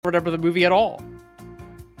remember the movie at all.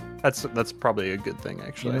 That's probably a good thing,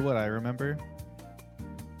 actually. You know what I remember?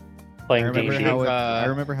 Playing I remember D&D.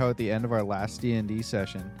 how at the end of our last D&D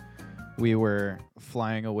session, we were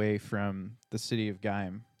flying away from the city of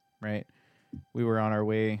Gaim, right? We were on our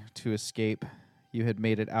way to escape. You had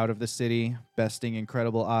made it out of the city, besting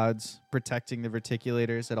incredible odds, protecting the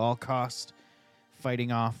Verticulators at all cost,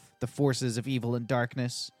 fighting off the forces of evil and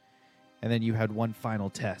darkness. And then you had one final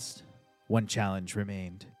test. One challenge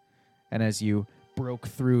remained. And as you broke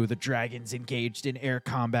through the dragons engaged in air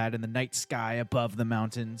combat in the night sky above the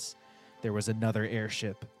mountains, there was another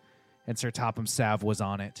airship, and Sir Topham Sav was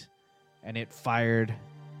on it, and it fired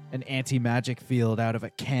an anti-magic field out of a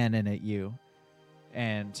cannon at you,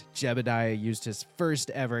 and Jebediah used his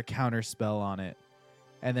first ever counterspell on it,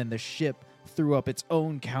 and then the ship threw up its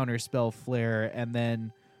own counterspell flare, and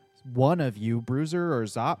then one of you, Bruiser or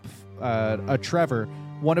Zop, Trevor,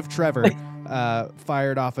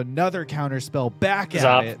 fired off another counterspell back at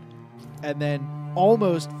Zop. it, and then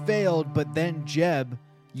almost failed, but then Jeb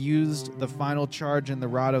used the final charge in the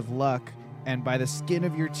Rod of Luck, and by the skin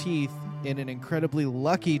of your teeth, in an incredibly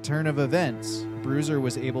lucky turn of events, Bruiser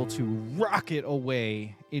was able to rocket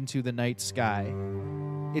away into the night sky.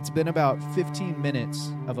 It's been about 15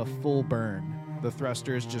 minutes of a full burn. The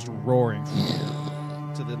thrusters just roaring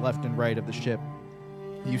to the left and right of the ship.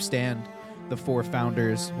 You stand, the three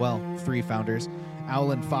founders,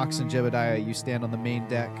 Owlin, Fox, and Jebediah, you stand on the main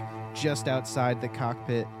deck just outside the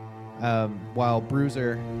cockpit, while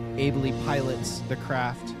Bruiser ably pilots the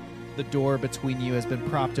craft. The door between you has been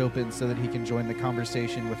propped open so that he can join the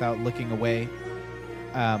conversation without looking away.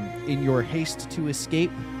 In your haste to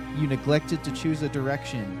escape, you neglected to choose a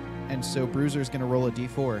direction, and so Bruiser's going to roll a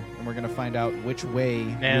d4, and we're going to find out which way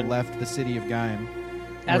you left the city of Gaim.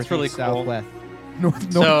 That's really cool. Southwest.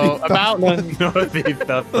 Northeast, Northeast,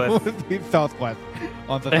 southwest.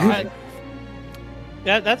 On the top.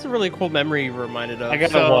 That's a really cool memory you reminded of. I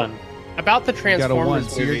got a 1. About the You Transformers got a 1,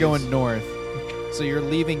 so you're movies. going north. So you're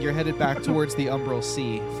leaving, you're headed back towards the Umbral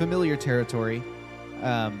Sea, familiar territory.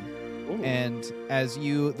 And as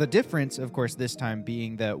the difference, of course, this time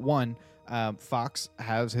being that one, Fox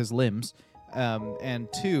has his limbs, and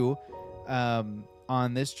two,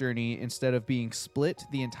 on this journey, instead of being split,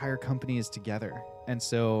 the entire company is together. And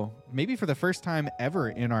so maybe for the first time ever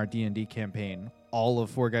in our D&D campaign, all of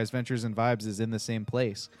Four Guys Ventures and Vibes is in the same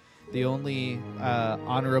place. The only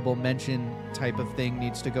honorable mention type of thing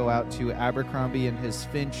needs to go out to Abercrombie and his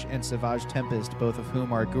Finch and Savage Tempest, both of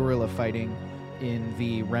whom are guerrilla fighting in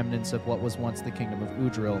the remnants of what was once the Kingdom of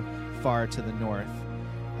Udril, far to the north.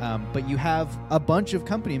 But you have a bunch of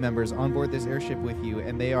company members on board this airship with you,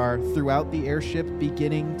 and they are, throughout the airship,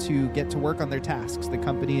 beginning to get to work on their tasks. The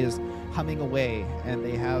company is humming away, and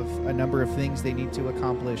they have a number of things they need to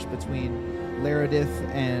accomplish between Laredith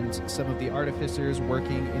and some of the artificers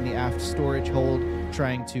working in the aft storage hold,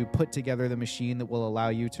 trying to put together the machine that will allow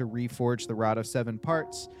you to reforge the Rod of 7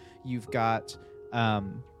 parts. You've got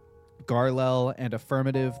Garlel and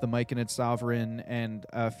Affirmative, the Myconid Sovereign, and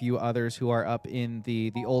a few others who are up in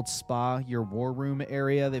the old spa, your war room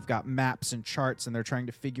area. They've got maps and charts, and they're trying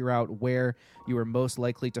to figure out where you are most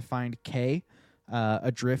likely to find Kay,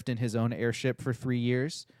 adrift in his own airship for 3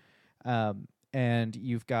 years. And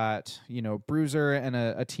you've got, Bruiser and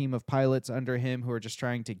a team of pilots under him who are just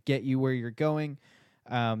trying to get you where you're going.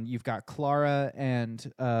 You've got Clara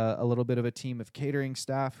and a little bit of a team of catering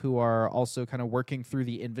staff who are also kind of working through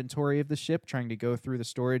the inventory of the ship, trying to go through the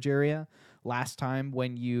storage area. Last time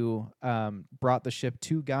when you brought the ship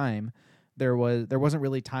to Gaim, there wasn't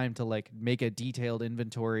really time to make a detailed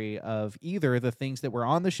inventory of either the things that were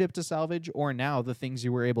on the ship to salvage or now the things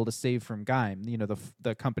you were able to save from Gaim,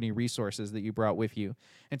 the company resources that you brought with you.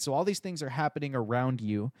 And so all these things are happening around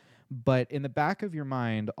you, but in the back of your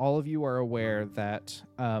mind, all of you are aware that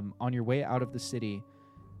on your way out of the city,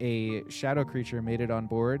 a shadow creature made it on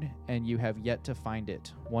board, and you have yet to find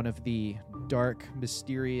it. One of the dark,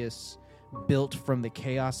 mysterious, built from the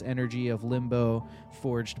chaos energy of Limbo,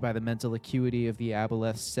 forged by the mental acuity of the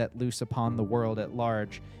Aboleth set loose upon the world at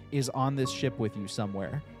large, is on this ship with you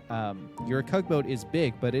somewhere. Your tugboat is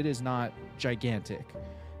big, but it is not gigantic.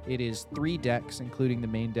 It is 3 decks, including the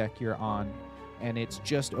main deck you're on, and it's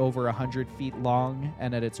just over 100 feet long,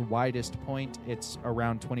 and at its widest point, it's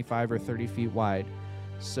around 25 or 30 feet wide.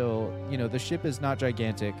 So, the ship is not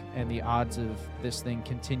gigantic, and the odds of this thing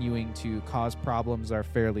continuing to cause problems are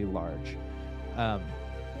fairly large.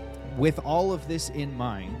 With all of this in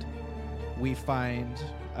mind, we find,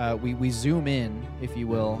 we zoom in, if you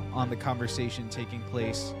will, on the conversation taking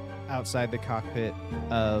place outside the cockpit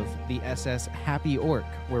of the SS Happy Orc,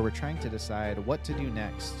 where we're trying to decide what to do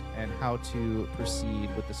next and how to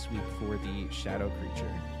proceed with the sweep for the shadow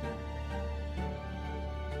creature.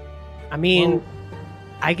 I mean,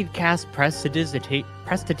 I could cast Prestidigitate.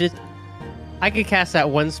 I could cast that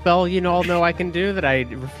one spell you all know I can do that I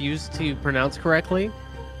refuse to pronounce correctly,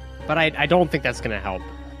 but I don't think that's going to help.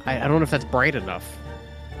 I don't know if that's bright enough.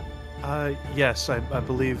 Yes, I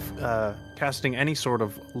believe casting any sort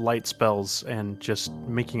of light spells and just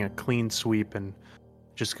making a clean sweep and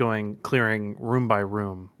just clearing room by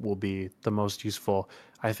room will be the most useful.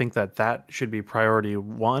 I think that should be priority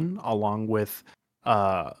one, along with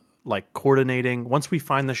coordinating. Once we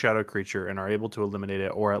find the shadow creature and are able to eliminate it,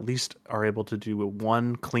 or at least are able to do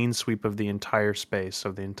one clean sweep of the entire space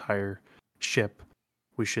of the entire ship,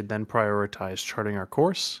 we should then prioritize charting our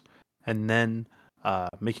course and then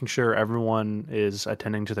making sure everyone is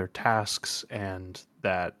attending to their tasks and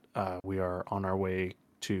that we are on our way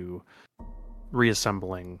to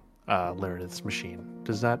reassembling Laredith's machine.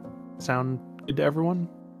 Does that sound good to everyone?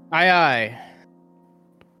 Aye, aye.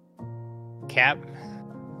 Cap?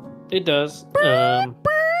 It does. Yeah,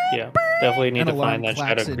 definitely need An to alarm find that claps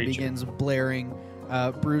shadow and creature. begins blaring.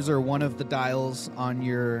 Bruiser, one of the dials on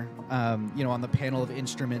your, on the panel of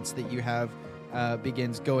instruments that you have,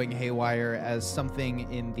 begins going haywire as something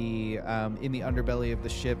in the underbelly of the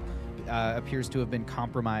ship appears to have been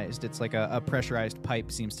compromised. It's like a pressurized pipe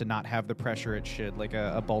seems to not have the pressure it should, like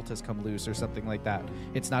a bolt has come loose or something like that.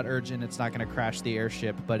 It's not urgent. It's not going to crash the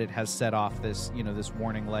airship, but it has set off this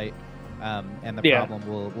warning light. And the problem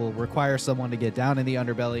will require someone to get down in the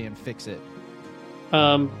underbelly and fix it.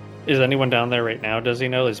 Is anyone down there right now? Does he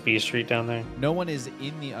know? Is B Street down there? No one is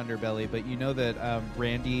in the underbelly, but you know that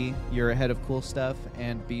Randy, you're ahead of Cool Stuff,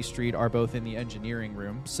 and B Street are both in the engineering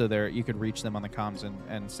room, so you could reach them on the comms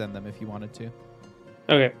and send them if you wanted to.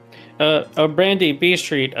 Okay. Brandy, B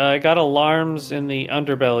Street, I got alarms in the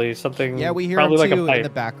underbelly. Something. Yeah, we hear probably them like too a pipe. in the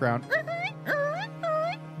background.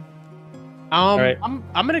 Right. I'm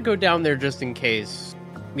gonna go down there just in case.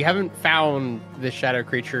 We haven't found the shadow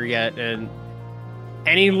creature yet, and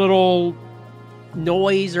any little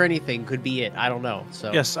noise or anything could be it. I don't know.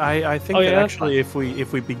 So Yes, I think that actually if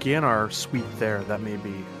we begin our sweep there, that may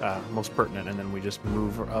be most pertinent, and then we just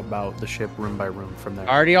move about the ship room by room from there.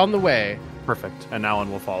 already on the way. Perfect. And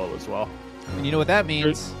Alan will follow as well. And you know what that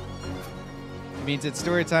means? It means it's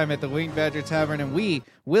story time at the Winged Badger Tavern, and we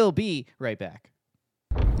will be right back.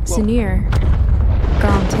 Sinir,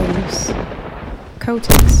 Gontaeus,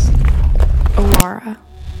 Kotex, Olara.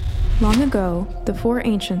 Long ago, the four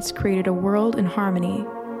ancients created a world in harmony.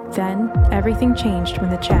 Then, everything changed when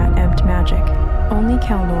the chat amped magic. Only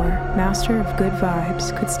Kelnor, master of good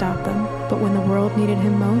vibes, could stop them, but when the world needed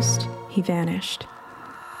him most, he vanished.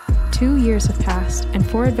 2 years have passed, and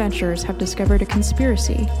four adventurers have discovered a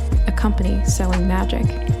conspiracy, a company selling magic.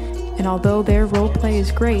 And although their roleplay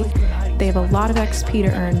is great, they have a lot of XP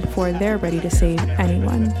to earn before they're ready to save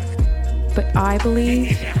anyone. But I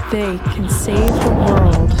believe they can save the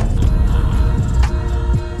world.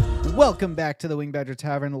 Welcome back to the Winged Badger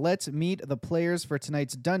Tavern. Let's meet the players for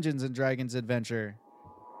tonight's Dungeons & Dragons adventure.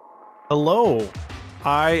 Hello,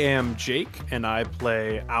 I am Jake, and I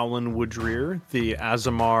play Alan Woodrear, the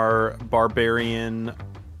Azamar Barbarian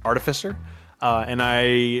Artificer. And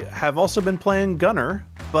I have also been playing Gunnar,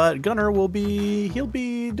 but Gunnar he'll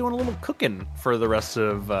be doing a little cooking for the rest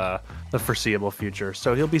of the foreseeable future.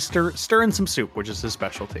 So he'll be stirring some soup, which is his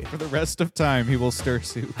specialty. For the rest of time, he will stir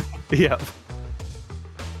soup. Yeah.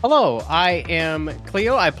 Hello, I am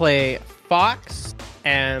Cleo. I play Fox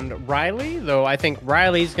and Ryely, though I think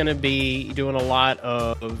Riley's going to be doing a lot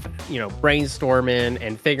of, brainstorming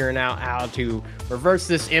and figuring out how to reverse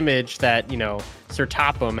this image that, Sir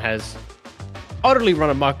Topham has utterly run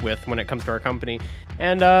amok with when it comes to our company.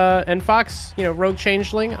 And Fox, rogue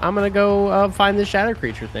changeling, I'm going to go find the shadow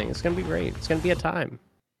creature thing. It's going to be great. It's going to be a time.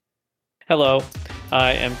 Hello,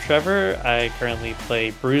 I am Trevor. I currently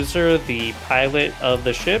play Bruiser, the pilot of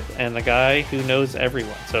the ship, and the guy who knows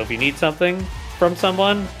everyone. So if you need something from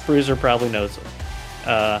someone, Bruiser probably knows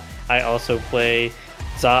them. I also play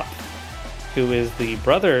Zop, who is the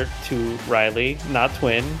brother to Ryely, not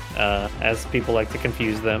twin, as people like to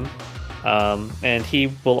confuse them. And he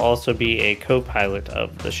will also be a co-pilot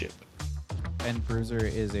of the ship. And Bruiser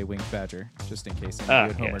is a Winged Badger, just in case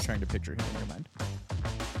any of you at home are trying to picture him in your mind.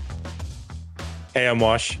 Hey, I'm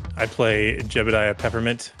Wash. I play Jebediah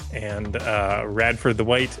Peppermint and Radford the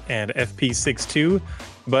White and FP62.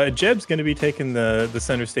 But Jeb's going to be taking the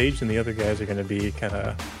center stage, and the other guys are going to be kind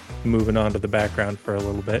of moving on to the background for a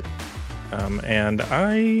little bit. And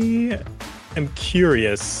I am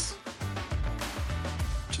curious,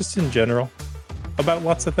 just in general, about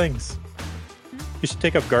lots of things. You should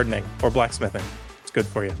take up gardening or blacksmithing. It's good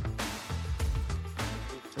for you.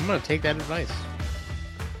 I'm gonna take that advice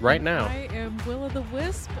right now. I am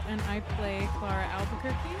Will-o'-the-Wisp, and I play Clara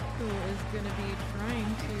Albuquerque, who is going to be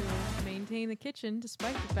trying to maintain the kitchen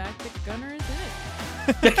despite the fact that Gunner is in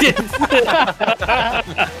it.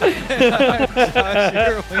 I'm Josh,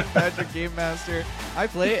 your Wing Magic Game Master. I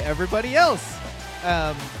play everybody else.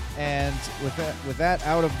 And with that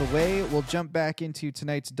out of the way, we'll jump back into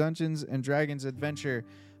tonight's Dungeons and Dragons adventure.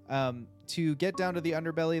 To get down to the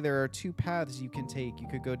underbelly, there are two paths you can take. You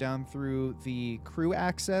could go down through the crew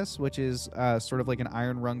access, which is sort of like an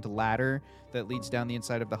iron-runged ladder that leads down the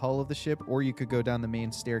inside of the hull of the ship, or you could go down the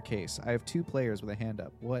main staircase. I have two players with a hand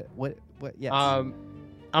up. What? Yes. I'm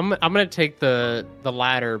gonna take the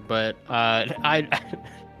ladder, but I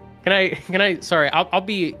can I sorry, I'll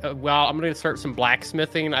be well. I'm gonna start some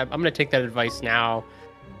blacksmithing. I'm gonna take that advice now.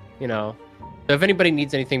 So if anybody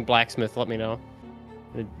needs anything blacksmith, let me know.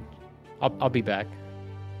 I'll be back.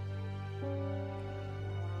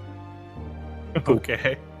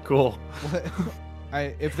 Okay, cool.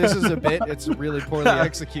 If this is a bit, it's really poorly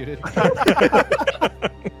executed.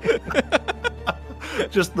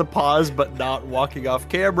 Just the pause, but not walking off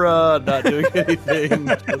camera, not doing anything.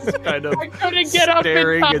 Just kind of I couldn't get up in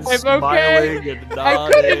staring time, and smiling and nodding.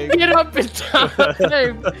 I couldn't get up in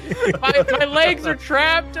time. my legs are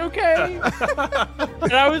trapped, okay?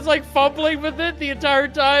 And I was like fumbling with it the entire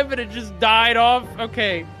time, and it just died off.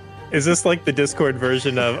 Okay. Is this like the Discord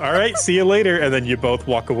version of, all right, see you later, and then you both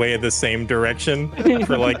walk away in the same direction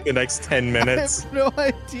for like the next 10 minutes? I have no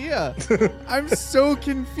idea. I'm so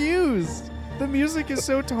confused. The music is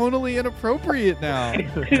so tonally inappropriate now.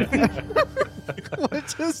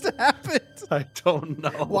 What just happened? I don't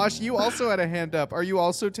know. Wash, you also had a hand up. Are you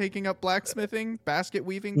also taking up blacksmithing, basket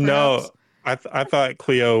weaving, perhaps? No, I thought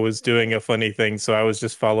Cleo was doing a funny thing, so I was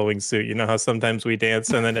just following suit. You know how sometimes we dance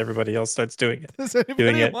and then everybody else starts doing it. Does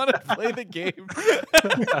anybody want to play the game?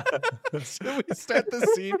 Should we start the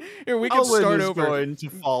scene? Here, we can Alan start is over. going to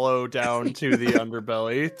follow down to the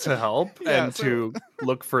underbelly to help to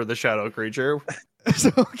look for the shadow creature.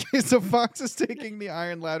 So Fox is taking the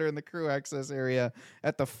iron ladder in the crew access area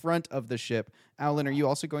at the front of the ship. Alan, are you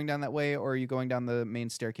also going down that way, or are you going down the main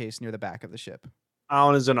staircase near the back of the ship?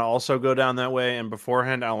 Alan is going to also go down that way, and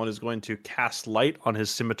beforehand, Alan is going to cast light on his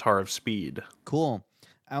Scimitar of Speed. Cool.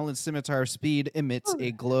 Alan's Scimitar of Speed emits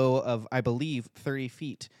a glow of, I believe, 30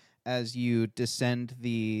 feet. As you descend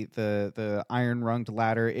the iron-runged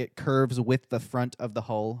ladder, it curves with the front of the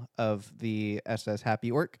hull of the SS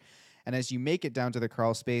Happy Orc. And as you make it down to the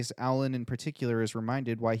crawl space, Alan in particular is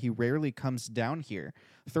reminded why he rarely comes down here.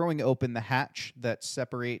 Throwing open the hatch that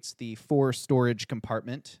separates the storage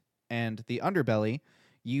compartment and the underbelly,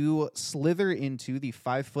 you slither into the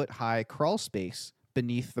 5-foot-high crawl space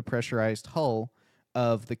beneath the pressurized hull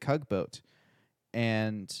of the Cugboat.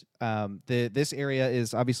 And this area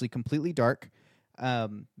is obviously completely dark.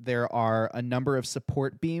 There are a number of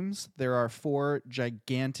support beams. There are 4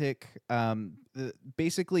 gigantic,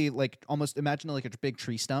 basically like almost imagine like a big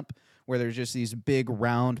tree stump where there's just these big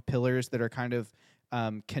round pillars that are kind of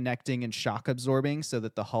connecting and shock absorbing so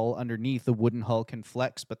that the hull underneath, the wooden hull, can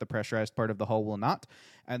flex, but the pressurized part of the hull will not.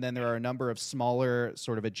 And then there are a number of smaller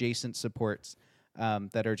sort of adjacent supports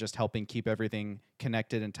that are just helping keep everything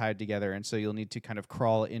connected and tied together. And so you'll need to kind of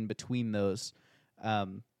crawl in between those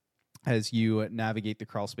as you navigate the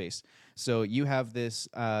crawl space. So you have this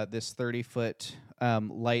 30-foot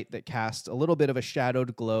light that casts a little bit of a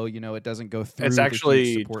shadowed glow. It doesn't go through. It's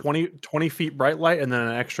actually support. 20 feet bright light and then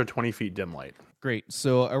an extra 20 feet dim light. Great.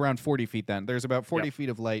 So around 40 feet then. There's about 40 feet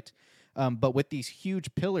of light. But with these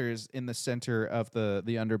huge pillars in the center of the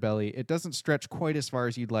underbelly, it doesn't stretch quite as far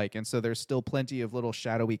as you'd like. And so there's still plenty of little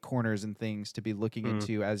shadowy corners and things to be looking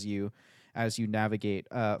into as you navigate.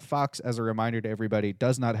 Fox, as a reminder to everybody,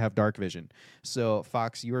 does not have dark vision. So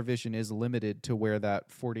Fox, your vision is limited to where that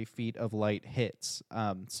 40 feet of light hits.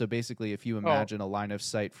 So basically, if you imagine a line of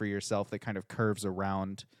sight for yourself that kind of curves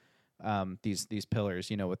around these pillars,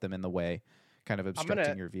 with them in the way, kind of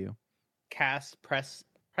obstructing your view. Cast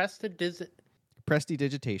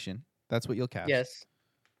Prestidigitation. That's what you'll cast. Yes.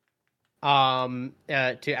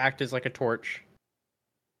 To act as like a torch.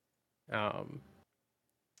 I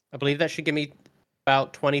believe that should give me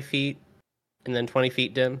about 20 feet and then 20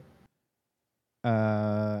 feet dim.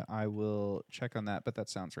 I will check on that, but that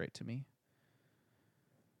sounds right to me.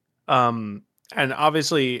 And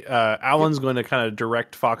obviously, Alan's going to kind of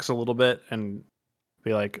direct Fox a little bit and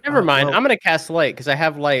be like, Never mind. well, I'm going to cast light because I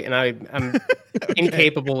have light and I'm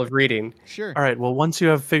incapable of reading. Sure. All right. Well, once you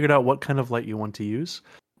have figured out what kind of light you want to use,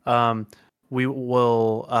 we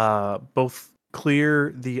will both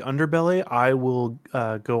clear the underbelly. I will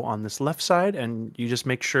go on this left side, and you just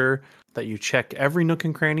make sure that you check every nook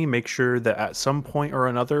and cranny. Make sure that at some point or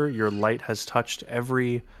another, your light has touched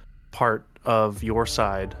every part of your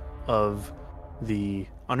side of the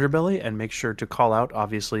underbelly, and make sure to call out,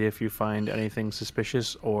 obviously, if you find anything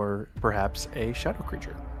suspicious or perhaps a shadow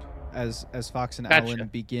creature. As Fox and Gotcha. Alan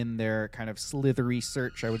begin their kind of slithery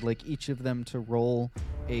search, I would like each of them to roll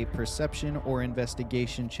a perception or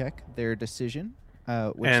investigation check, their decision,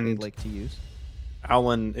 which And- they'd like to use.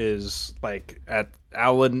 Alan is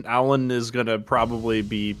Alan is gonna probably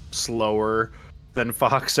be slower than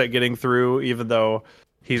Fox at getting through, even though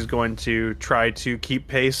he's going to try to keep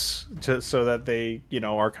pace so that they,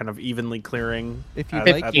 are kind of evenly clearing. If you'd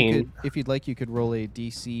at- like, at- you could roll a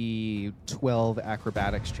DC 12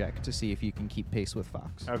 acrobatics check to see if you can keep pace with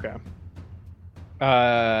Fox. Okay.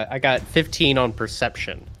 I got 15 on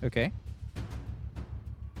perception. Okay.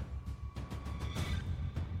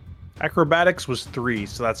 Acrobatics was 3,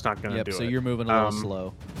 so that's not gonna Yep. do So it. you're moving a little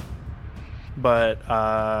slow. But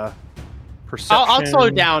perception. I'll slow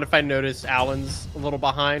down if I notice Alan's a little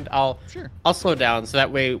behind. Sure. I'll slow down so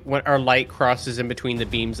that way when our light crosses in between the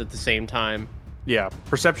beams at the same time. Yeah,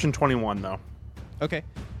 perception 21 though. Okay.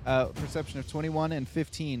 Perception of 21 and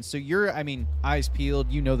 15. So you're, eyes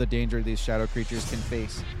peeled. You know the danger these shadow creatures can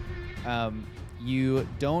face. You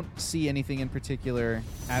don't see anything in particular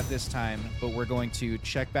at this time, but we're going to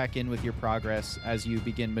check back in with your progress as you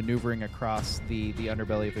begin maneuvering across the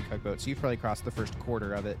underbelly of the tugboat. So you've probably crossed the first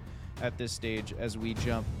quarter of it at this stage as we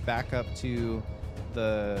jump back up to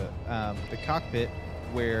the cockpit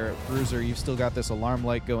where, Bruiser, you've still got this alarm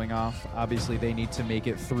light going off. Obviously, they need to make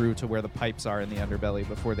it through to where the pipes are in the underbelly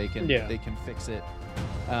before they can fix it.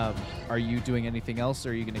 Are you doing anything else?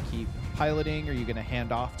 Are you going to keep piloting? Are you going to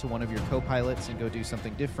hand off to one of your co-pilots and go do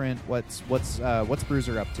something different? What's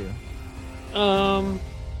Bruiser up to?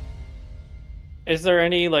 Is there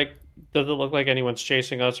any, does it look like anyone's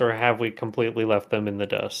chasing us, or have we completely left them in the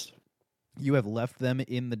dust? You have left them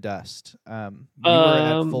in the dust. You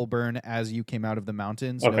were at full burn as you came out of the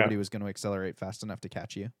mountains. Okay. Nobody was going to accelerate fast enough to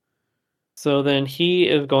catch you. So then he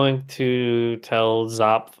is going to tell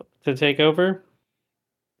Zop to take over.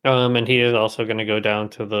 And he is also going to go down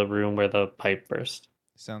to the room where the pipe burst.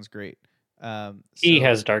 Sounds great. He So-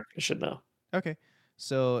 has dark vision, though. Okay.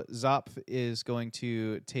 So Zop is going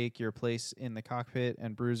to take your place in the cockpit,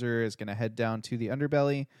 and Bruiser is going to head down to the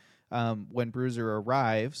underbelly. When Bruiser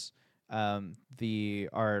arrives,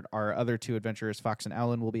 our other two adventurers, Fox and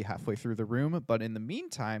Alan, will be halfway through the room. But in the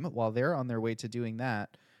meantime, while they're on their way to doing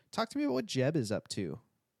that, talk to me about what Jeb is up to.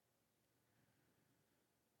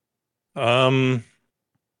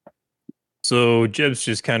 So Jeb's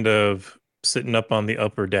just kind of sitting up on the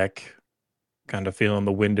upper deck, kind of feeling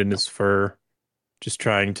the wind in his fur, just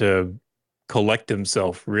trying to collect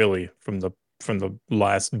himself really from the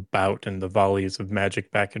last bout and the volleys of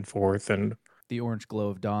magic back and forth. And The orange glow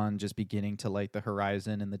of dawn just beginning to light the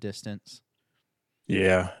horizon in the distance.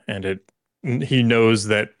 yeah, and he knows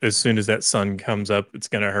that as soon as that sun comes up, it's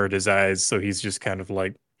going to hurt his eyes. So he's just kind of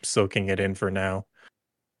like soaking it in for now.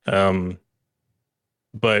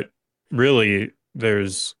 But really,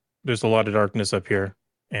 there's a lot of darkness up here.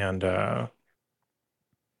 And I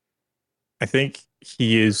think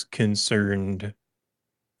he is concerned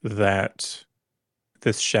that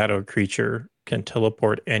this shadow creature can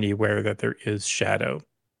teleport anywhere that there is shadow.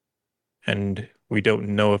 And we don't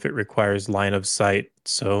know if it requires line of sight.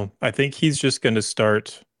 So I think he's just going to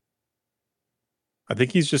start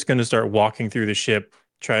walking through the ship,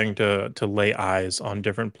 trying to lay eyes on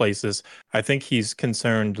different places. I think he's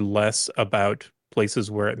concerned less about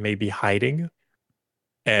places where it may be hiding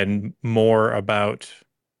and more about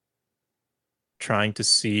trying to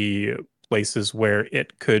see places where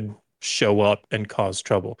it could show up and cause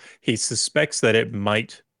trouble. He suspects that it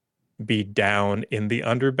might be down in the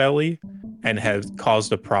underbelly and has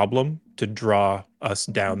caused a problem to draw us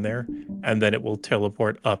down there, and then it will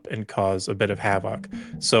teleport up and cause a bit of havoc.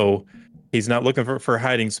 So he's not looking for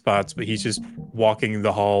hiding spots, but he's just walking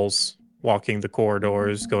the halls, walking the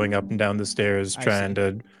corridors, going up and down the stairs, trying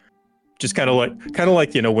to just kind of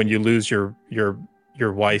like when you lose your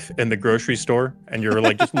wife in the grocery store and you're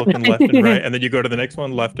like just looking left and right, and then you go to the next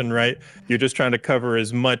one left and right. You're just trying to cover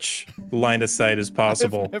as much line of sight as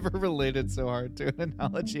possible. I've never related so hard to an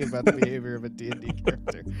analogy about the behavior of a D&D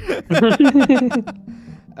character.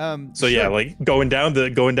 So yeah, like going down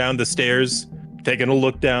the stairs, taking a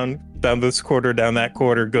look down this quarter, down that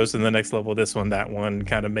quarter, goes to the next level, this one, that one,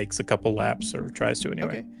 kind of makes a couple laps, or tries to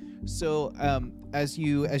anyway. Okay. So as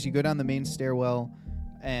you go down the main stairwell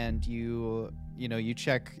and you you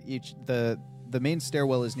check each the main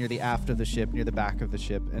stairwell is near the aft of the ship, near the back of the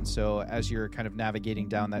ship, and so as you're kind of navigating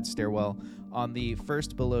down that stairwell, on the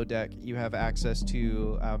first below deck, you have access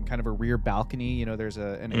to kind of a rear balcony. There's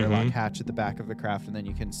an airlock hatch at the back of the craft, and then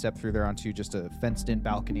you can step through there onto just a fenced-in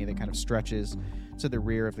balcony that kind of stretches to the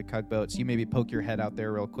rear of the tugboat. So you maybe poke your head out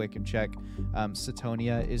there real quick and check.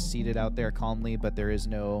 Satonia is seated out there calmly, but there is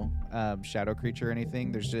no shadow creature or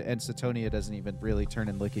anything. And Satonia doesn't even really turn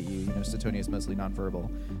and look at you. Satonia is mostly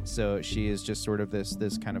nonverbal, so she is just sort of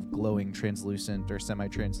this kind of glowing, translucent or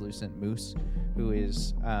semi-translucent moose who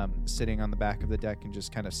is sitting on the back of the deck and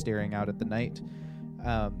just kind of staring out at the night.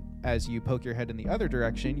 As you poke your head in the other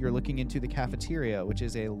direction, you're looking into the cafeteria, which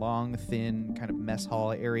is a long, thin kind of mess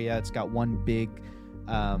hall area. It's got one big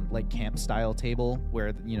like camp-style table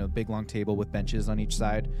where, big long table with benches on each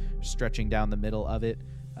side stretching down the middle of it.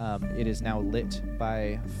 It is now lit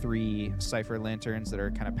by 3 cipher lanterns that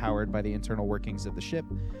are kind of powered by the internal workings of the ship.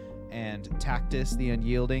 And Tactus the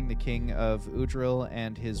Unyielding, the king of Udril,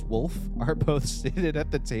 and his wolf are both seated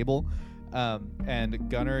at the table. And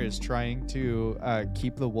Gunnar is trying to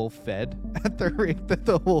keep the wolf fed at the rate that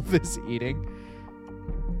the wolf is eating.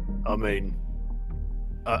 I mean,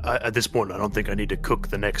 at this point, I don't think I need to cook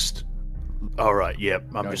the next. All right, yep.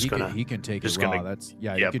 He can take it raw. That's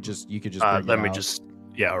yep. You could just. Let me just.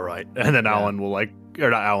 Yeah, all right. And then Alan will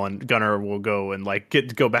Gunnar will go and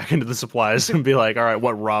go back into the supplies and be like, all right,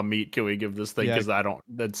 what raw meat can we give this thing?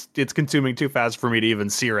 Because it's consuming too fast for me to even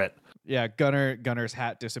sear it. Yeah, Gunnar's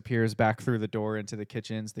hat disappears back through the door into the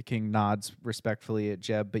kitchens. The king nods respectfully at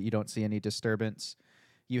Jeb, but you don't see any disturbance.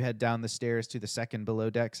 You head down the stairs to the second below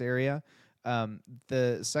decks area.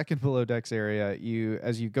 The second below decks area,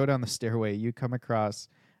 as you go down the stairway, you come across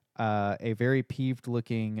a very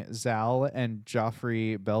peeved-looking Zal and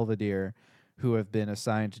Joffrey Belvedere, who have been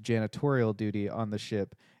assigned janitorial duty on the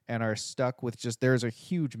ship and are stuck with there's a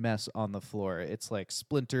huge mess on the floor. It's like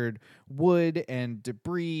splintered wood and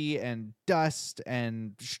debris and dust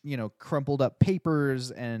and, crumpled up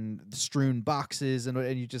papers and strewn boxes.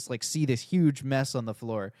 And you just see this huge mess on the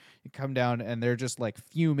floor. You come down and they're just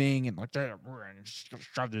fuming and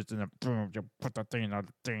shove this in the put the thing on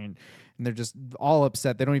the thing. And they're just all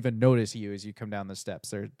upset. They don't even notice you as you come down the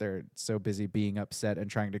steps. They're so busy being upset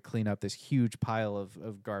and trying to clean up this huge pile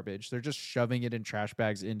of garbage. They're just shoving it in trash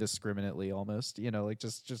bags indiscriminately almost.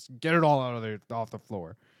 Just get it all out of there, off the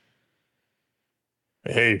floor.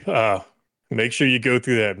 Hey, make sure you go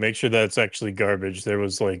through that. Make sure that's actually garbage. There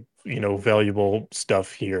was valuable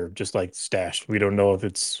stuff here, just stashed. We don't know if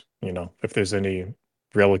it's, if there's any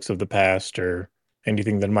relics of the past or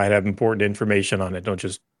anything that might have important information on it. Don't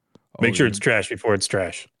just make sure it's trash before it's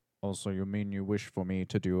trash. Also, you mean you wish for me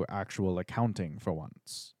to do actual accounting for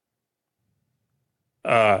once?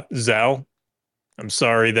 Zal, I'm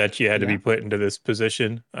sorry that you had to be put into this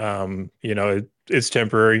position. It's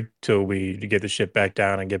temporary till we get the ship back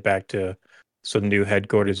down and get back to some new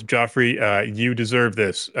headquarters. Joffrey, you deserve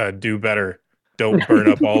this. Do better. Don't burn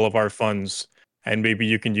up all of our funds. And maybe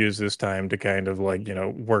you can use this time to kind of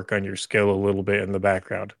work on your skill a little bit in the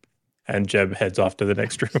background. And Jeb heads off to the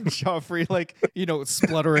next room. Joffrey,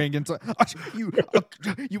 spluttering and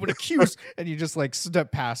you would accuse, and you just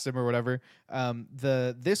step past him or whatever.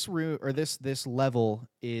 This room or this level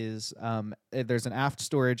is there's an aft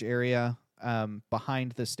storage area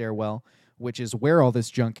behind the stairwell, which is where all this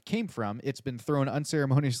junk came from. It's been thrown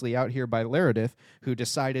unceremoniously out here by Laredith, who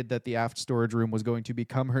decided that the aft storage room was going to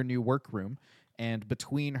become her new workroom. And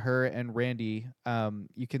between her and Randy,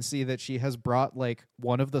 you can see that she has brought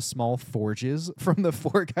one of the small forges from the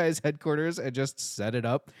Four Guys headquarters and just set it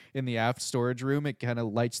up in the aft storage room. It kind of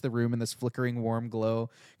lights the room in this flickering warm glow,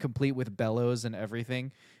 complete with bellows and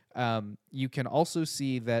everything. You can also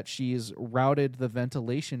see that she's routed the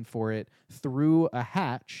ventilation for it through a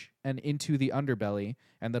hatch and into the underbelly,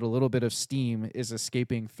 and that a little bit of steam is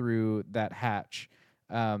escaping through that hatch.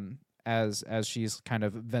 As she's kind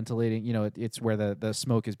of ventilating, it's where the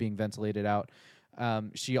smoke is being ventilated out.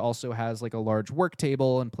 She also has a large work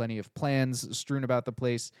table and plenty of plans strewn about the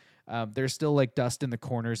place. There's still dust in the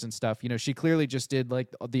corners and stuff. She clearly just did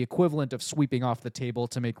the equivalent of sweeping off the table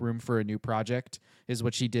to make room for a new project is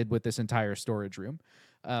what she did with this entire storage room.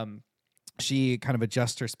 She kind of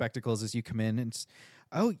adjusts her spectacles as you come in and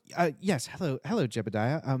yes. Hello,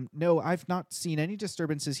 Jebediah. No, I've not seen any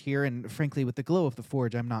disturbances here, and frankly, with the glow of the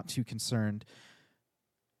forge, I'm not too concerned.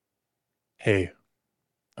 Hey,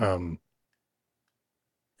 and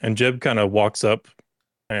Jeb kind of walks up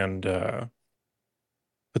and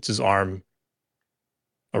puts his arm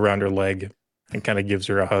around her leg and kind of gives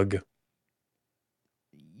her a hug.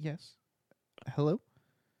 Yes. Hello?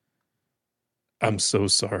 I'm so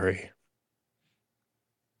sorry.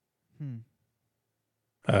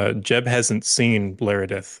 Jeb hasn't seen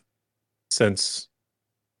Blaredith since.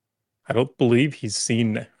 I don't believe he's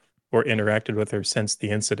seen or interacted with her since the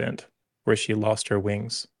incident where she lost her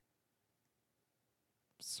wings.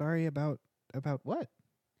 Sorry about what?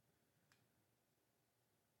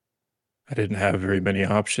 I didn't have very many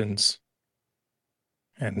options.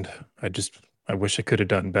 And I wish I could have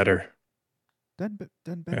done better. Done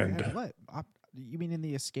better And, at what? You mean in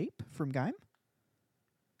the escape from Gaim?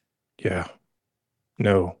 Yeah.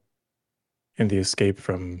 No. In the escape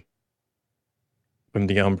from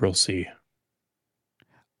the Umbral Sea.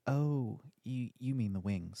 Oh, you mean the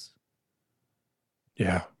wings.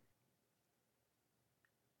 Yeah.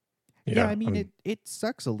 Yeah, I mean, it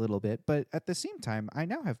sucks a little bit, but at the same time, I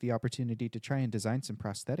now have the opportunity to try and design some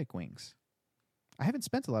prosthetic wings. I haven't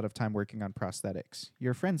spent a lot of time working on prosthetics.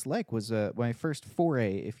 Your friend's leg was my first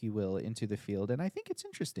foray, if you will, into the field, and I think it's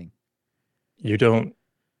interesting. You don't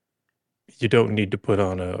need to put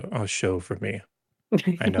on a show for me.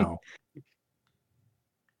 I know.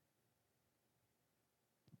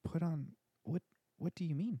 Put on what do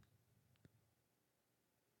you mean?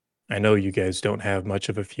 I know you guys don't have much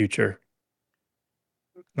of a future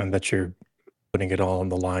and that you're putting it all on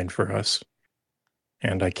the line for us.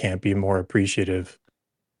 And I can't be more appreciative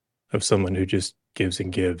of someone who just gives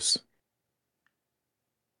and gives.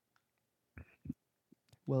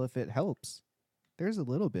 Well, if it helps, there's a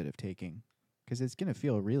little bit of taking, because it's going to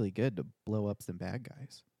feel really good to blow up some bad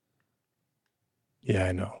guys. Yeah,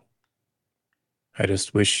 I know. I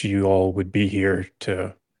just wish you all would be here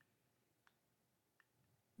to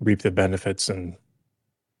reap the benefits and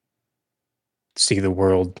see the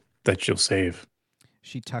world that you'll save.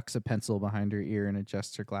 She tucks a pencil behind her ear and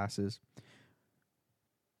adjusts her glasses.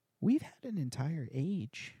 We've had an entire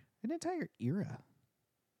age, an entire era.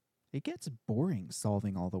 It gets boring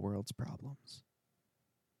solving all the world's problems.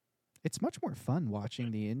 It's much more fun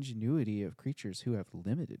watching the ingenuity of creatures who have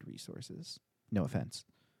limited resources. No offense.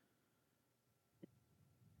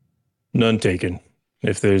 None taken.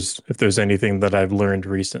 If there's anything that I've learned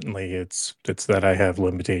recently, it's that I have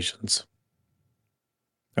limitations.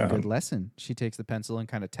 Good lesson. She takes the pencil and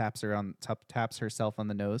kind of taps herself on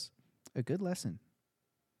the nose. A good lesson.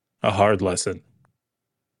 A hard lesson.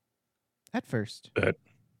 At first.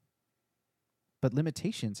 But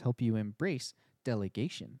limitations help you embrace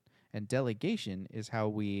delegation. And delegation is how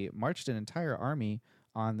we marched an entire army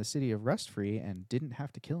on the city of Rustfree and didn't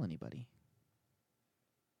have to kill anybody.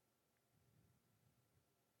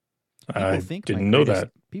 I didn't know that.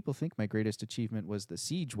 People think my greatest achievement was the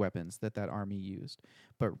siege weapons that army used.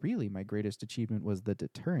 But really, my greatest achievement was the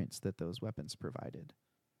deterrence that those weapons provided.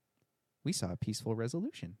 We saw a peaceful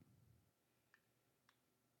resolution.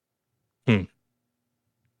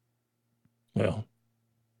 Well,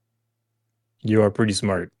 you are pretty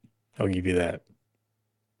smart. I'll give you that.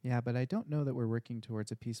 Yeah, but I don't know that we're working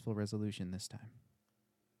towards a peaceful resolution this time.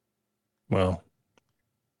 Well,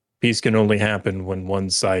 peace can only happen when one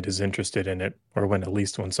side is interested in it, or when at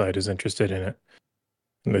least one side is interested in it.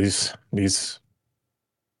 These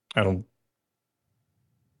I don't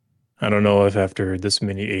know if after this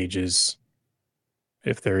many ages,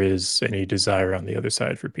 if there is any desire on the other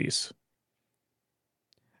side for peace.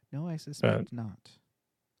 No, I suspect not.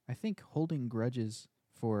 I think holding grudges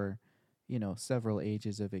for, several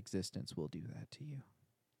ages of existence will do that to you.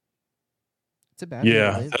 It's a bad way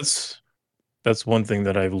to live. That's one thing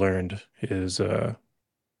that I've learned is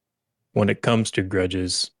when it comes to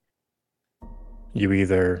grudges, you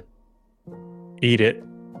either eat it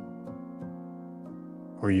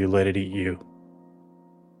or you let it eat you.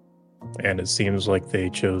 And it seems like they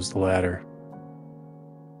chose the latter.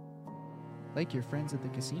 Like your friends at the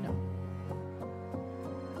casino.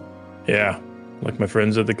 Yeah, like my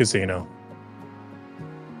friends at the casino.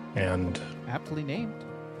 And aptly named.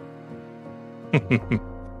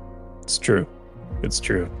 It's true. It's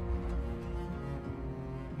true.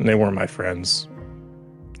 And they weren't my friends.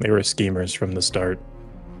 They were schemers from the start.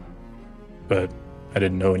 But I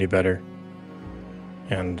didn't know any better.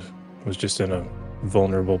 And was just in a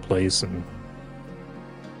vulnerable place and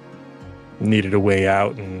needed a way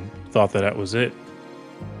out and thought that was it.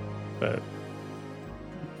 But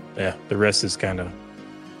yeah, the rest is kind of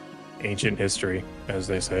ancient history, as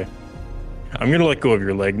they say. I'm going to let go of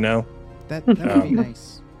your leg now. That would be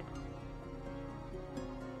nice.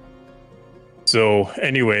 So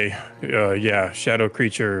anyway, shadow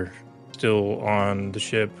creature still on the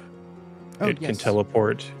ship. It can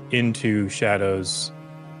teleport into shadows.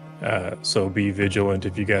 So be vigilant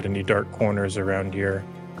if you got any dark corners around here.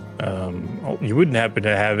 You wouldn't happen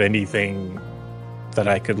to have anything that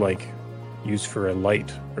I could use for a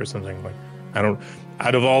light or something.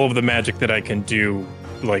 out of all of the magic that I can do,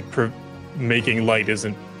 like making light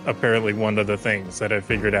isn't apparently one of the things that I've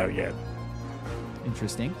figured out yet.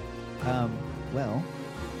 Interesting. Well,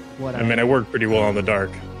 what I mean, I work pretty well in the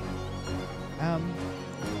dark.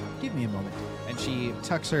 Give me a moment. And she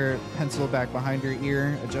tucks her pencil back behind her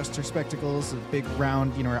ear, adjusts her spectacles, a big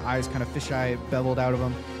round, her eyes kind of fisheye beveled out of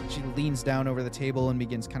them. She leans down over the table and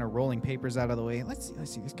begins kind of rolling papers out of the way. Let's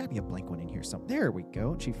see. There's got to be a blank one in here somewhere. There we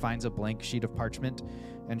go. She finds a blank sheet of parchment,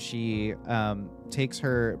 and she takes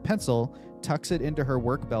her pencil, tucks it into her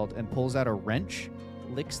work belt, and pulls out a wrench,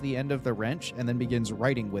 licks the end of the wrench, and then begins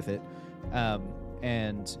writing with it.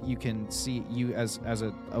 And you can see, you as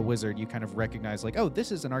a wizard, you kind of recognize, like, oh,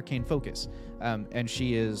 this is an arcane focus. And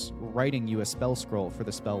she is writing you a spell scroll for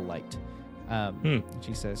the spell light.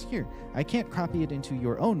 She says, here, I can't copy it into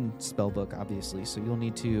your own spell book, obviously, so you'll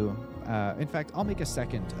need to, in fact, I'll make a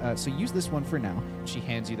second. So use this one for now. She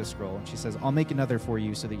hands you the scroll, and she says, I'll make another for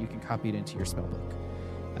you so that you can copy it into your spell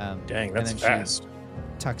book. Dang, that's fast. She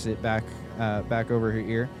tucks it back over her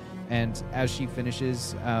ear. And as she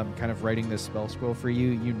finishes kind of writing this spell scroll for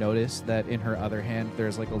you, you notice that in her other hand,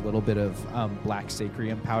 there's like a little bit of black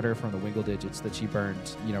sacrium powder from the Wingle Digits that she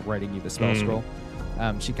burned, writing you the spell scroll.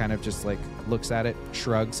 She kind of just like looks at it,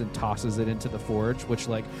 shrugs, and tosses it into the forge, which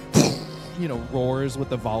like, roars with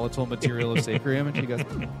the volatile material of sacrium. And she goes,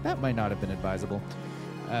 that might not have been advisable.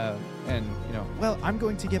 Well, I'm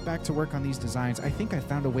going to get back to work on these designs. I think I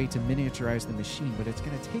found a way to miniaturize the machine, but it's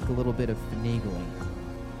going to take a little bit of finagling.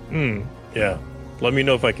 Yeah. Let me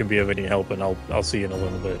know if I can be of any help, and I'll see you in a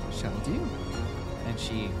little bit. Shall do. And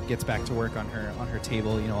she gets back to work on her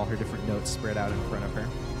table, all her different notes spread out in front of her.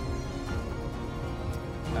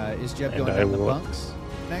 Is Jeb going down the bunks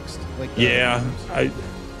next? Yeah,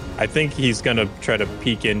 I think he's gonna try to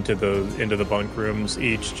peek into the bunk rooms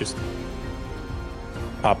each, just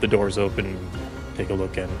pop the doors open and take a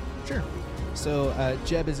look at it. Sure. So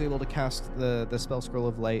Jeb is able to cast the spell scroll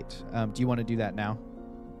of light. Do you want to do that now?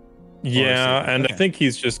 Yeah, and okay. I think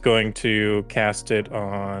he's just going to cast it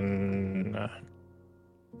on...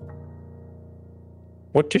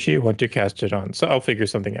 what does she want to cast it on? So I'll figure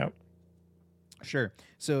something out. Sure.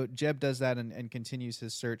 So Jeb does that and continues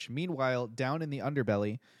his search. Meanwhile, down in the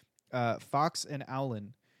underbelly, Fox and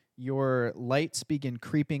Owlin, your lights begin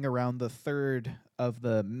creeping around the third of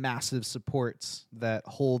the massive supports that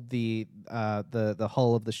hold the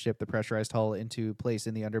hull of the ship, the pressurized hull, into place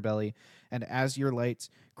in the underbelly. And as your lights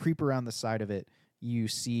creep around the side of it, you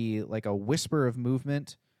see like a whisper of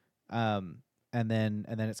movement, and then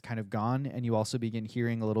it's kind of gone. And you also begin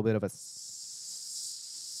hearing a little bit of a.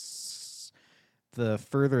 The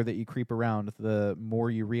further that you creep around, the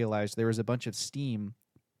more you realize there is a bunch of steam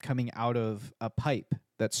coming out of a pipe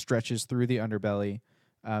that stretches through the underbelly,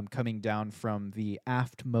 coming down from the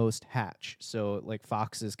aftmost hatch. So like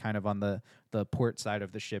Fox is kind of on the port side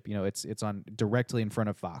of the ship. It's on directly in front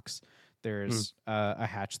of Fox. There's a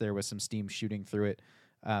hatch there with some steam shooting through it,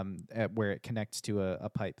 where it connects to a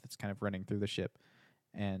pipe that's kind of running through the ship.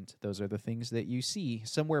 And those are the things that you see.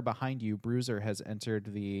 Somewhere behind you, Bruiser has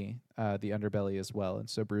entered the underbelly as well. And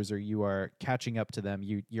so, Bruiser, you are catching up to them.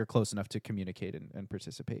 You're close enough to communicate and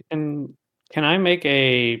participate. And can I make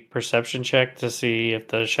a perception check to see if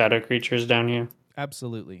the shadow creature is down here?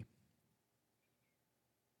 Absolutely.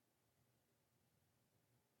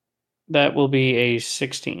 That will be a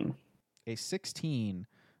 16. A 16.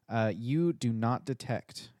 You do not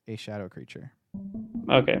detect a shadow creature.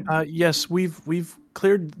 Okay. Yes, we've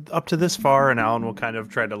cleared up to this far, and Alan will kind of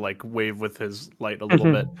try to like wave with his light a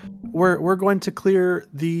little bit. We're going to clear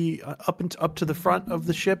the up to the front of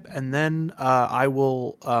the ship, and then I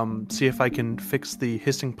will see if I can fix the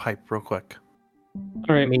hissing pipe real quick.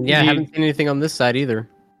 All right. I mean, yeah, I haven't seen anything on this side either.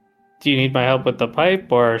 Do you need my help with the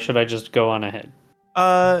pipe, or should I just go on ahead?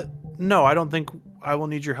 No, I don't think I will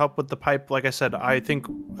need your help with the pipe. Like I said, I think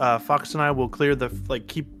Fox and I will clear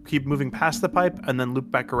keep moving past the pipe and then loop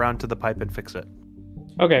back around to the pipe and fix it.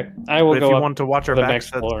 Okay, I will but go. If you up want to watch our the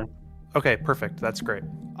backs, next floor. Okay, perfect. That's great.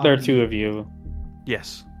 There are two of you.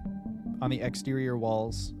 Yes. On the exterior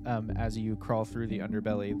walls, as you crawl through the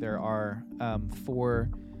underbelly, there are 4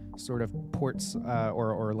 sort of ports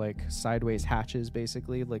or like sideways hatches,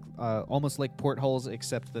 basically, like almost like portholes,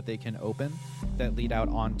 except that they can open, that lead out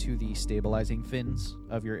onto the stabilizing fins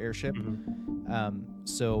of your airship.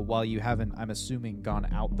 So while you haven't, I'm assuming, gone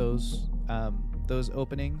out those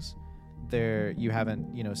openings, there you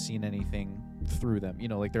haven't seen anything through them.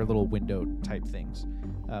 Like they're little window type things,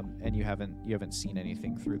 and you haven't seen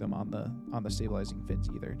anything through them on the stabilizing fins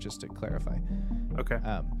either. Just to clarify. Okay.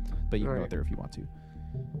 But you can go out there if you want to.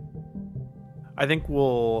 I think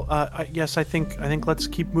we'll. Yes, I think let's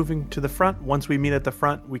keep moving to the front. Once we meet at the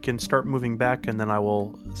front, we can start moving back, and then I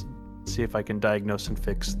will see if I can diagnose and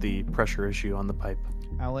fix the pressure issue on the pipe.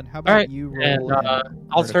 Alan, how All about right, you roll? and an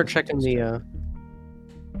I'll start artificial checking tools check?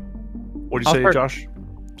 the. What do you I'll say, start- Josh?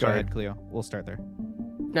 Go ahead, Cleo. We'll start there.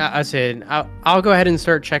 No, I said I'll go ahead and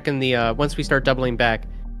start checking the. Once we start doubling back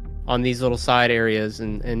on these little side areas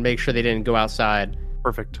and make sure they didn't go outside.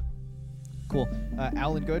 Perfect. Cool.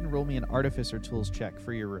 Alan, go ahead and roll me an artificer tools check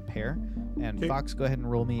for your repair. And Okay. Fox, go ahead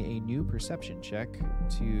and roll me a new perception check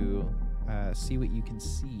to see what you can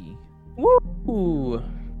see. Woo!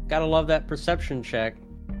 Gotta love that perception check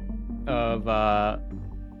of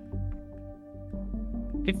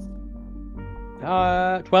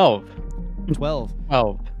 12. 12.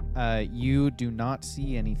 12. You do not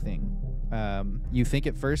see anything. You think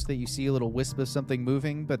at first that you see a little wisp of something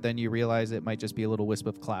moving, but then you realize it might just be a little wisp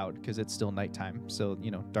of cloud because it's still nighttime. So,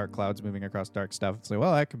 dark clouds moving across dark stuff. It's like,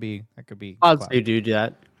 well, that could be Odds cloud. they do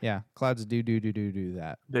that. Yeah, clouds do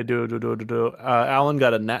that. They do. Alan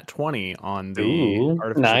got a nat 20 on the Ooh,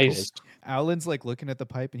 artificial nice. tools. Alan's like looking at the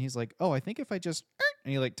pipe and he's like, oh, I think if I just,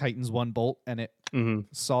 and he like tightens one bolt and it Mm-hmm.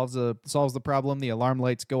 solves the problem. The alarm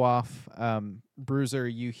lights go off. Bruiser,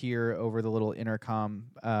 you hear over the little intercom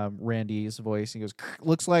Randy's voice. He goes,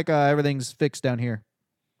 looks like everything's fixed down here.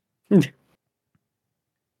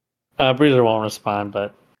 Bruiser won't respond,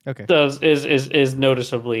 but Okay. is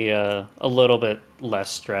noticeably a little bit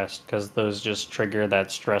less stressed because those just trigger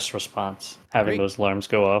that stress response, having Great. those alarms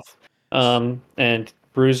go off. And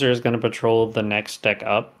Bruiser is going to patrol the next deck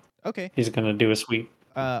up. Okay. He's going to do a sweep.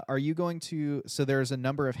 Are you going to? So there's a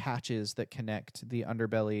number of hatches that connect the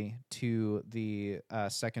underbelly to the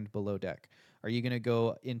second below deck. Are you going to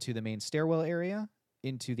go into the main stairwell area,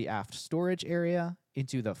 into the aft storage area,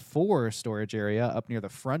 into the fore storage area up near the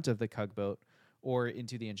front of the tugboat, or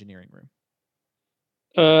into the engineering room?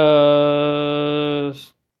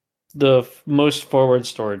 The most forward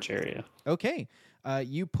storage area. Okay.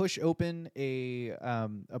 You push open a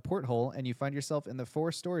porthole and you find yourself in the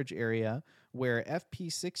fore storage area where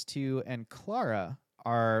FP62 and Clara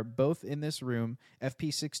are both in this room.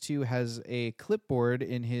 FP62 has a clipboard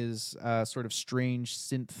in his sort of strange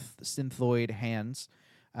synthoid hands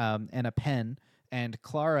and a pen. And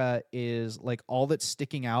Clara is like all that's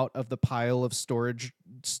sticking out of the pile of storage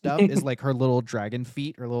stuff is like her little dragon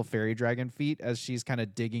feet, her little fairy dragon feet, as she's kind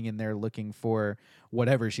of digging in there looking for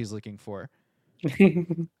whatever she's looking for.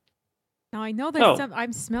 Now I know there's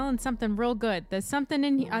I'm smelling something real good. There's something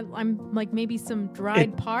in here. I'm like maybe some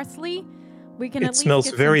dried parsley. We can. It at least smells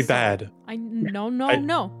get very some salt. bad.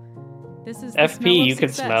 No. This is the FP, smell of you can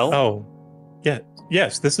success. smell? Oh, yeah.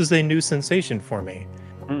 Yes, this is a new sensation for me.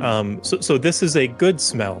 Mm. So this is a good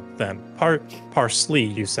smell then. Parsley,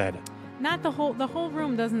 you said. Not the whole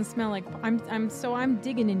room doesn't smell like I'm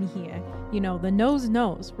digging in here. The nose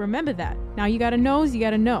knows. Remember that. Now you got a nose, you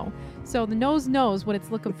got to know. So the nose knows what it's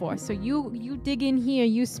looking for. So you dig in here,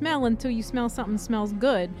 you smell until you smell something smells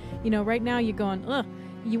good. Right now you're going, ugh.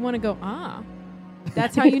 You want to go, ah.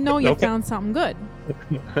 That's how you know you Okay. found something good.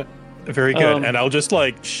 Very good. And I'll just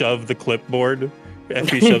like shove the clipboard.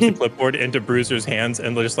 FP shoves the clipboard into Bruiser's hands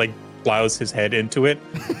and just like plows his head into it.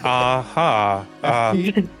 Aha.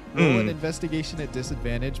 FP, roll an hmm. investigation at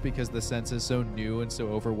disadvantage because the sense is so new and so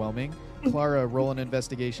overwhelming. Clara, roll an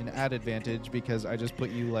investigation at advantage because I just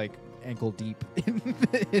put you like ankle deep in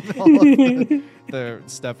all of the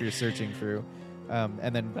stuff you're searching through.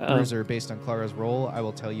 And then Bruiser, based on Clara's roll, I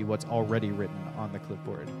will tell you what's already written on the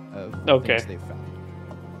clipboard of things they've found.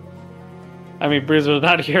 I mean, Bruiser's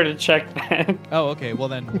not here to check that. Oh, okay. Well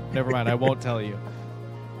then, never mind. I won't tell you.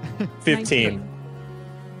 15. 19.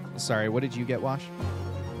 Sorry. What did you get, Wash?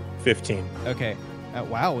 15. Okay.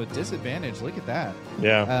 Wow, with disadvantage. Look at that.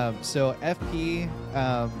 Yeah. So FP,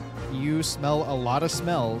 you smell a lot of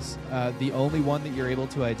smells. The only one that you're able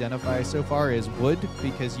to identify so far is wood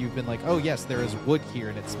because you've been like, oh yes, there is wood here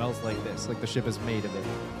and it smells like this, like the ship is made of it.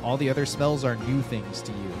 All the other smells are new things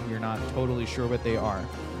to you. You're not totally sure what they are.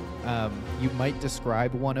 You might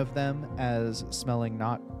describe one of them as smelling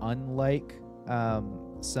not unlike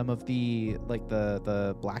some of the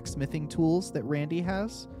blacksmithing tools that Randy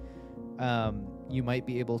has. You might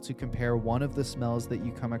be able to compare one of the smells that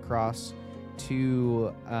you come across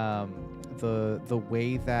to the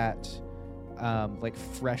way that like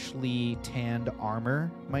freshly tanned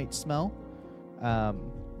armor might smell,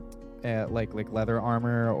 like leather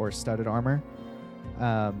armor or studded armor.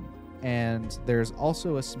 And there's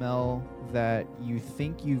also a smell that you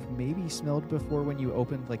think you've maybe smelled before when you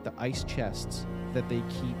opened like the ice chests that they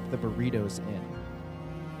keep the burritos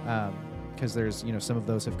in. because there's some of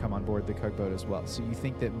those have come on board the tugboat as well. So you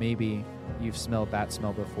think that maybe you've smelled that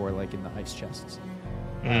smell before, like in the ice chests.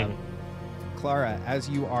 Clara, as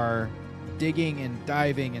you are digging and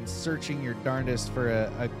diving and searching your darndest for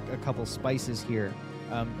a couple spices here,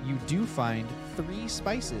 you do find 3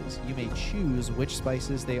 spices. You may choose which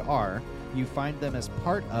spices they are. You find them as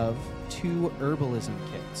part of 2 herbalism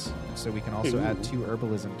kits. So we can also add 2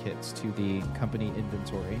 herbalism kits to the company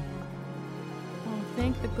inventory. Oh,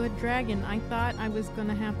 thank the good dragon. I thought I was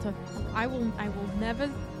gonna have to. I will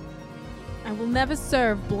never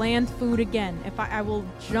serve bland food again. If I will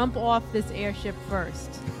jump off this airship first.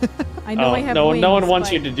 I know I have wings, no one wants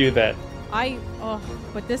but you to do that.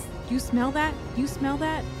 But this. You smell that? You smell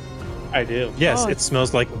that? I do. Yes, it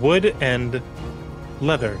smells like wood and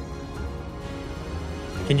leather.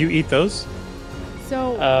 Can you eat those?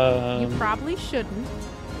 So you probably shouldn't.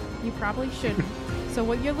 So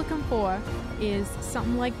what you're looking for is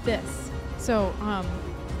something like this. So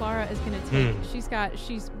Clara is gonna take.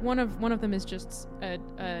 She's one of them is just a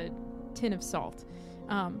tin of salt.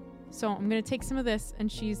 So I'm gonna take some of this, and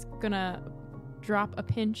she's gonna drop a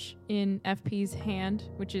pinch in FP's hand,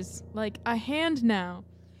 which is like a hand now.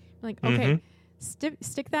 Like, okay,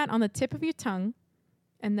 stick that on the tip of your tongue,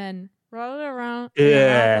 and then roll it around in your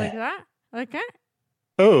mouth like that. Like that.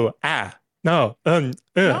 Oh, no,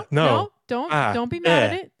 No, don't be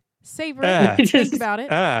mad at it. Savor it. Think about it.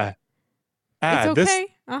 It's okay.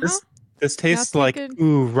 This tastes like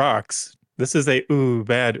rocks. This is a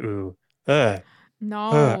bad ooh.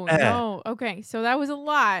 No. Okay, so that was a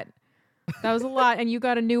lot. And you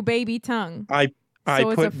got a new baby tongue. I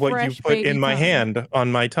put what you put in my hand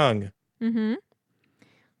on my tongue. Mm-hmm.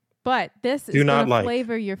 But this is going to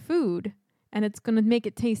flavor your food, and it's going to make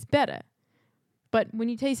it taste better. But when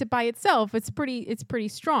you taste it by itself, it's pretty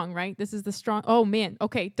strong, right? This is the strong. Oh man.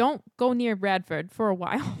 Okay, don't go near Radford for a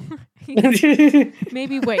while.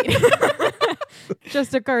 Maybe wait.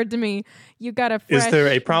 Just occurred to me. You got a fresh. Is there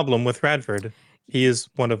a problem with Radford? He is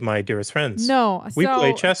one of my dearest friends. No, we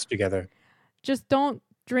play chess together. Just don't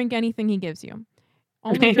drink anything he gives you.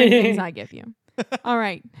 Only drink things I give you. All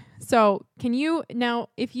right. So can you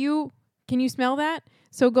smell that?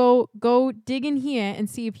 So go dig in here and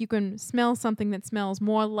see if you can smell something that smells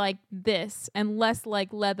more like this and less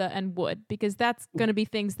like leather and wood, because that's going to be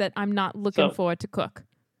things that I'm not looking for to cook.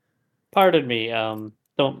 Pardon me.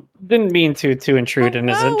 Didn't mean to intrude in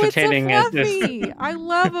as entertaining it's a as this. fluffy. I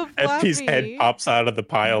love a fluffy. FP's head pops out of the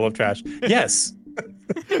pile of trash. Yes.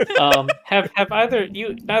 Have neither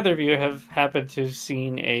of you have happened to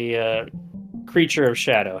seen a creature of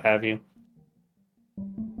shadow? Have you?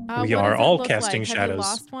 We are all casting shadows. Have you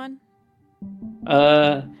lost one?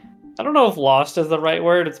 I don't know if lost is the right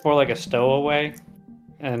word. It's more like a stowaway,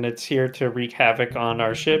 and it's here to wreak havoc on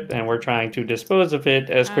our ship, and we're trying to dispose of it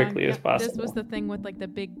as quickly as possible. This was the thing with like the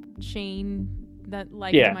big chain that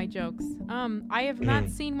liked my jokes. I have not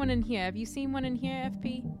seen one in here. Have you seen one in here,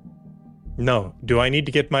 FP? No. Do I need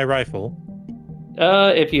to get my rifle?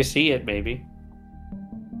 If you see it, maybe.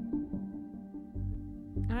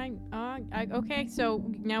 Okay, so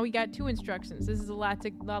now we got 2 instructions. This is a lot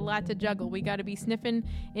to juggle. We got to be sniffing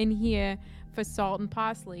in here for salt and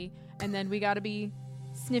parsley, and then we got to be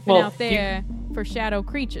sniffing out there for shadow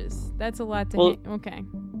creatures. That's a lot to okay.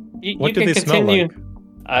 What do they smell like?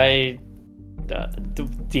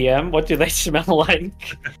 DM, what do they smell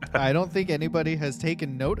like? I don't think anybody has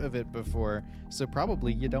taken note of it before, so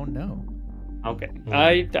probably you don't know. Okay.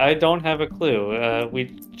 I don't have a clue. We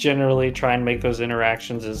generally try and make those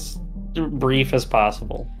interactions as brief as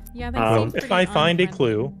possible. Yeah, that seems if I find a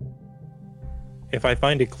clue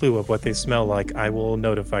of what they smell like, I will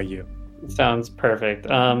notify you. Sounds perfect.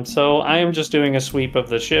 So I am just doing a sweep of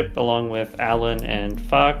the ship along with Alan and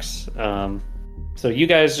Fox. So you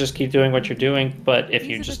guys just keep doing what you're doing, but if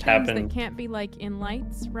you just happen, that can't be like in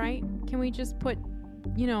lights, right? Can we just put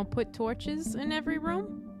torches in every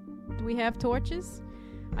room? Do we have torches?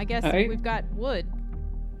 I guess we've got wood.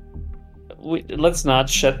 Let's not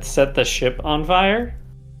set the ship on fire.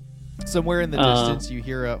 Somewhere in the distance, you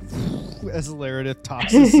hear as Laredith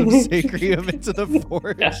tosses some sacrium into the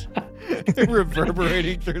forge,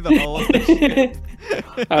 reverberating through the hull of the ship.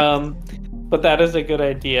 But that is a good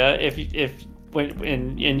idea. If when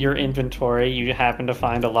in your inventory you happen to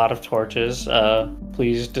find a lot of torches,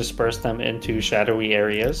 please disperse them into shadowy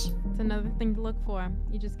areas. It's another thing to look for.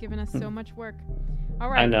 You're just giving us so much work. All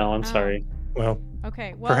right. I know. I'm sorry. Well,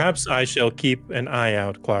 okay. Well, perhaps I shall keep an eye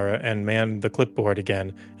out, Clara, and man the clipboard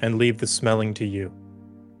again, and leave the smelling to you.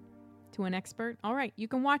 To an expert? All right. You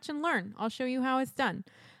can watch and learn. I'll show you how it's done.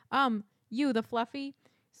 You, the fluffy.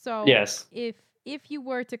 So yes. If you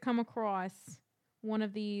were to come across one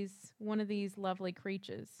of these lovely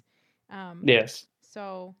creatures. Yes.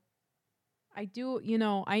 So I do,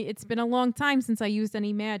 it's been a long time since I used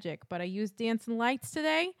any magic, but I used dancing lights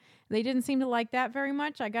today. They didn't seem to like that very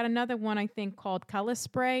much. I got another one, I think, called color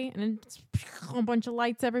spray, and it's a bunch of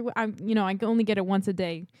lights everywhere. I can only get it once a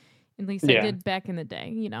day. At least I did back in the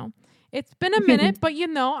day, It's been a minute, but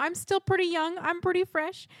I'm still pretty young. I'm pretty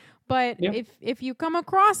fresh. But if you come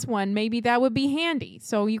across one, maybe that would be handy.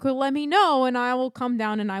 So you could let me know, and I will come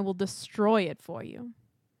down and I will destroy it for you.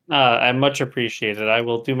 I much appreciate it. I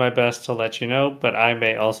will do my best to let you know, but I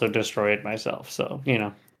may also destroy it myself. So,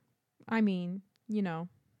 I mean,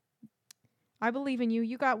 I believe in you.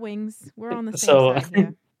 You got wings. We're on the same So, side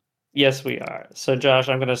here. yes, we are. So, Josh,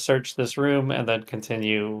 I'm going to search this room and then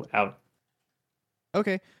continue out.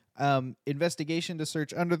 Okay. Investigation to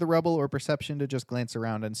search under the rubble, or perception to just glance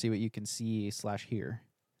around and see what you can see/hear?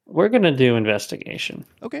 We're going to do investigation.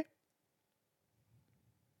 Okay.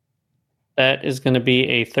 That is going to be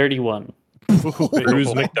a 31.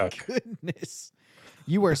 Bruce McDuck. Goodness.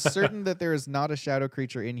 You are certain that there is not a shadow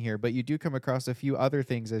creature in here, but you do come across a few other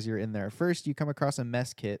things as you're in there. First, you come across a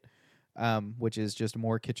mess kit, which is just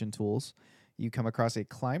more kitchen tools. You come across a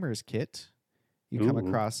climber's kit. You come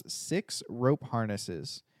across 6 rope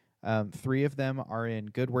harnesses. 3 of them are in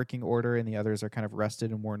good working order, and the others are kind of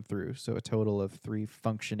rusted and worn through. So a total of 3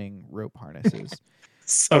 functioning rope harnesses.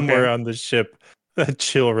 Somewhere on the ship, a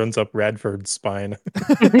chill runs up Radford's spine.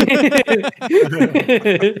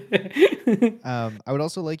 I would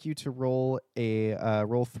also like you to roll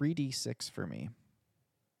roll 3d6 for me.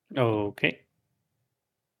 Okay.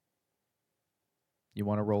 You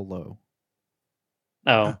want to roll low.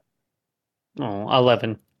 Oh,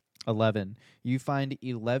 11. 11. You find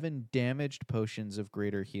 11 damaged potions of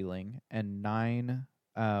greater healing and 9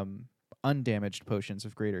 undamaged potions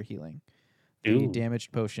of greater healing. The Ooh.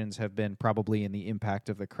 damaged potions have been probably in the impact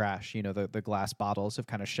of the crash. The glass bottles have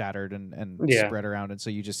kind of shattered and spread around, and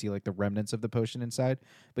so you just see like the remnants of the potion inside.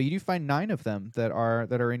 But you do find 9 of them that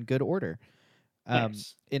are in good order.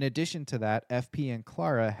 Nice. In addition to that, FP and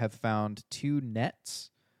Clara have found 2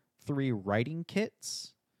 nets, 3 writing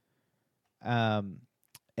kits, and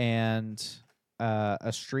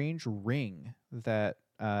a strange ring that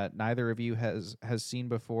neither of you has seen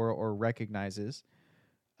before or recognizes.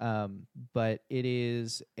 But it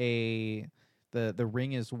is the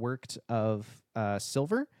ring is worked of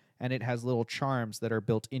silver, and it has little charms that are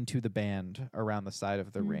built into the band around the side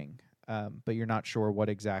of the ring. But you're not sure what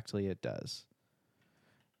exactly it does.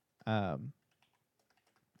 And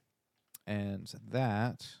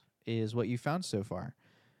that is what you found so far.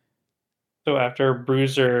 So after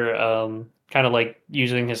Bruiser, kind of like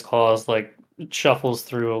using his claws, like shuffles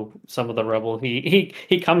through some of the rubble, he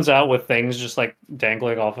comes out with things just like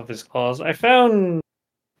dangling off of his claws. I found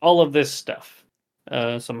all of this stuff: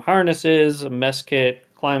 some harnesses, a mess kit,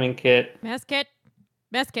 climbing kit. Mess kit.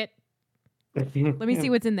 Let me see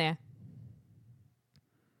what's in there.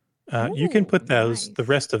 You can put Nice. the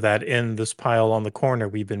rest of that in this pile on the corner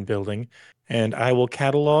we've been building, and I will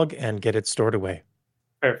catalog and get it stored away.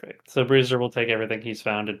 Perfect. So Bruiser will take everything he's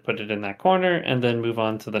found and put it in that corner, and then move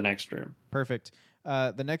on to the next room. Perfect.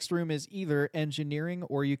 The next room is either engineering,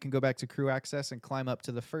 or you can go back to crew access and climb up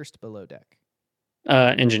to the first below deck.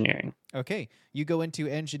 Engineering. Okay, you go into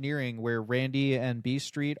engineering, where Randy and B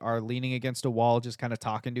Street are leaning against a wall, just kind of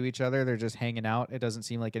talking to each other. They're just hanging out. It doesn't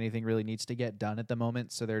seem like anything really needs to get done at the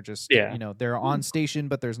moment, so they're just, they're on station,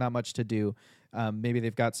 but there's not much to do. Maybe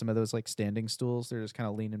they've got some of those like standing stools. They're just kind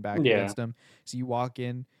of leaning back against them. So you walk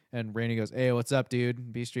in, and Randy goes, "Hey, what's up, dude?"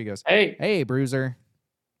 And B Street goes, Hey, Bruiser."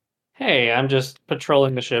 Hey, I'm just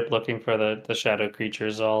patrolling the ship looking for the shadow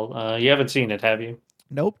creatures. You haven't seen it, have you?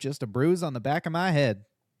 Nope, just a bruise on the back of my head.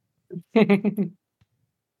 All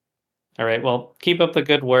right, well, keep up the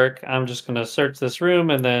good work. I'm just going to search this room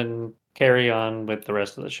and then carry on with the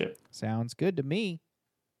rest of the ship. Sounds good to me.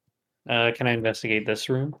 Can I investigate this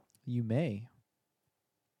room? You may.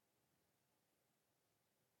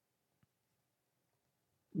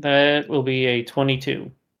 That will be a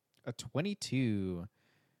 22. A 22.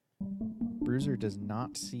 Bruiser does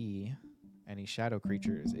not see any shadow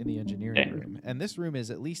creatures in the engineering room. And this room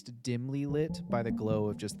is at least dimly lit by the glow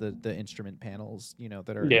of just the instrument panels,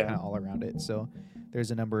 that are kind of all around it. So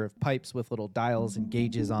there's a number of pipes with little dials and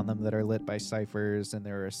gauges on them that are lit by ciphers, and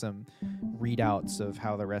there are some readouts of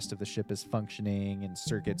how the rest of the ship is functioning, and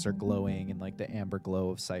circuits are glowing and like the amber glow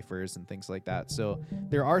of ciphers and things like that. So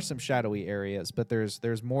there are some shadowy areas, but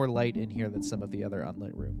there's more light in here than some of the other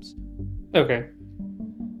unlit rooms. Okay.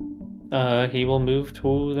 He will move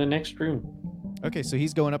to the next room. Okay, so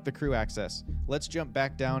he's going up the crew access. Let's jump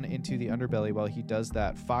back down into the underbelly while he does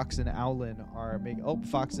that. Fox and Owlin are making. Oh,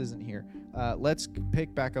 Fox isn't here. Let's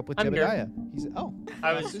pick back up with I'm here. Jebediah. He's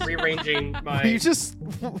I was rearranging my. You just.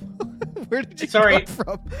 Where did you Sorry. come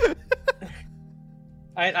from?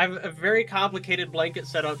 I have a very complicated blanket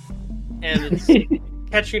setup, and it's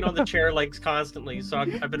catching on the chair legs constantly. So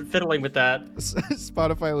I've been fiddling with that.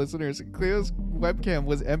 Spotify listeners, Cleo's webcam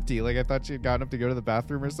was empty. Like I thought she had gotten up to go to the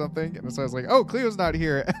bathroom or something, and so I was like, "Oh, Cleo's not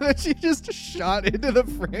here," and then she just shot into the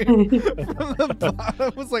frame from the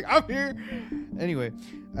bottom. Was like, "I'm here." Anyway,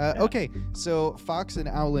 okay. So Fox and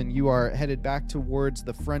Owlin, you are headed back towards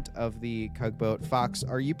the front of the Cugboat. Fox,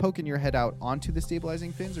 are you poking your head out onto the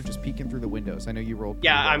stabilizing fins, or just peeking through the windows? I know you rolled.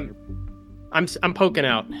 Yeah, I'm poking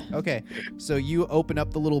out. Okay, so you open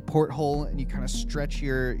up the little porthole and you kind of stretch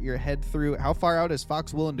your head through. How far out is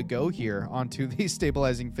Fox willing to go here onto the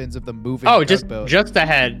stabilizing fins of the moving tugboat? just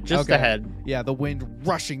ahead, Okay. ahead. Yeah, the wind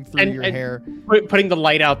rushing through your hair. Putting the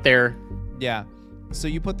light out there. Yeah. So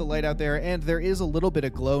you put the light out there, and there is a little bit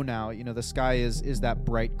of glow now. You know, the sky is that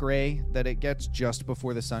bright gray that it gets just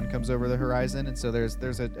before the sun comes over the horizon, and so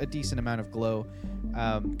there's a decent amount of glow,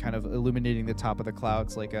 kind of illuminating the top of the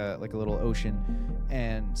clouds like a little ocean.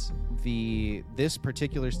 And this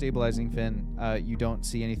particular stabilizing fin, you don't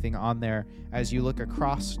see anything on there. As you look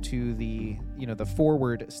across to the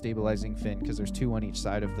forward stabilizing fin, because there's two on each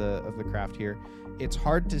side of the craft here. It's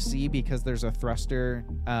hard to see because there's a thruster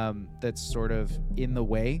that's sort of in the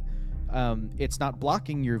way. It's not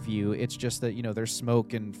blocking your view. It's just that, there's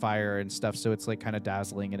smoke and fire and stuff. So it's like kind of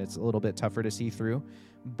dazzling and it's a little bit tougher to see through.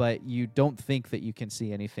 But you don't think that you can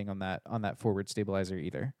see anything on that forward stabilizer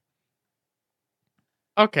either.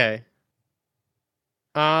 Okay.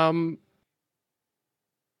 All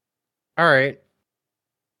right.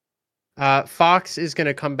 Fox is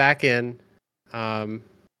gonna come back in. Come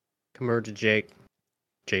over to Jake.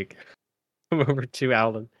 Come over to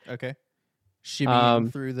Alan. Okay.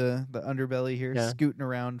 Shimmying through the underbelly here, yeah. Scooting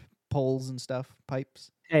around poles and stuff,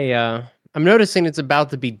 pipes. Hey, I'm noticing it's about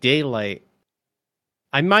to be daylight.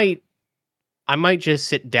 I might just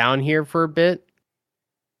sit down here for a bit,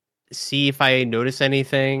 see if I notice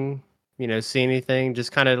anything, see anything,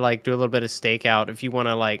 just kind of like do a little bit of stakeout if you want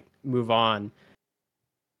to like move on.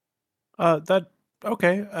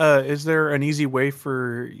 Okay. Is there an easy way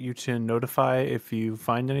for you to notify if you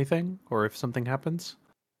find anything or if something happens?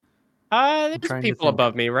 There's people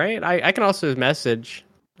above me, right? I can also message.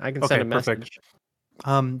 I can send a message.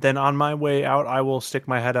 Perfect. Then on my way out, I will stick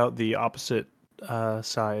my head out the opposite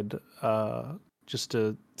side just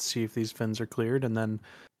to see if these fins are cleared, and then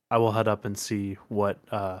I will head up and see what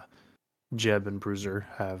Jeb and Bruiser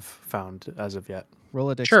have found as of yet.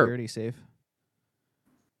 Roll a dexterity save.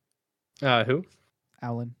 Who?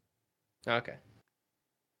 Alan. Okay.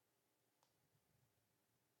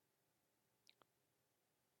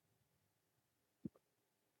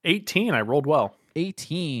 $18. I rolled well.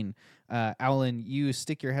 18. Alan, you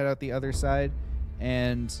stick your head out the other side,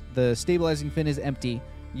 and the stabilizing fin is empty.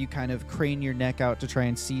 You kind of crane your neck out to try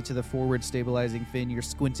and see to the forward stabilizing fin. You're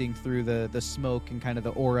squinting through the smoke and kind of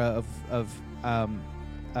the aura of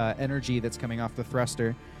energy that's coming off the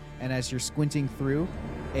thruster. And as you're squinting through,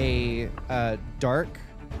 a dark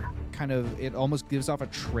kind of, it almost gives off a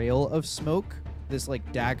trail of smoke. This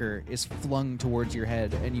like dagger is flung towards your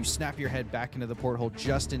head, and you snap your head back into the porthole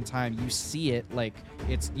just in time. You see it like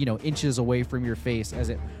it's inches away from your face as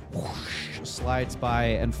it whoosh, slides by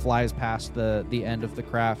and flies past the end of the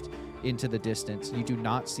craft into the distance. You do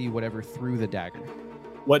not see whatever threw the dagger.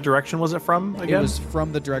 What direction was it from again? It was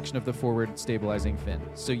from the direction of the forward stabilizing fin.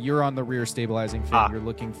 So you're on the rear stabilizing fin. You're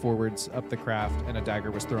looking forwards up the craft, and a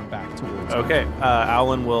dagger was thrown back towards you. Okay.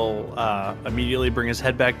 Alan will immediately bring his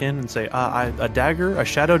head back in and say, a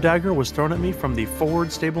shadow dagger was thrown at me from the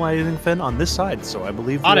forward stabilizing fin on this side, so I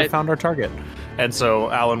believe we have found our target. And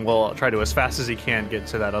so Alan will try to, as fast as he can, get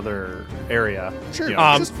to that other area. Sure.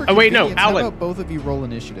 Just for wait, no, convenience, Alan. How about both of you roll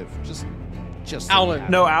initiative? Just so Alan.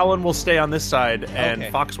 No, Alan will stay on this side, and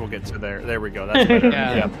Okay. Fox will get to there. There we go. That's better.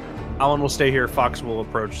 Yeah. Yep. Alan will stay here. Fox will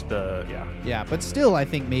approach the. Yeah. Yeah, but still, I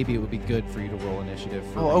think maybe it would be good for you to roll initiative.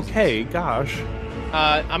 For reasons. Okay. Gosh.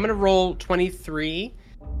 I'm gonna roll 23,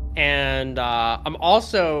 and I'm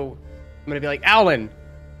gonna be like, Alan,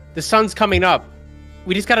 the sun's coming up.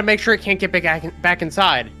 We just gotta make sure it can't get back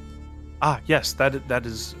inside. Yes. That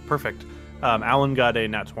is perfect. Alan got a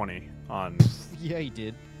nat 20 on. Yeah, he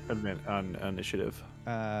did. On initiative.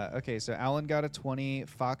 Okay, so Alan got a 20.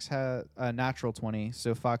 Fox had a natural 20.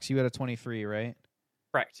 So Fox, you had a 23, right?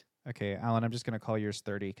 Correct. Okay, Alan, I'm just gonna call yours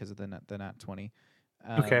 30 because of the nat 20.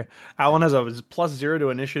 Okay. Alan has a +0 to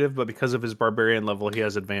initiative, but because of his barbarian level, he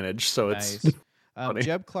has advantage. So Nice. it's Funny.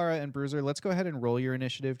 Jeb, Clara, and Bruiser, let's go ahead and roll your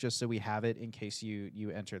initiative just so we have it in case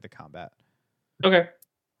you enter the combat. Okay.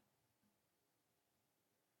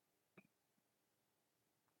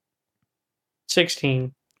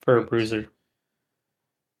 $16 for a Great. bruiser.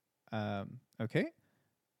 Okay.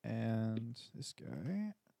 And this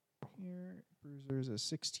guy here, Bruiser's a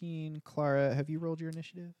 16. Clara, have you rolled your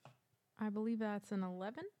initiative? I believe that's an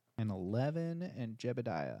 11. An 11. And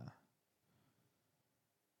Jebediah,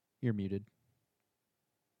 you're muted.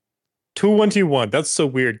 21. That's so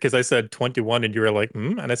weird because I said 21 and you were like,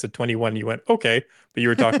 and I said 21 and you went, okay, but you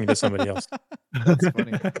were talking to somebody else. That's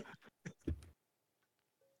funny.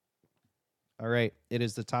 All right. It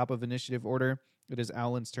is the top of initiative order. It is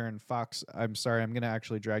Alan's turn. Fox, I'm sorry. I'm going to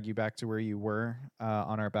actually drag you back to where you were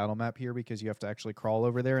on our battle map here because you have to actually crawl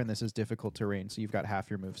over there, and this is difficult terrain, so you've got half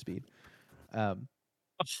your move speed.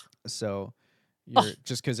 So you're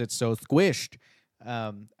just because it's so squished.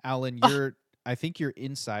 Alan, I think you're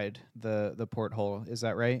inside the porthole. Is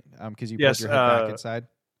that right? Because you pulled your head back inside.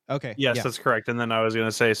 Okay. Yes, yeah. that's correct. And then I was going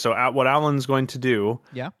to say, so what Alan's going to do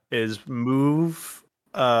is move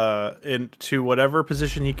into whatever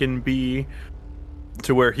position he can be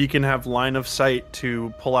to where he can have line of sight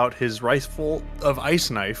to pull out his rifle of ice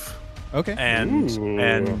knife. Okay. And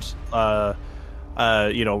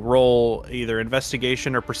roll either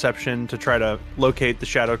investigation or perception to try to locate the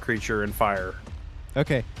shadow creature and fire.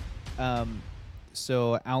 Okay.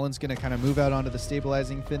 So Alan's going to kind of move out onto the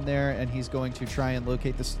stabilizing fin there, and he's going to try and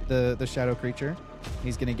locate the shadow creature.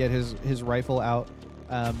 He's going to get his rifle out.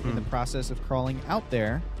 In the process of crawling out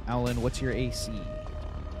there, Alan, what's your AC?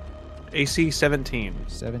 AC 17.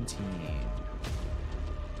 17.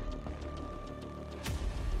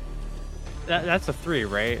 That's a 3,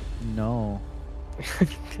 right? No.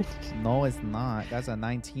 No, it's not. That's a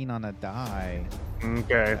 19 on a die.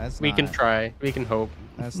 Okay. We can try. We can hope.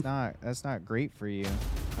 That's not great for you.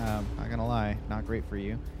 Not gonna lie, not great for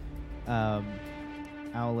you.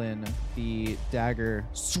 Alan, the dagger,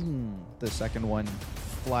 the second one,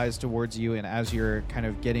 flies towards you, and as you're kind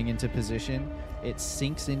of getting into position, it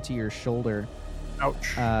sinks into your shoulder.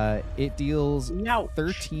 Ouch. It deals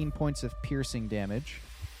 13 points of piercing damage.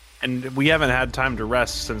 And we haven't had time to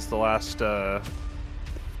rest since the last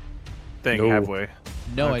thing, have we?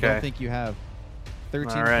 No, Okay. I don't think you have.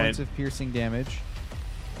 13 All right. points of piercing damage.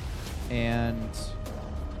 And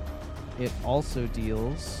it also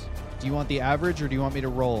deals... Do you want the average or do you want me to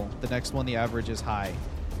roll? The next one, the average is high.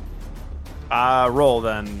 Roll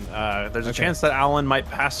then. There's a Okay. chance that Alan might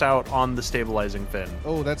pass out on the stabilizing fin.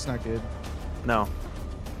 Oh, that's not good. No.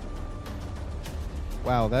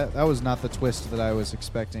 Wow, that was not the twist that I was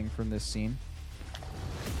expecting from this scene.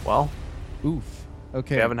 Well, Oof.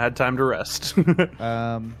 Okay. we haven't had time to rest.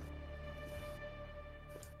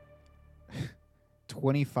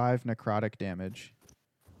 25 necrotic damage.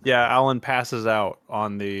 Yeah, Alan passes out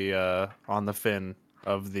on the fin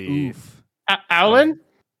of the. Oof. Alan?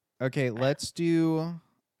 Okay, let's do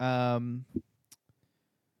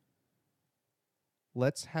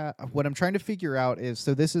let's have what I'm trying to figure out is,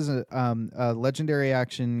 so this is a legendary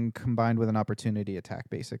action combined with an opportunity attack,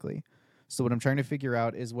 basically. So what I'm trying to figure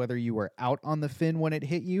out is whether you were out on the fin when it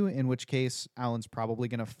hit you, in which case Alan's probably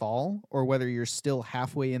going to fall, or whether you're still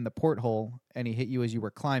halfway in the porthole and he hit you as you were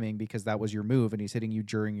climbing because that was your move and he's hitting you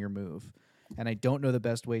during your move. And I don't know the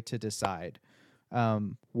best way to decide.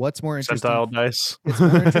 What's more interesting? Percentile dice. It's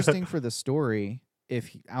more interesting for the story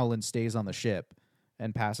if Alan stays on the ship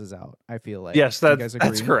and passes out, I feel like. Yes, Do you guys agree?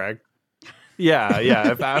 that's correct. Yeah.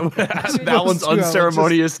 If Those Alan's two Alan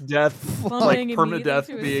unceremonious death, Falling like permanent death,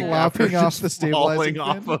 immediately to his being death. Flopping after off the just stabilizing falling fin.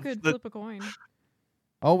 off You of could the. flip a coin.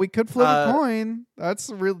 Oh, we could flip a coin. That's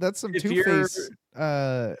real. That's some if Two-Face.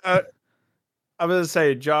 I'm gonna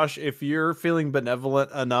say, Josh, if you're feeling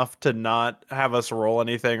benevolent enough to not have us roll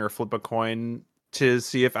anything or flip a coin to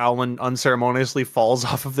see if Alan unceremoniously falls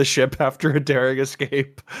off of the ship after a daring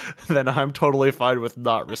escape, then I'm totally fine with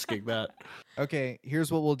not risking that. Okay,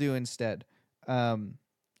 here's what we'll do instead.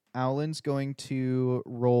 Alan's going to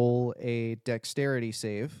roll a dexterity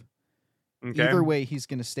save. Okay. Either way, he's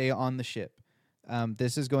going to stay on the ship.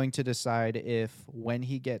 This is going to decide if, when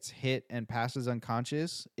he gets hit and passes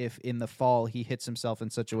unconscious, if in the fall he hits himself in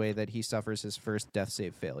such a way that he suffers his first death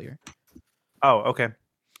save failure. Oh, okay.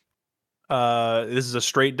 This is a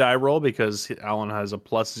straight die roll because Alan has a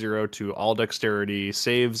 +0 to all dexterity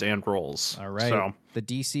saves and rolls. All right. So The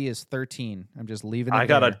DC is 13. I'm just leaving it I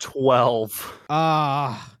got there. a 12.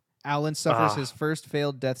 Alan suffers his first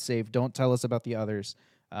failed death save. Don't tell us about the others.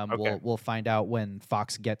 Okay. We'll find out when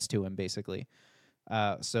Fox gets to him, basically.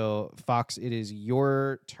 So, Fox, it is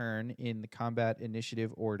your turn in the combat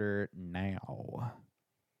initiative order now.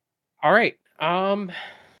 All right.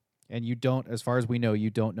 And you don't, as far as we know, you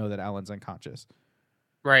don't know that Alan's unconscious.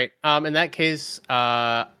 Right. In that case,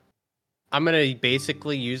 I'm gonna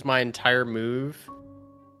basically use my entire move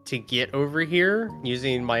to get over here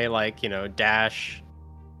using my dash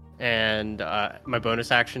and my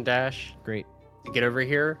bonus action dash Great. to get over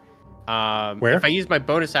here. Where? If I use my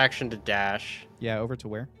bonus action to dash, Yeah, over to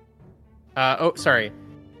where? sorry.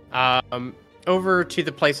 Over to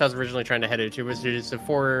the place I was originally trying to head to, which is the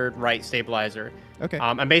forward right stabilizer. Okay.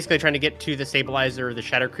 I'm basically trying to get to the stabilizer the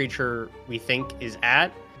shadow creature we think is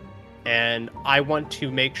at, and I want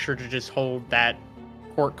to make sure to just hold that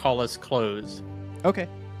portcullis closed Okay.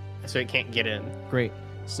 so it can't get in. Great.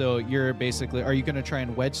 So you're basically, are you going to try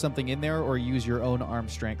and wedge something in there or use your own arm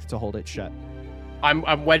strength to hold it shut? I'm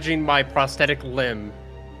wedging my prosthetic limb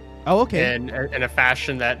Oh, okay. in a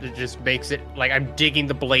fashion that just makes it like I'm digging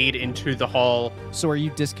the blade into the hull. So are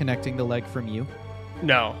you disconnecting the leg from you?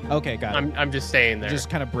 No, Okay, got it. I'm just staying there. Just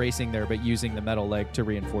kind of bracing there, but using the metal leg to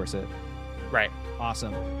reinforce it. Right.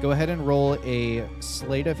 Awesome. Go ahead and roll a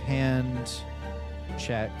sleight of hand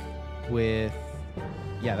check with...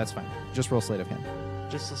 Yeah, that's fine. Just roll sleight of hand.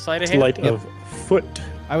 Just a sleight of hand. Sleight of foot.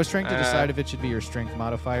 I was trying to decide if it should be your strength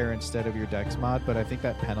modifier instead of your dex mod, but I think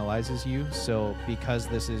that penalizes you. So because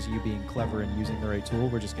this is you being clever and using the right tool,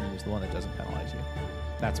 we're just going to use the one that doesn't penalize you.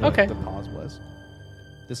 That's what Okay. the pause was.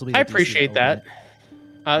 This will be. I the DC to appreciate open that. it.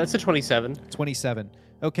 That's a 27. 27.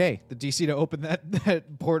 Okay, the DC to open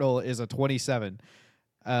that portal is a 27,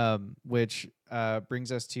 which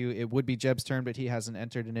brings us to, it would be Jeb's turn, but he hasn't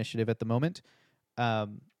entered initiative at the moment.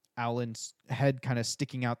 Alan's head kind of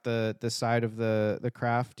sticking out the side of the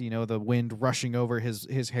craft, the wind rushing over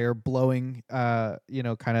his hair, blowing, kind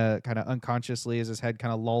of unconsciously as his head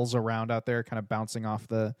kind of lolls around out there, kind of bouncing off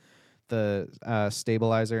the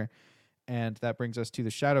stabilizer. And that brings us to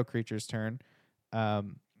the shadow creature's turn.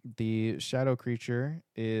 The shadow creature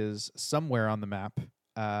is somewhere on the map,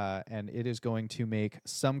 and it is going to make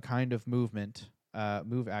some kind of move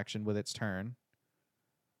action with its turn.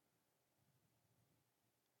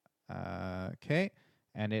 Okay,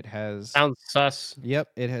 and it has... Sounds sus. Yep,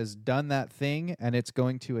 it has done that thing, and it's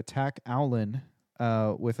going to attack Owlin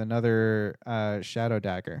with another shadow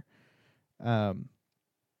dagger. I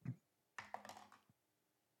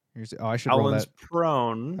should roll Alan's that.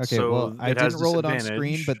 prone. Okay, so well, I it has didn't roll it on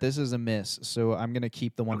screen, disadvantage. but this is a miss, so I'm going to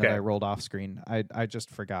keep the one that Okay. I rolled off screen. I just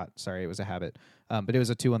forgot. Sorry, it was a habit. But it was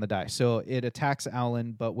a 2 on the die. So it attacks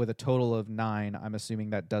Owlin, but with a total of 9, I'm assuming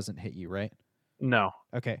that doesn't hit you, right? No.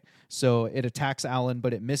 Okay, so it attacks Alan,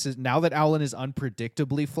 but it misses. Now that Alan is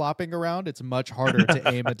unpredictably flopping around, it's much harder to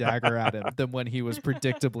aim a dagger at him than when he was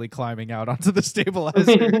predictably climbing out onto the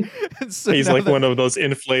stabilizer. And so He's now like one of those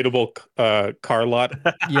inflatable car lot.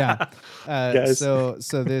 Yeah. Guys. So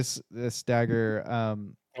this dagger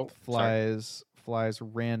Oh, flies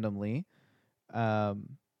randomly,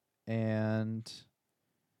 and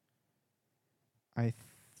I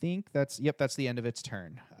think that's the end of its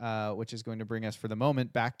turn, which is going to bring us for the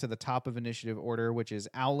moment back to the top of initiative order, which is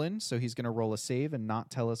Owlin. So he's going to roll a save and not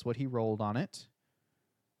tell us what he rolled on it.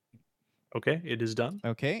 Okay, it is done.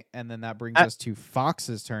 Okay, and then that brings us to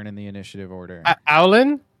Fox's turn in the initiative order.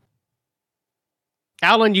 Alan,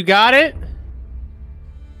 you got it.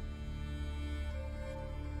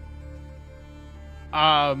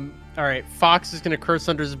 All right. Fox is gonna curse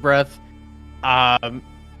under his breath.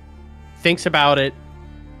 Thinks about it.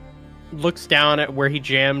 Looks down at where he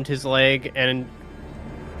jammed his leg, and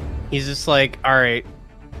he's just like, all right,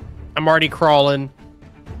 I'm already crawling.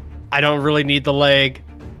 I don't really need the leg.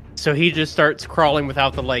 So he just starts crawling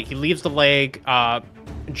without the leg. He leaves the leg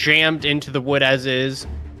jammed into the wood as is,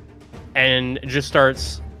 and just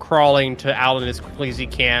starts crawling to Alan as quickly as he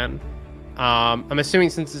can. I'm assuming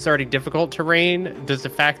since it's already difficult terrain, does the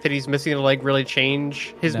fact that he's missing a leg really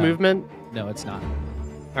change his No. movement? No, it's not.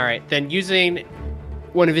 All right, then using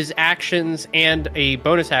one of his actions and a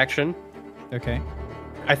bonus action, Okay.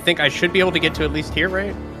 I think I should be able to get to at least here,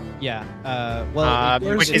 right? Yeah.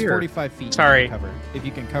 Which it's is 45 feet. Sorry. You can cover. If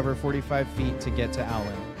you can cover 45 feet to get to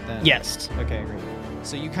Alan, then Yes. Okay, great.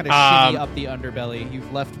 So you kind of shimmy up the underbelly.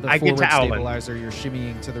 You've left the I get forward to Owlin. stabilizer. You're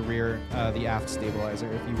shimmying to the rear, the aft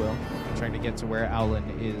stabilizer, if you will, trying to get to where Owlin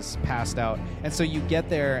is passed out. And so you get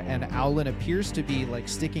there, and Owlin appears to be like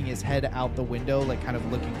sticking his head out the window, like kind of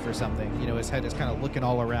looking for something. His head is kind of looking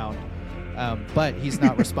all around, but he's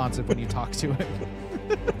not responsive when you talk to him.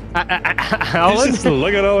 He's Alan? just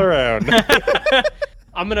looking all around.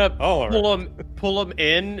 I'm gonna All pull him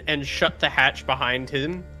in and shut the hatch behind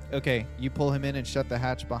him. Okay, you pull him in and shut the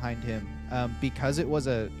hatch behind him. Because it was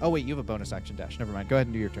a... Oh, wait, you have a bonus action dash. Never mind. Go ahead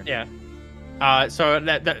and do your turn. Yeah. So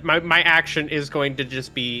that my action is going to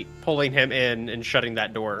just be pulling him in and shutting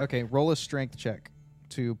that door. Okay, roll a strength check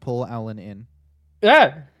to pull Alan in. Yeah.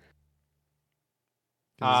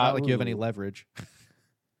 'Cause it's not like you have any leverage.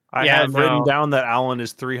 I Yeah, have written no. down that Alan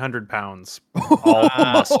is 300 pounds, all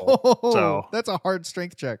muscle. So That's a hard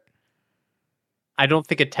strength check. I don't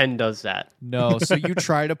think a 10 does that. No, so you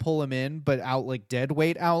try to pull him in, but out like dead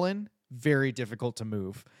weight, Alan, very difficult to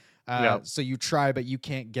move. Yep. So you try, but you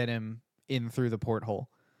can't get him in through the porthole.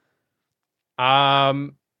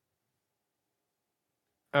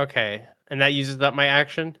 Okay, and that uses up my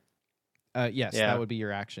action. Yes, Yeah. that would be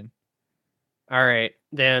your action. All right,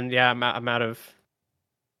 then yeah, I'm out of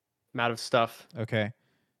stuff. Okay.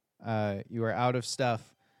 You are out of stuff.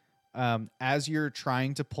 As you're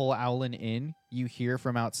trying to pull Owlin in, you hear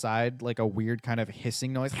from outside like a weird kind of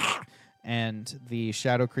hissing noise, and the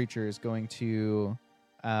shadow creature is going to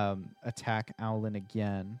attack Owlin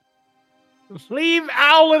again. Leave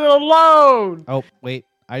Owlin alone. Oh, wait.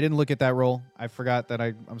 I didn't look at that roll. I forgot that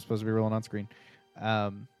I'm supposed to be rolling on screen.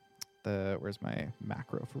 Where's my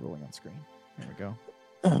macro for rolling on screen? There we go.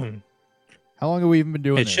 How long have we even been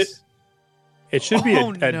doing this? It should be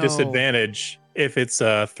Oh, a no. disadvantage if it's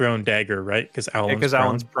a thrown dagger, right? Because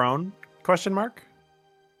Alan's prone? Question mark?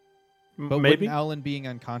 But Maybe. wouldn't Owlin being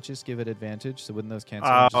unconscious give it advantage? So wouldn't those cancel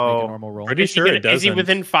and just make a Oh. normal roll? Pretty sure it doesn't. Is he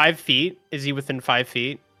within 5 feet? Is he within 5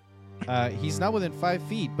 feet? He's not within 5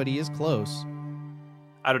 feet, but he is close.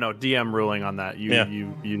 I don't know. DM ruling on that. You Yeah.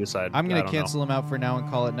 you decide. I'm I gonna don't know. cancel him out for now and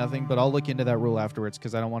call it nothing, but I'll look into that rule afterwards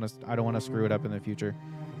because I don't want to screw it up in the future.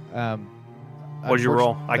 What'd you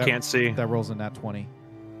roll? I that- can't see. That rolls a nat 20.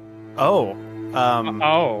 Oh.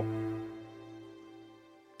 Oh,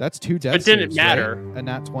 That's 2 death It didn't saves, matter. right? A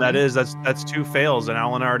nat 20. that's 2 fails, and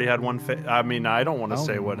Alan already had 1 I mean, I don't want to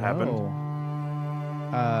say what happened.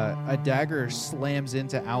 A dagger slams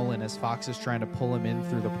into Owlin as Fox is trying to pull him in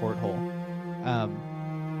through the porthole.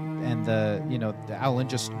 And the Owlin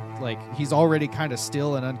just like he's already kind of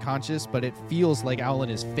still and unconscious, but it feels like Owlin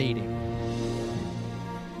is fading.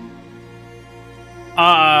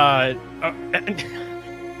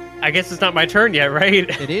 I guess it's not my turn yet, right?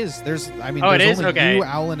 It is. There's it there's is? only Okay. you,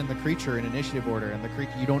 Owlin, and the creature in initiative order, and the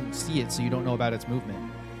creature you don't see it, so you don't know about its movement.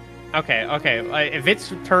 Okay. If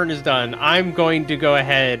its turn is done, I'm going to go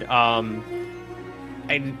ahead.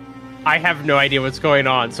 I have no idea what's going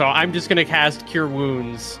on, so I'm just gonna cast Cure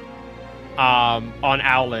Wounds, on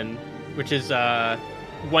Owlin, which is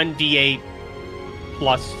 1d8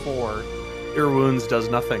 plus 4. Your wounds does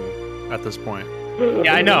nothing at this point.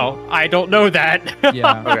 Yeah, I know. I don't know that.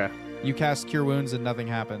 Yeah. Okay. You cast Cure Wounds and nothing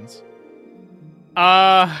happens.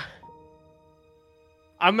 I'm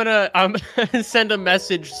gonna send a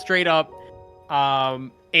message straight up,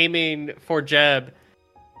 aiming for Jeb.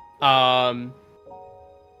 Owlin's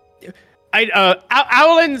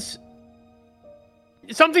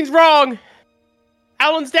something's wrong.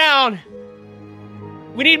 Owlin's down.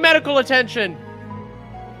 We need medical attention.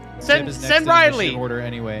 Jeb is next Send in Ryely. initiative order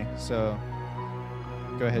anyway, so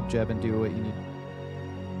go ahead, Jeb, and do what you need.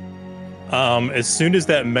 As soon as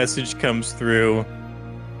that message comes through,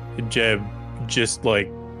 Jeb just like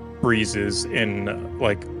freezes in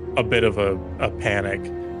like a bit of a panic.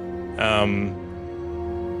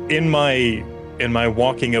 In my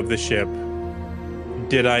walking of the ship,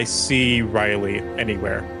 did I see Ryely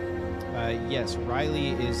anywhere? Yes,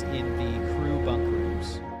 Ryely is in the crew bunk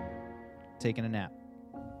rooms, taking a nap.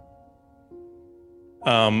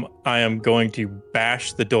 I am going to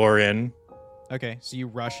bash the door in, Okay, so you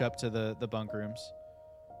rush up to the bunk rooms.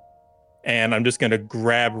 and I'm just going to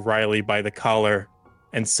grab Ryely by the collar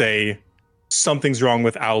and say, something's wrong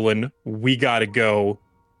with Owlin. We got to go.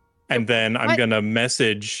 And then I'm What? going to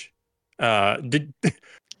message.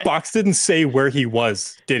 Fox didn't say where he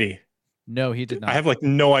was, did he? No, he did not. I have like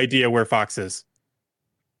no idea where Fox is.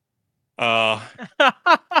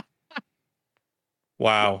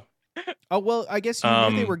 Wow. Oh, well, I guess you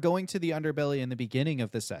knew they Um, were going to the underbelly in the beginning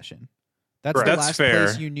of the session. That's Correct. the That's last fair.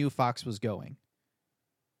 place you knew Fox was going.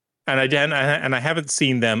 And I haven't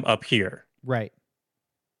seen them up here. Right.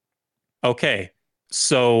 Okay.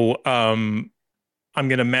 So I'm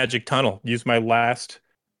gonna magic tunnel, use my last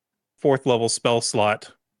 4th level spell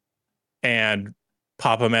slot and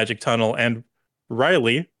pop a magic tunnel. And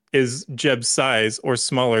Ryely is Jeb's size or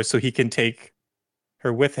smaller, so he can take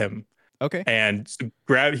her with him. Okay. And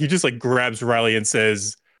he just like grabs Ryely and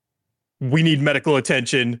says, "We need medical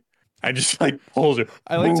attention." I just like pulls her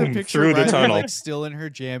I like to boom, picture through the Rylee, tunnel. like still in her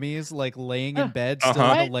jammies, like laying in bed, still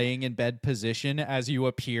Uh-huh. in the laying in bed position as you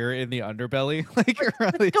appear in the underbelly. Like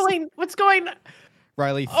What's going?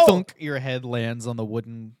 Riley, Oh. thunk, your head lands on the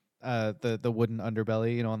wooden the wooden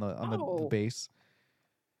underbelly, on the Oh. base.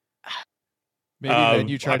 Maybe then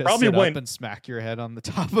you try I to probably sit went- up and smack your head on the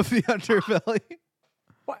top of the underbelly.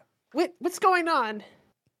 What's going on?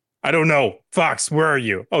 I don't know. Fox, where are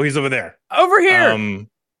you? Oh, he's over there. Over here.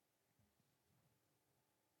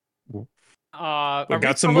 We Are we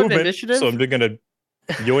got some still in movement, initiative? so I'm just gonna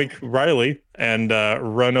yoink Ryely and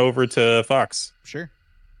run over to Fox. Sure.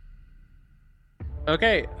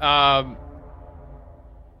 Okay.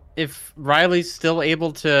 If Riley's still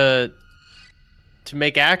able to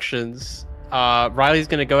make actions, Riley's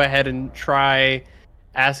gonna go ahead and try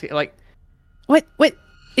asking, like, what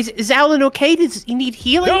is Alan okay? Does he need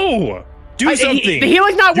healing? No, do something. The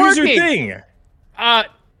healing's not Use working. your thing.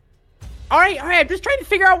 All right. I'm just trying to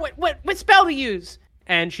figure out what spell to use.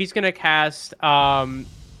 And she's gonna cast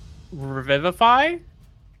Revivify,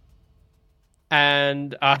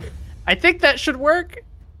 and I think that should work.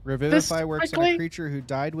 Revivify works on a quickly? creature who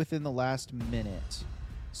died within the last minute.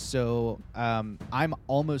 So I'm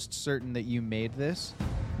almost certain that you made this.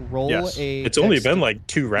 Roll Yes. a. It's only been like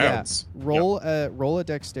 2 rounds. Yeah. Roll a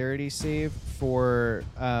dexterity save for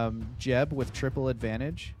Jeb with triple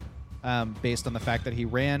advantage, based on the fact that he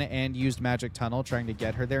ran and used magic tunnel trying to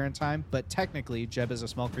get her there in time. But technically, Jeb is a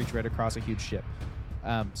small creature right across a huge ship.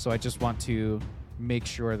 So I just want to make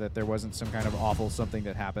sure that there wasn't some kind of awful something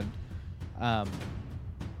that happened.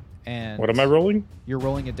 And What am I rolling? You're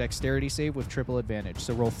rolling a dexterity save with triple advantage.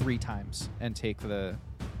 So roll 3 times and take the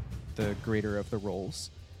greater of the rolls.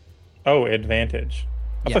 Oh, advantage.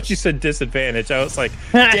 I Yes. thought you said disadvantage. I was like,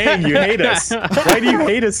 dang, you hate us. Why do you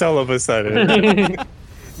hate us all of a sudden?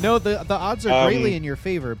 No, the odds are greatly in your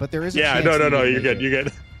favor, but there is a Yeah, chance no, that you you're make good. it. You're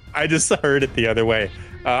good. I just heard it the other way.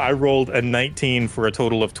 I rolled a 19 for a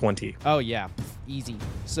total of 20. Oh yeah, easy.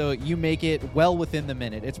 So you make it well within the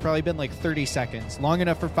minute. It's probably been like 30 seconds, long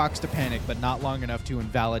enough for Fox to panic, but not long enough to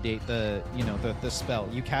invalidate the spell.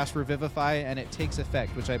 You cast Revivify, and it takes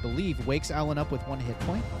effect, which I believe wakes Alan up with 1 hit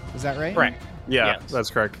point. Is that right? Correct. Yeah, Yes. that's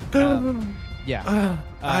correct. Yeah.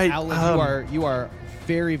 Alan, um, you are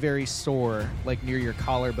very, very sore, like near your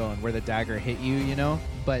collarbone where the dagger hit you,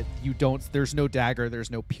 but you don't. There's no dagger.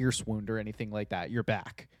 There's no pierce wound or anything like that. You're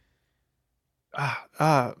back. Get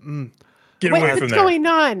away from What's there. going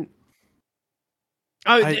on?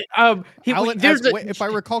 Alan, There's if I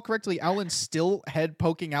recall correctly, Alan's still head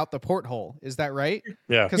poking out the porthole. Is that right?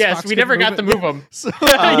 Yeah. 'Cause yes, Fox we couldn't never got to move it. him. So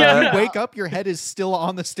Yeah. when you wake up, your head is still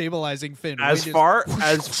on the stabilizing fin. As Wind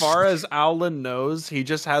is- far as Alan knows, he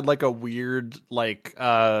just had like a weird like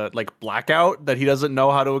blackout that he doesn't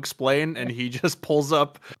know how to explain, and he just pulls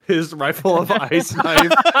up his rifle of ice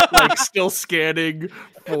knife, like still scanning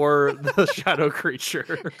for the shadow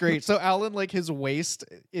creature. Great. So Alan, like his waist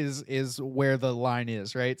is where the line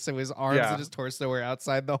is, right? So his arms Yeah. and his torso are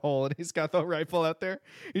outside the hole, and he's got the rifle out there.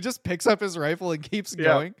 He just picks up his rifle and keeps Yeah.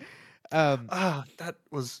 going. That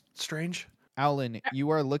was strange. Alan,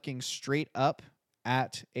 you are looking straight up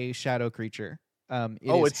at a shadow creature. It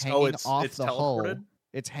Oh, is it's hanging off it's the hull. teleported?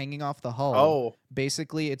 It's hanging off the hull. Oh,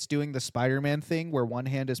 Basically, it's doing the Spider-Man thing where one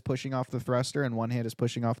hand is pushing off the thruster and one hand is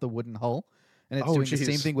pushing off the wooden hull. And it's Oh, doing the same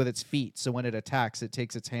geez. thing with its feet. So when it attacks, it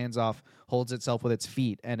takes its hands off, holds itself with its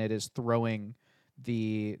feet, and it is throwing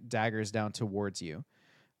the daggers down towards you.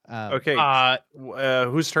 okay.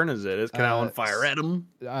 Whose turn is it? Can Alan fire at him?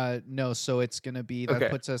 No, so it's going to be, that Okay.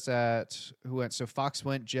 puts us at, who went? So Fox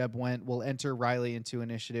went, Jeb went. We'll enter Ryely into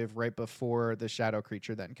initiative right before the shadow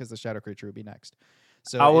creature then, because the shadow creature would be next.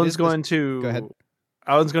 So it Alan's is going this- to. Go ahead.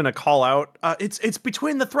 Alan's going to call out. It's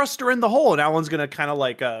between the thruster and the hole, and Alan's going to kind of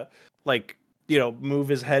move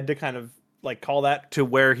his head to kind of like call that to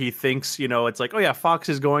where he thinks it's like, oh yeah, Fox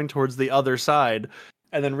is going towards the other side,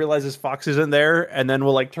 and then realizes Fox isn't there, and then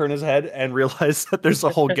will like turn his head and realize that there's a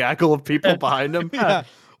whole gaggle of people behind him. Yeah.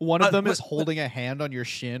 One of them but- is holding a hand on your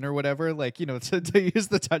shin or whatever, like, to use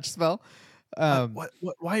the touch spell. What?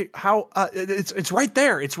 Why? How? It's right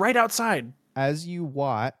there. It's right outside. As you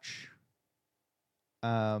watch,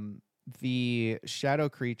 the shadow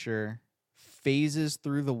creature phases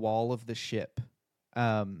through the wall of the ship.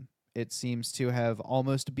 It seems to have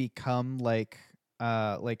almost become like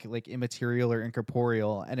immaterial or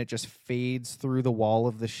incorporeal, and it just fades through the wall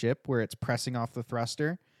of the ship where it's pressing off the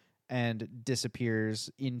thruster and disappears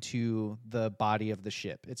into the body of the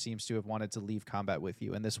ship. It seems to have wanted to leave combat with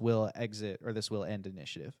you, and this will end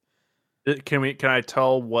initiative. Can I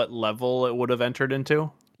tell what level it would have entered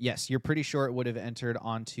into? Yes, you're pretty sure it would have entered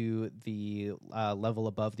onto the level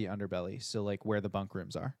above the underbelly, so like where the bunk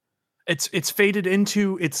rooms are. It's faded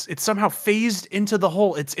into it's somehow phased into the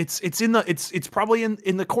hole. It's probably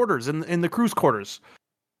in the quarters in the crew's quarters.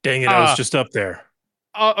 Dang it, I was just up there.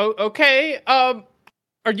 Okay.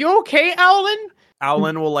 Are you okay, Alan?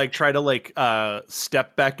 Alan will like try to like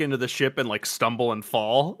step back into the ship and like stumble and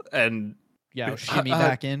fall and shimmy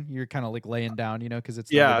back in. You're kind of like laying down, because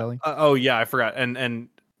it's yeah. belly. Oh yeah, I forgot. And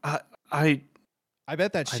I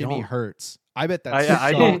bet that shimmy don't- hurts. I bet that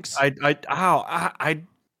I sucks. I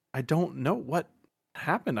don't know what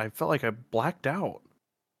happened. I felt like I blacked out.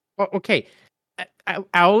 Oh, okay,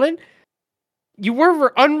 Alan, you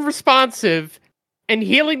were unresponsive, and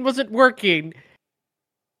healing wasn't working.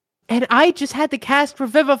 And I just had to cast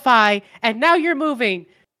Revivify, and now you're moving.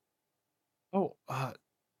 Oh, oh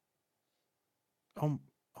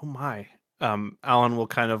my. Alan will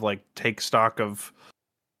kind of like take stock of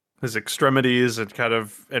his extremities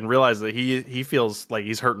and realize that he feels like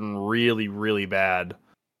he's hurting really, really bad.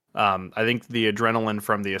 I think the adrenaline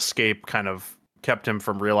from the escape kind of kept him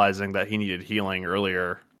from realizing that he needed healing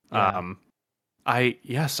earlier. Yeah.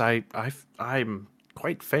 I'm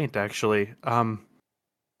quite faint actually. I'm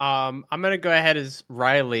gonna go ahead as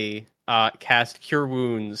Ryely cast Cure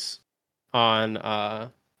Wounds on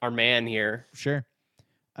our man here. Sure.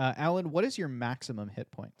 Alan, what is your maximum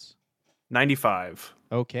hit points? 95.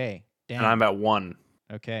 Okay. Damn. And I'm at 1.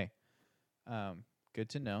 Okay. Good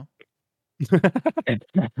to know.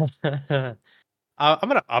 I'm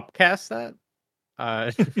gonna upcast that.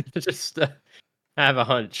 Just I have a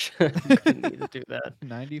hunch. Need to do that.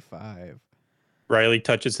 95. Ryely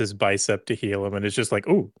touches his bicep to heal him, and it's just like,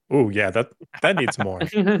 ooh, yeah, that needs more.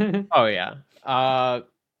 Oh yeah.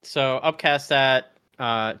 So upcast that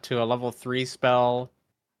to a level 3 spell.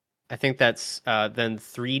 I think that's then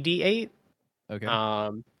 3d8. Okay.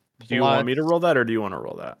 Do you want me to roll that, or do you want to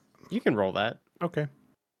roll that? You can roll that. Okay.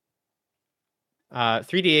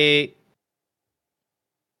 3d8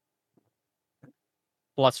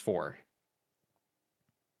 plus 4.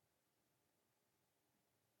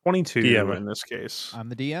 22 DM. in this case. I'm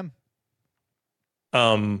the DM.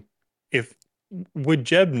 If would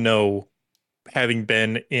Jeb know, having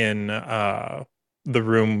been in the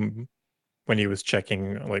room when he was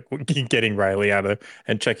checking, like getting Ryely out of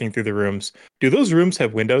and checking through the rooms, do those rooms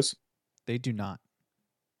have windows? They do not,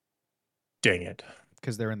 Dang it.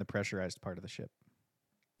 because they're in the pressurized part of the ship.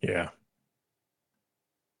 Yeah.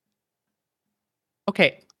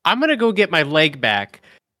 Okay, I'm gonna go get my leg back.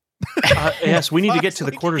 Yes, we need to get to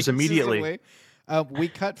the Fox, like, quarters aces immediately. away. We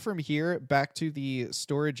cut from here back to the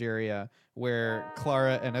storage area where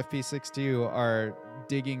Clara and FP62 are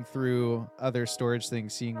digging through other storage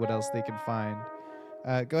things, seeing what else they can find.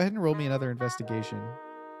 Go ahead and roll me another investigation.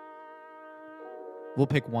 We'll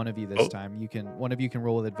pick one of you this time. One of you can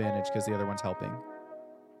roll with advantage because the other one's helping.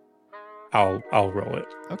 I'll roll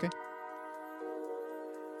it. Okay.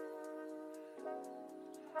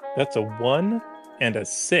 That's a 1 and a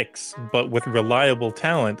 6, but with reliable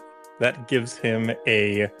talent, that gives him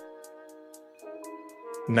a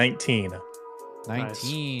 19.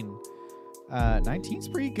 19. 19's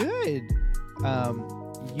pretty good.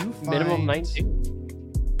 You find Minimum 19.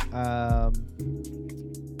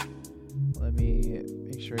 Let me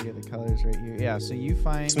make sure I get the colors right here. Yeah, so you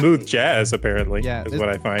find Smooth jazz, apparently, Yeah, is what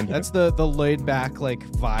I find. That's the laid back like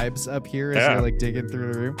vibes up here as Yeah. you're like digging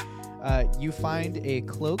through the room. You find a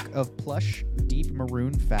cloak of plush deep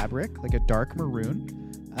maroon fabric, like a dark maroon,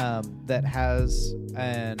 that has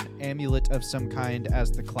an amulet of some kind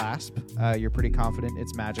as the clasp. You're pretty confident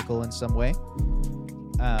it's magical in some way.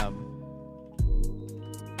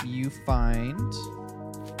 You find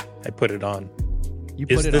I put it on. you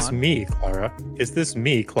put Is it this on. me, Clara? Is this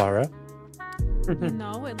me, Clara? You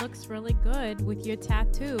know, it looks really good with your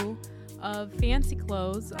tattoo of fancy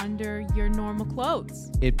clothes under your normal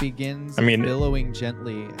clothes. It begins billowing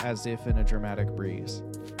gently as if in a dramatic breeze.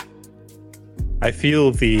 I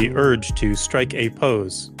feel the urge to strike a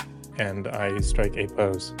pose, and I strike a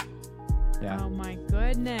pose. Yeah. Oh my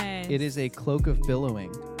goodness. It is a cloak of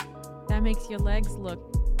billowing. That makes your legs look.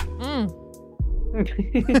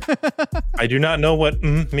 I do not know what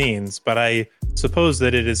means, but I suppose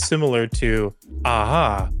that it is similar to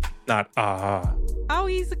aha, not aha. Oh,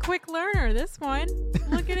 he's a quick learner, this one.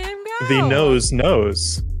 Look at him go. The nose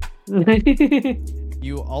knows.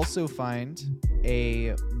 You also find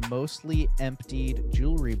a mostly emptied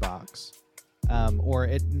jewelry box. Or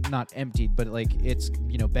it not emptied, but like it's,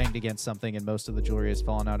 banged against something and most of the jewelry has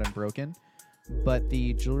fallen out and broken. But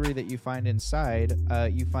the jewelry that you find inside,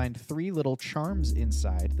 you find 3 little charms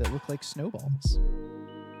inside that look like snowballs.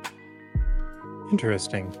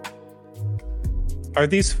 Interesting. Are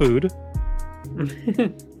these food?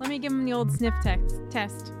 Let me give him the old sniff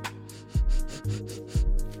test.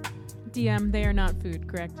 DM, they are not food,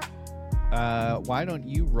 correct? Why don't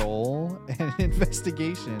you roll an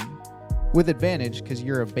investigation with advantage because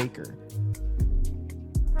you're a baker?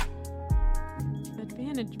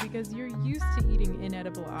 advantage because you're used to eating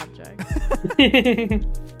inedible objects.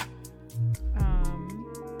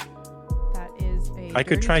 That is a. I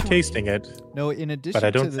could dirty try 20. tasting it, No, in addition but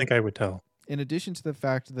I to don't think I would tell. in addition to the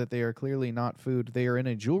fact that they are clearly not food, they are in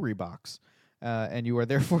a jewelry box, and you are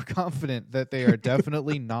therefore confident that they are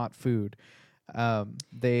definitely not food.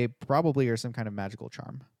 They probably are some kind of magical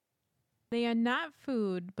charm. They are not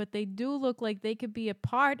food, but they do look like they could be a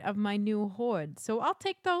part of my new hoard. So I'll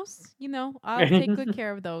take those. I'll take good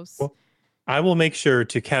care of those. Well, I will make sure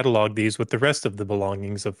to catalog these with the rest of the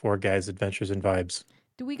belongings of Four Guys Adventures and Vibes.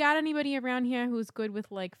 Do we got anybody around here who's good with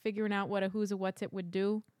like figuring out what a who's a what's it would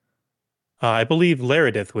do? I believe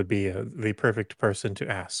Laredith would be the perfect person to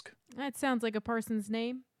ask. That sounds like a person's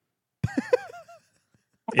name.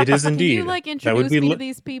 It is Can indeed. you like That would introduce be me lo- to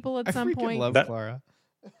these people at I some freaking point? love That- Clara.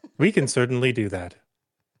 We can certainly do that.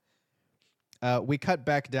 We cut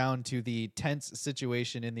back down to the tense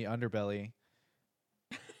situation in the underbelly.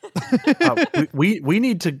 We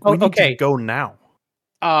need to. Oh, We need okay. to go now.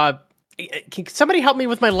 Can somebody help me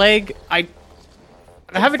with my leg? I'm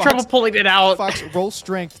having Fox- trouble pulling it out. Fox, roll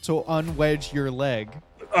strength to unwedge your leg.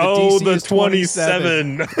 Oh, DC the is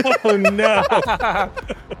 27. 27. Oh, no.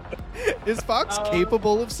 Is Fox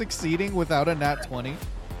capable of succeeding without a nat 20?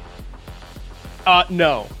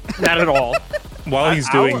 No, not at all. While he's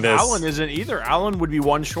doing this. Alan isn't either. Alan would be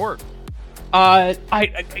one short. All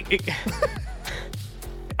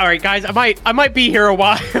right, guys, I might be here a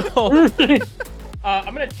while.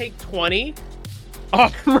 I'm gonna take 20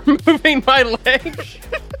 off removing my leg.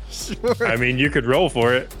 Sure. I mean, you could roll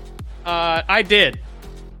for it. I did.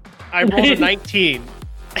 I rolled a 19.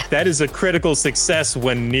 That is a critical success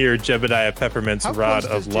when near Jebediah Peppermint's How Rod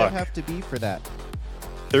close does of Jeb Luck. have to be for that?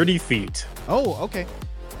 30 feet. Oh, okay.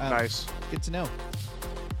 Nice. Good to know.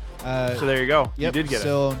 So there you go. Yep, You did get it.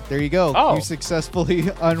 so there you go. Oh. You successfully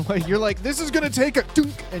You're like, this is gonna take a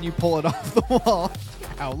dunk, and you pull it off the wall.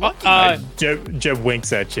 How lucky! Jeb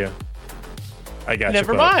winks at you. I got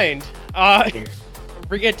Never you. bud. mind.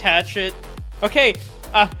 Reattach it. Okay.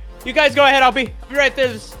 You guys go ahead. I'll be right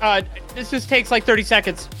there. This just takes like 30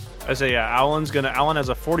 seconds. I say, yeah. Alan has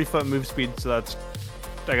a 40-foot move speed, so that's,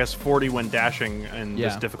 I guess, 40 when dashing in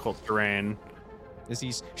this Yeah. difficult terrain. As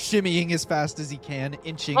he's shimmying as fast as he can,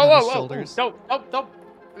 inching Whoa, on whoa, his whoa! shoulders. Don't!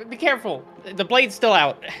 Be careful. The blade's still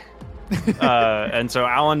out. And so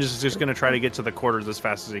Alan is just going to try to get to the quarters as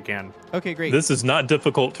fast as he can. Okay, great. This is not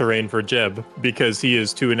difficult terrain for Jeb because he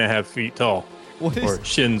is 2.5 feet tall. What is Or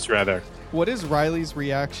shins, rather. What is Riley's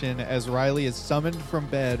reaction as Riley is summoned from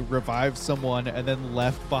bed, revives someone, and then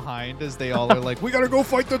left behind as they all are like, we gotta go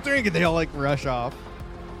fight the thing, and they all like rush off.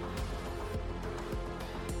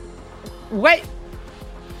 Wait.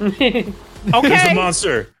 There's a Okay.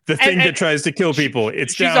 monster. The thing and that tries to kill people.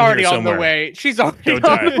 It's She's down already here on somewhere. the way. She's already Don't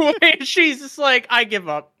on the way. She's just like, I give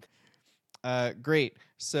up. Great.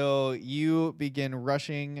 So you begin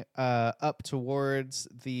rushing up towards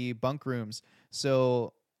the bunk rooms.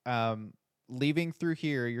 So leaving through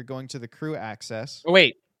here, you're going to the crew access.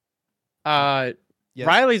 Wait. Yes.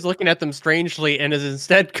 Riley's looking at them strangely and is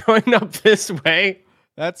instead going up this way.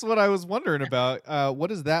 That's what I was wondering about. What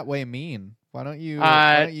does that way mean? Why don't you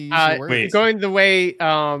use your words? wait. Going the way.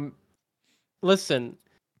 Listen,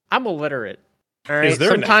 I'm illiterate. All right. Is there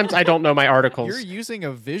an- Sometimes I don't know my articles. You're using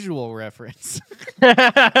a visual reference.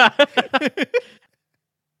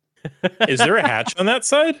 Is there a hatch on that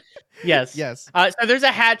side? Yes. Yes. So there's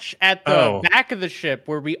a hatch at the Oh. back of the ship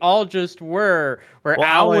where we all just were, where Well,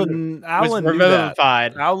 Alan Alan was knew that.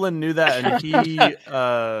 revivified. Alan knew that, and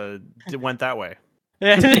he went that way.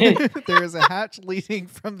 There is a hatch leading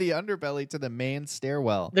from the underbelly to the main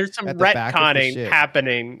stairwell. There's some at the back of the retconning ship.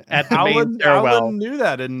 happening at the main Alan stairwell. knew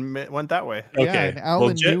that and went that way. Yeah, Okay. and Alan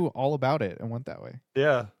Well, knew all about it and went that way.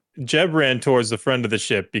 Yeah. Jeb ran towards the front of the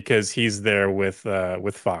ship because he's there with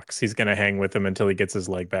Fox. He's gonna hang with him until he gets his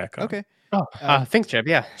leg back on. Okay. Oh, thanks, Jeb.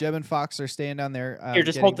 Yeah. Jeb and Fox are staying down there, Here,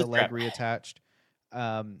 just getting hold the this leg strap. reattached.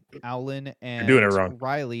 Alan and doing it wrong.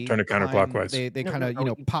 Riley Turn it climb- counterclockwise. They No, kind of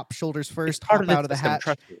no, pop shoulders first, Part hop of the out of the system, hatch,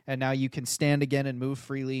 trust me. and now you can stand again and move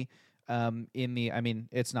freely. In the, I mean,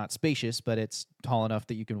 it's not spacious, but it's tall enough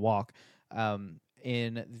that you can walk.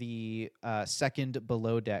 In the second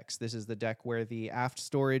below decks, this is the deck where the aft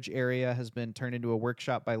storage area has been turned into a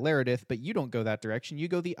workshop by Laredith, but you don't go that direction. You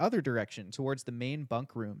go the other direction towards the main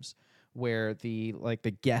bunk rooms, where the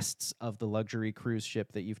guests of the luxury cruise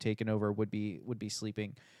ship that you've taken over would be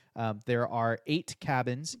sleeping. There are 8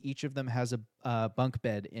 cabins. Each of them has a bunk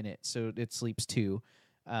bed in it, so it sleeps 2.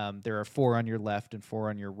 There are 4 on your left and 4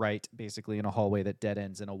 on your right, basically in a hallway that dead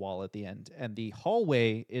ends in a wall at the end. And the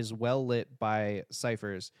hallway is well lit by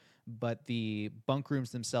ciphers, but the bunk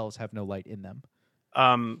rooms themselves have no light in them.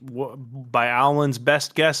 By Alan's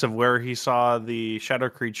best guess of where he saw the shadow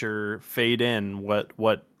creature fade in, what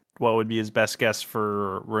would be his best guess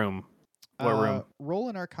for room? What room? Roll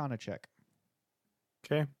an Arcana check.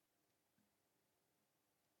 Okay.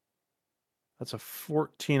 That's a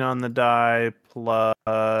 14 on the die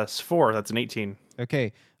plus 4. That's an 18.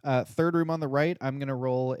 Okay. Third room on the right, I'm going to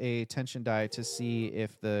roll a tension die to see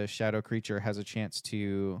if the shadow creature has a chance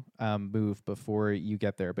to move before you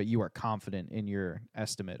get there. But you are confident in your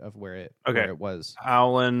estimate of where it was.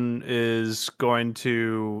 Alan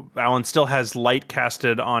still has light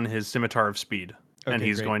casted on his Scimitar of Speed. Okay, and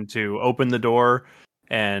he's great. going to open the door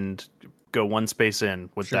and go one space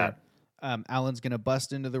in with that. Alan's going to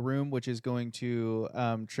bust into the room, which is going to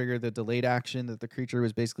trigger the delayed action that the creature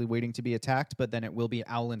was basically waiting to be attacked, but then it will be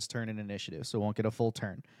Alan's turn in initiative, so it won't get a full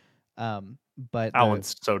turn. But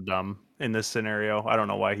Alan's so dumb in this scenario. I don't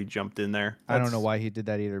know why he jumped in there. I don't know why he did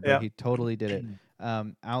that either, but he totally did it.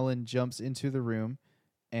 Alan jumps into the room,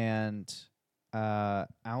 and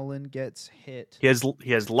Alan gets hit. He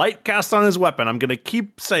has light cast on his weapon. I'm going to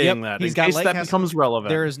keep saying that he's in got case light that cast. becomes relevant.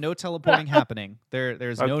 There is no teleporting happening.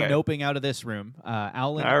 There's no noping out of this room.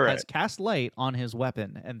 Alan has cast light on his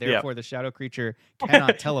weapon, and therefore the shadow creature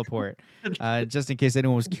cannot teleport. Just in case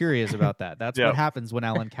anyone was curious about that. That's what happens when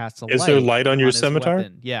Alan casts a light. Is there light on your scimitar?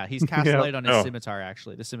 Weapon. Yeah, he's cast light on his scimitar,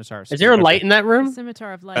 actually. The scimitar. Is there a light in that room? The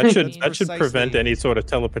scimitar of light. That should prevent any sort of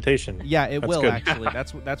teleportation. Yeah, it will good. actually.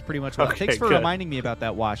 That's pretty much what. Thanks for reminding me about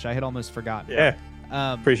that, Wash. I had almost forgotten. Yeah.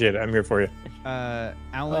 Appreciate it. I'm here for you.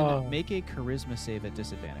 Alan, make a charisma save at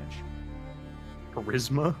disadvantage.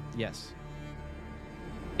 Charisma? Yes.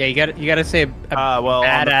 Yeah, you gotta say a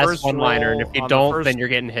badass one-liner, and if you don't, then you're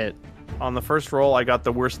getting hit. On the first roll, I got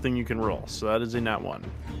the worst thing you can roll, so that is a nat 1.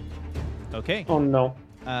 Okay. Oh no.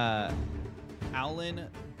 Alan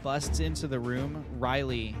busts into the room.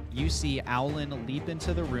 Ryely, you see Alan leap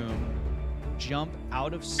into the room, jump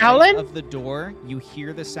out of sight of the door. You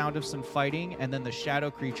hear the sound of some fighting, and then the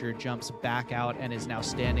shadow creature jumps back out and is now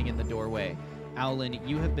standing in the doorway. Alan,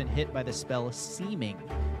 you have been hit by the spell Seeming.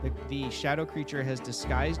 The shadow creature has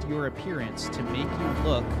disguised your appearance to make you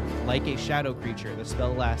look like a shadow creature. The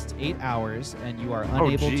spell lasts 8 hours, and you are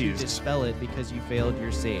unable to dispel it because you failed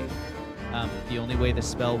your save. The only way the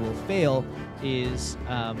spell will fail is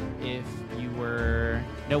if you were...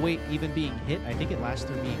 No, wait, even being hit? I think it lasts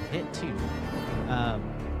through being hit, too.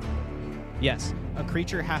 Yes, a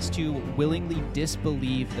creature has to willingly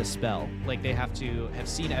disbelieve the spell. Like, they have to have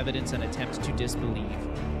seen evidence and attempt to disbelieve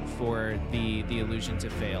for the illusion to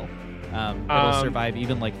fail. It'll survive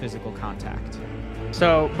even, like, physical contact.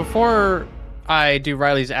 So, before I do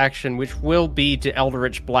Riley's action, which will be to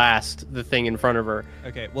Eldritch Blast the thing in front of her.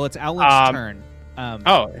 Okay, well, it's Alan's turn.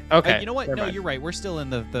 Okay. You know what? No, you're right. We're still in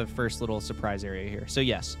the first little surprise area here. So,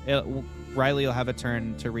 yes, Ryely will have a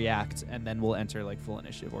turn to react, and then we'll enter like full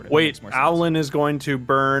initiative order. Wait, Alan is going to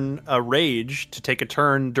burn a rage to take a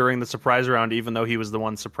turn during the surprise round, even though he was the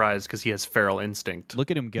one surprised because he has feral instinct.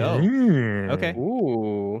 Look at him go. Okay.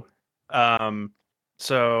 Ooh.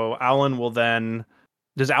 So Alan will then...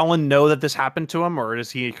 Does Alan know that this happened to him, or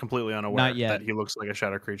is he completely unaware Not yet. that he looks like a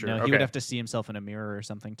shadow creature? No, he would have to see himself in a mirror or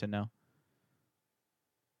something to know.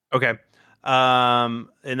 Okay. In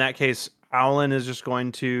that case, Alan is just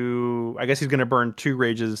going to... I guess he's going to burn 2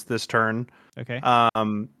 rages this turn. Okay.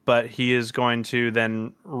 But he is going to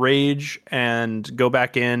then rage and go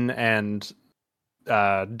back in and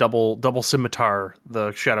double scimitar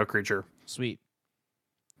the shadow creature. Sweet.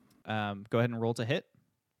 Go ahead and roll to hit.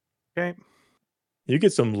 Okay. You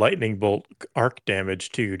get some lightning bolt arc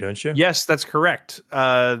damage too, don't you? Yes, that's correct.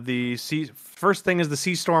 First thing is the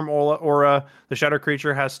Sea Storm aura. The shadow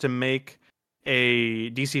creature has to make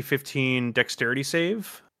a DC 15 dexterity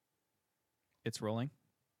save. It's rolling.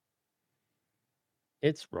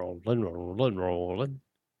 It's rolling.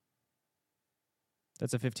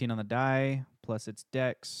 That's a 15 on the die, plus its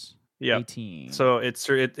dex. Yeah. 18. So it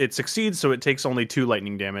succeeds, so it takes only 2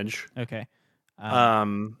 lightning damage. Okay.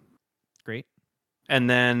 Great. And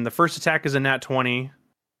then the first attack is a nat 20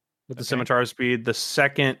 with the scimitar speed. The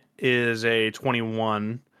second is a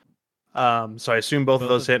 21. So I assume both of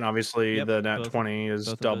those hit, and obviously the nat 20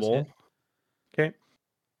 is double. Okay.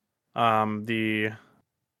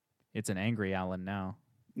 It's an angry Alan now.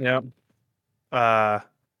 Yep.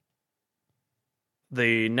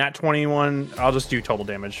 The nat 21, I'll just do total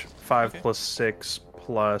damage. 5 plus 6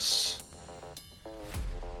 plus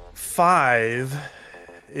 5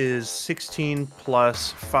 is 16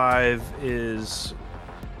 plus 5 is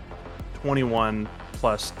 21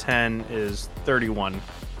 plus 10 is 31.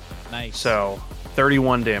 Nice. So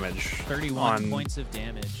 31 damage. 31 points of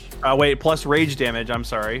damage. Wait, plus rage damage. I'm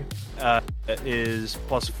sorry. is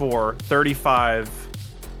plus 4, 35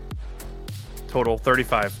 total,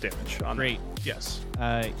 35 damage. On Great. Yes.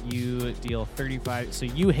 You deal 35. So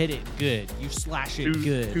you hit it good. You slash it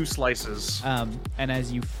good. 2 slices. And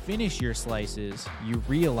as you finish your slices, you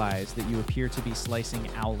realize that you appear to be slicing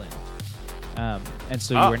Owlin. And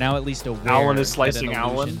so you are now at least aware. Owlin is that slicing an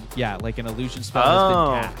illusion, Owlin? Yeah, like an illusion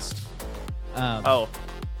spell has been cast.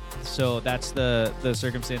 So that's the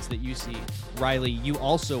circumstance that you see. Riley, you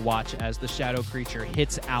also watch as the shadow creature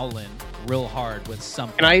hits Owlin real hard with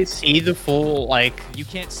something. Can I see the full, like... You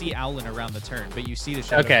can't see Owlin around the turn, but you see the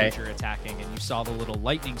shadow creature attacking, and you saw the little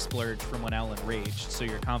lightning splurge from when Owlin raged, so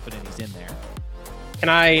you're confident he's in there. Can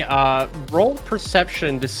I roll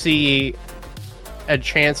perception to see a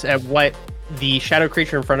chance at what the shadow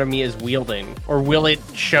creature in front of me is wielding? Or will it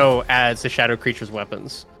show as the shadow creature's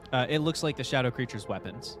weapons? It looks like the shadow creature's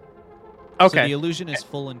weapons. Okay. So the illusion is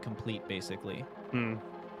full and complete, basically.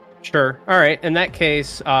 Sure. All right. In that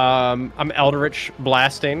case, I'm Eldritch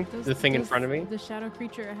blasting the thing in front of me. The shadow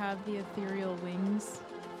creature have the ethereal wings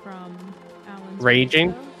from Alan's Raging?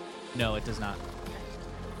 rage, No, it does not.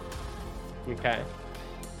 Okay.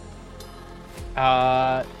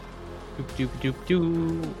 Doop doop doop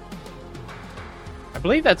doo. I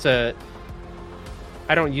believe that's a...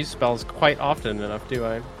 I don't use spells quite often enough, do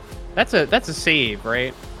I? That's a save,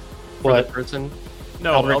 right? For What? the person?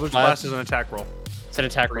 No, Eldritch Blast is an attack roll. It's an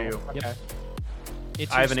attack For roll. you. Okay.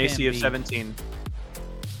 It's I have an your AC of spam 17.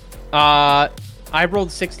 I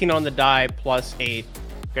rolled 16 on the die plus 8.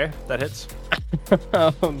 Okay, that hits.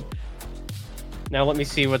 Now let me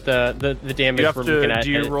see what the damage You have we're looking at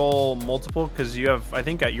do you is. roll multiple? Because you have, I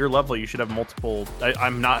think at your level, you should have multiple.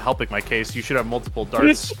 I'm not helping my case. You should have multiple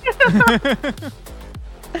darts.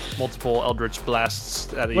 Multiple Eldritch Blasts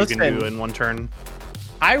that you can do in one turn.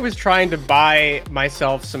 I was trying to buy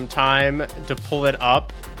myself some time to pull it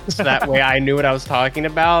up, so that way I knew what I was talking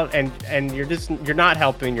about, and you're not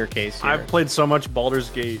helping your case here. I've played so much Baldur's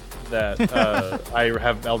Gate that I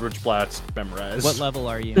have Eldritch Blast memorized. What level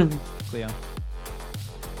are you, Cleo?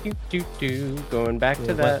 Going back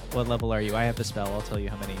to that. What level are you? I have the spell. I'll tell you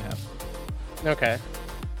how many you have. Okay.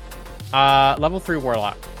 Level 3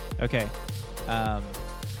 Warlock. Okay.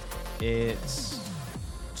 It's...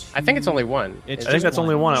 I think it's only one. It's I think just that's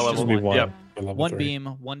only one at level Just be 1. one. Yep. for level One 3.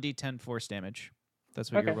 beam, 1d10 force damage.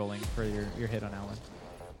 That's what you're Okay. rolling for your hit on Alan.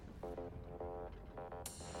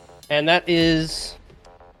 And that is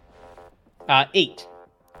 8.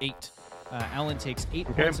 8. Alan takes 8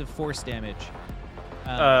 Okay. points of force damage.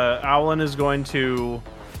 Alan is going to,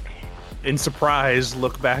 in surprise,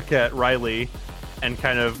 look back at Ryely and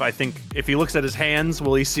kind of, I think, if he looks at his hands,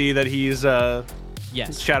 will he see that he's a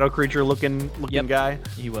Yes, shadow creature looking Yep. guy?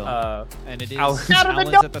 he will. Uh, And it is Alan's-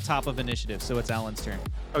 Alan's at the top of initiative, so it's Alan's turn.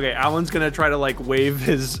 Okay, Alan's gonna try to like wave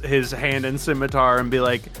his hand and scimitar and be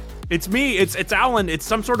like, "It's me! It's Alan! It's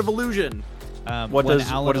some sort of illusion." What When does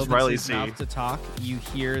Alan Ryely opens his see? mouth to talk, you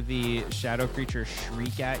hear the shadow creature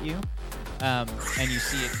shriek at you, and you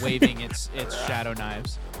see it waving its shadow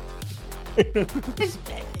knives. Me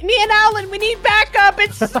and Alan, we need backup.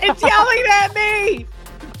 It's yelling at me.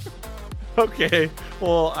 Okay,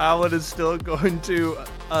 well, Alan is still going to,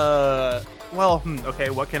 okay,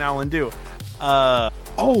 what can Alan do?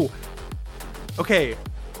 Okay,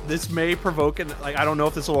 this may provoke I don't know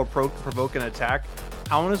if this will provoke an attack.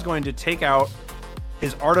 Alan is going to take out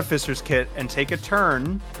his Artificer's Kit and take a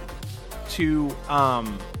turn to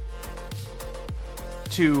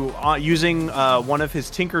using one of his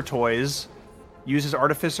Tinker toys, use his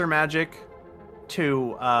Artificer magic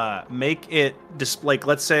to make it like,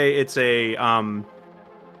 let's say it's a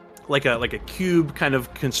like a cube kind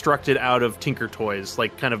of constructed out of Tinker toys,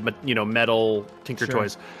 like kind of metal Tinker Sure.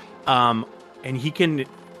 toys, and he can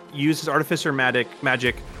use his Artificer magic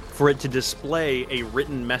for it to display a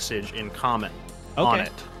written message in common on Okay.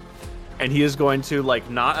 it, and he is going to like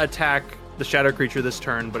not attack the shadow creature this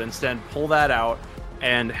turn, but instead pull that out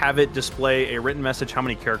and have it display a written message. How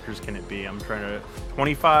many characters can it be? I'm trying to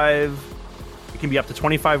 25. It can be up to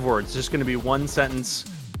 25 words. It's just going to be one sentence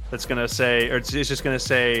that's going to say, or it's just going to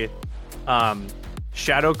say,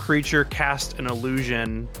 shadow creature cast an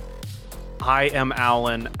illusion. I am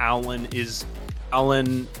Alan. Alan is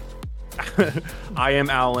Alan. I am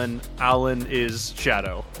Alan. Alan is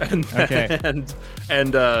Shadow. And Okay.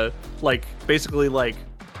 and like basically like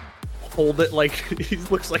hold it like he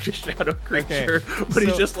looks like a shadow creature, but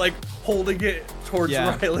he's So- just like holding it towards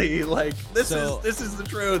Yeah. Ryely. Like this So- is the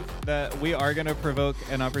truth. That we are going to provoke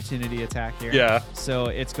an opportunity attack here. Yeah. So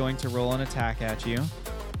it's going to roll an attack at you.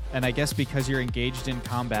 And I guess because you're engaged in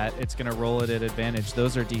combat, it's going to roll it at advantage.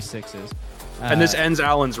 Those are D6s. And this ends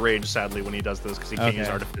Alan's rage, sadly, when he does this, because he can't use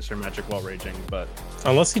Okay. Artificer magic while raging. But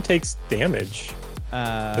Unless he takes damage.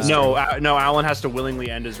 no, Alan has to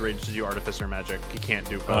willingly end his rage to do Artificer magic. He can't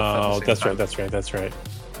do both. at the Oh, same that's time. right. That's right.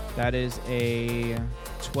 That is a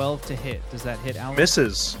 12 to hit. Does that hit Alan?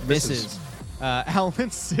 Misses. Misses.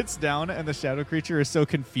 Alan sits down, and the shadow creature is so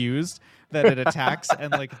confused that it attacks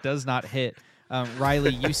and does not hit.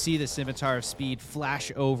 Ryely, you see the scimitar of speed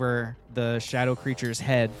flash over the shadow creature's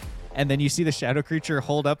head, and then you see the shadow creature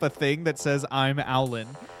hold up a thing that says "I'm Owlin."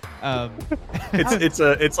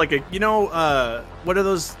 It's like a what are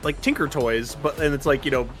those like Tinker Toys, and it's like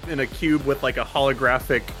in a cube with like a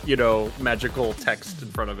holographic magical text in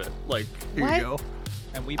front of it. Like here What? you go.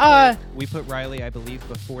 And we put Ryely, I believe,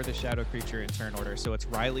 before the shadow creature in turn order. So it's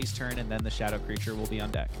Riley's turn, and then the shadow creature will be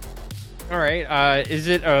on deck. All right. Is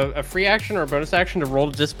it a free action or a bonus action to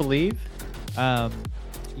roll to disbelieve?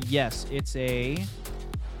 Yes, it's a.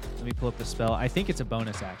 Let me pull up the spell. I think it's a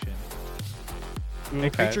bonus action. A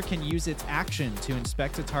creature can use its action to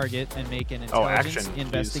inspect a target and make an intelligence action. Jeez.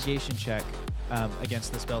 investigation check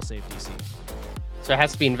against the spell save DC. So it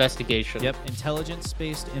has to be investigation. Yep,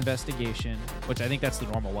 intelligence-based investigation, which I think that's the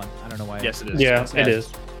normal one. I don't know why. Yes, it is. Yeah, it is.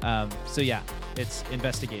 So yeah, it's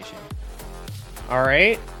investigation. All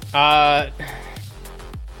right.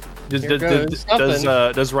 Does Here goes something.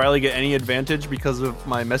 Ryely get any advantage because of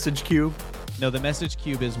my message cube? No, the message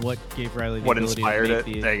cube is what gave Ryely the What ability inspired to it?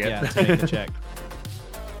 make the, Dang it. Yeah, to make the check.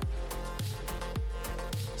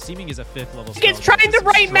 Seeming is a 5th level spell. It's trying That's to a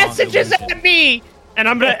write strong messages illusion. at me, and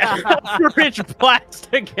I'm gonna rich blast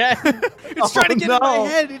again. It's trying to get in my no.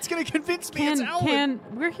 head. It's gonna convince me it's Owlin. Can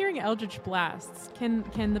we're hearing eldritch blasts? Can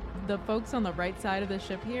the folks on the right side of the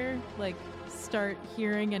ship here start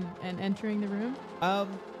hearing and entering the room?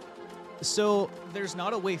 So there's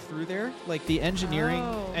not a way through there. Like the engineering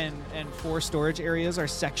Oh. and 4 storage areas are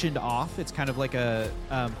sectioned off. It's kind of like a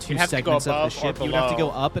 2 You have to go segments of the above or ship. You would have to go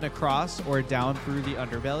below. up and across or down through the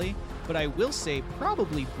underbelly. But I will say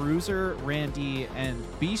probably Bruiser, Randy, and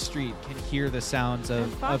B Street can hear the sounds And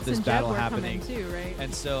of Fox this and Jeb battle were happening. coming too, right?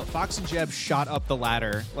 And so Fox and Jeb shot up the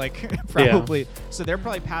ladder, probably. So they're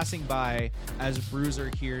probably passing by as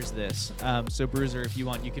Bruiser hears this. So Bruiser, if you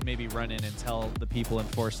want, you can maybe run in and tell the people in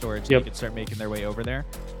 4 storage Yep. they can start making their way over there.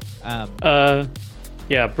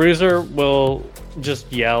 Yeah, Bruiser will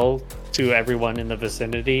just yell to everyone in the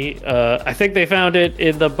vicinity. I think they found it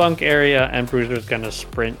in the bunk area, and Bruiser's gonna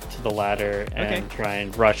sprint to the ladder and try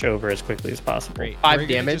and rush over as quickly as possible. Great. 5 We're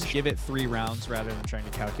gonna damage. Just give it 3 rounds rather than trying to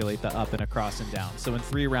calculate the up and across and down. So in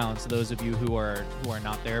 3 rounds, those of you who are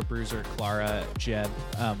not there, Bruiser, Clara, Jeb,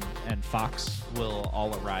 and Fox will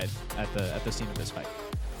all arrive at the scene of this fight.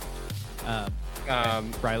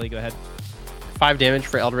 Ryely, go ahead. 5 damage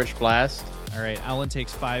for Eldritch Blast. All right, Alan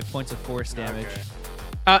takes 5 points of force damage. Okay.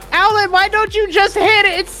 Alan, why don't you just hit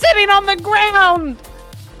it? It's sitting on the ground.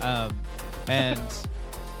 And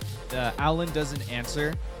Alan doesn't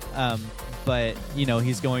answer, but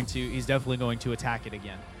he's definitely going to attack it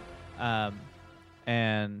again.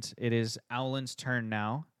 And it is Alan's turn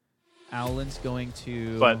now. Alan's going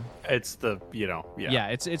to. But it's the Yeah,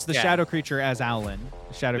 it's the Yeah. shadow creature as Alan.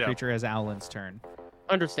 The shadow Yeah. creature as Alan's turn.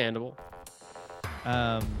 Understandable.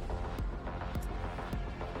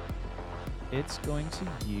 It's going to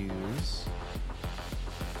use.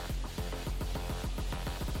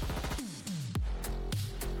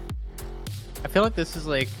 I feel like this is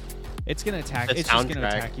like It's gonna attack. The It's just gonna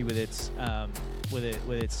soundtrack. attack you with its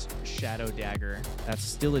with its shadow dagger. That's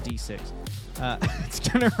still a D6. It's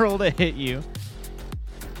gonna roll to hit you.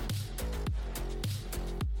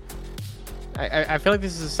 I feel like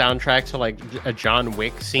this is a soundtrack to like a John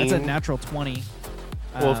Wick scene. That's a natural 20.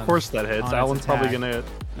 Well, of course that hits. on its Alan's probably attack. gonna.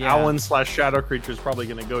 Yeah. Alan/shadow creature is probably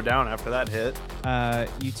gonna go down after that hit.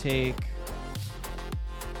 You take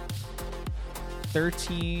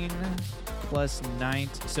 13 plus 9,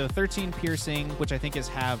 so 13 piercing, which I think is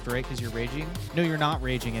halved, right? Because you're raging. No, you're not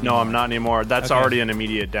raging anymore. No, I'm not anymore. That's Okay. already an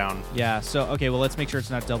immediate down. Yeah. So okay, well let's make sure it's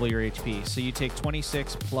not double your HP. So you take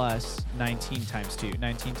 26 plus 19 times 2.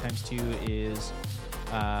 19 times 2 is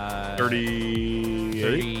 38.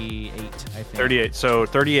 38, I think. 38. So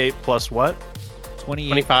 38 plus what? 28.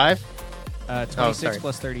 25. 26 sorry.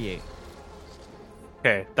 plus 38.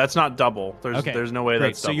 Okay, that's not double. There's no way Great.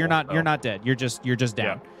 that's So double. you're not dead. You're just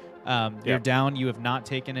down. You're Yeah. down. You have not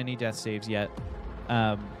taken any death saves yet,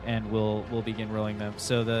 and we'll begin rolling them.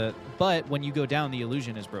 But when you go down, the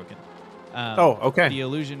illusion is broken. Okay. The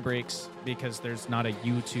illusion breaks because there's not a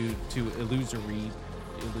U to illusory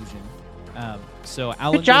illusion. So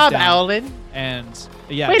Alan Good job, goes down, Alan. and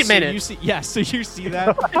yeah. Wait a so minute. You see, so you see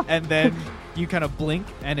that, and then you kind of blink,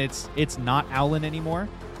 and it's not Alan anymore.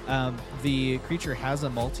 The creature has a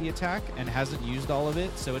multi-attack and hasn't used all of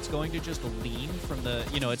it, so it's going to just lean from the,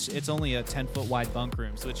 it's only a 10-foot wide bunk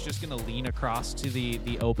room, so it's just going to lean across to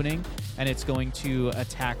the opening, and it's going to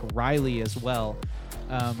attack Ryely as well.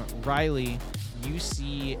 Ryely, you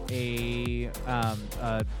see a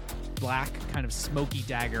black kind of smoky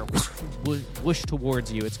dagger whoosh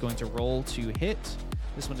towards you. It's going to roll to hit.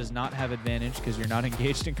 This one does not have advantage because you're not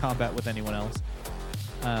engaged in combat with anyone else.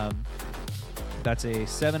 That's a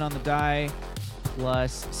 7 on the die,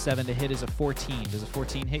 plus 7 to hit is a 14. Does a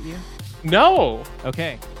 14 hit you? No.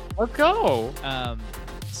 Okay. Let's go.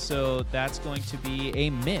 So that's going to be a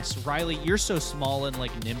miss. Ryely, you're so small and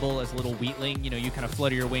like nimble as a little weakling. You kind of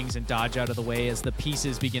flutter your wings and dodge out of the way as the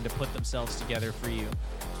pieces begin to put themselves together for you.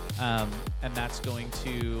 And that's going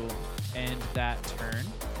to end that turn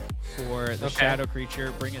for the shadow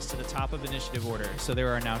creature. Bring us to the top of initiative order. So there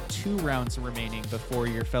are now 2 rounds remaining before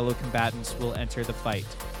your fellow combatants will enter the fight.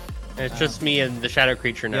 And it's just me and the shadow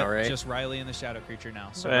creature now, right? Just Ryely and the shadow creature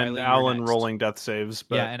now. So and Ryely, Alan rolling death saves.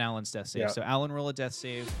 But... Yeah, and Alan's death save. Yeah. So Alan, roll a death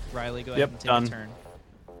save. Ryely, go ahead and take a turn.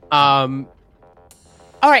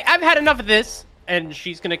 All right, I've had enough of this, and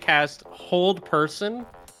she's gonna cast Hold Person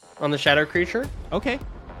on the shadow creature. Okay.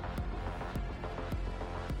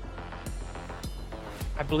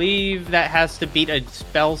 I believe that has to beat a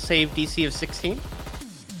spell save DC of 16.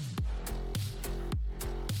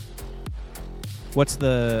 What's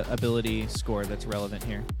the ability score that's relevant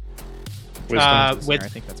here? With I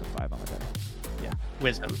think that's a 5 on the die. Yeah.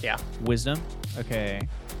 Wisdom, yeah. Wisdom? Okay.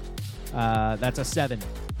 That's a 7.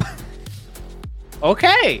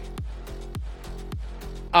 Okay.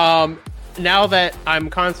 Now that I'm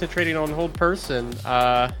concentrating on Hold Person,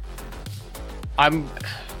 I'm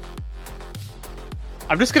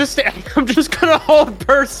just gonna stay. I'm just gonna Hold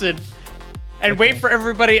Person and wait for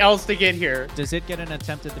everybody else to get here. Does it get an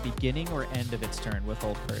attempt at the beginning or end of its turn with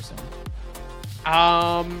Hold Person?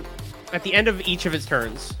 At the end of each of its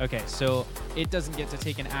turns. Okay, so it doesn't get to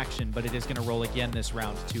take an action, but it is going to roll again this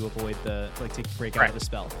round to avoid to break out of the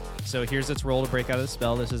spell. So here's its roll to break out of the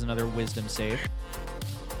spell. This is another Wisdom save.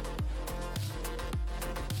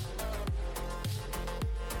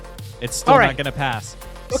 It's still not going to pass.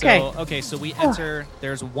 Okay. So we enter.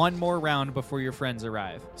 There's one more round before your friends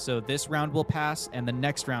arrive. So this round will pass, and the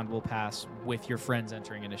next round will pass with your friends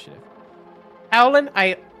entering initiative. Alan,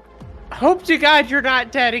 I hope to God you're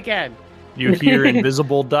not dead again. You hear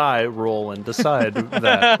invisible die roll and decide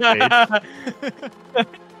that.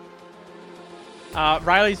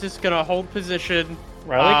 Riley's just gonna hold position.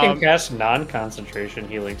 Riley can cast non-concentration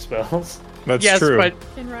healing spells. That's true. But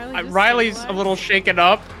Can Riley just Riley's stabilize? a little shaken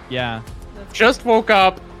up. Yeah. Just woke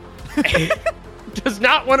up. Does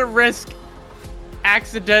not want to risk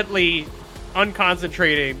accidentally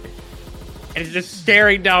unconcentrating and just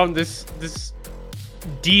staring down this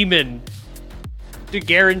demon to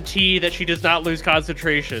guarantee that she does not lose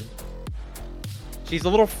concentration. She's a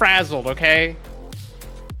little frazzled, okay?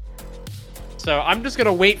 So I'm just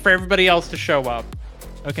gonna wait for everybody else to show up.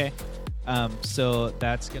 Okay. So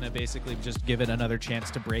that's going to basically just give it another chance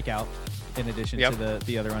to break out in addition to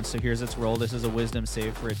the other one. So here's its roll. This is a Wisdom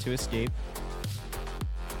save for it to escape.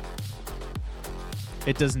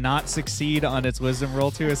 It does not succeed on its Wisdom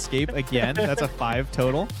roll to escape again. That's a 5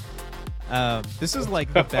 total. This is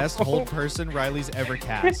like the best Hold Person Riley's ever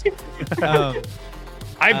cast.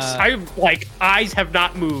 I'm like, eyes have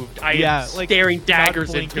not moved. I am staring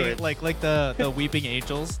daggers into it. Like the weeping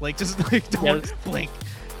angels. Like just like don't blink.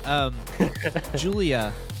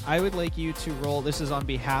 Julia, I would like you to roll. This is on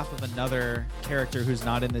behalf of another character who's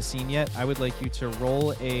not in the scene yet. I would like you to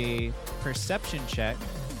roll a perception check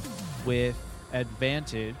with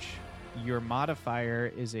advantage. Your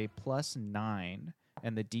modifier is a +9,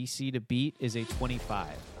 and the DC to beat is a 25.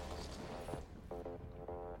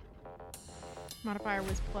 Modifier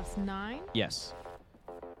was +9. Yes.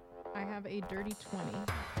 I have a dirty 20.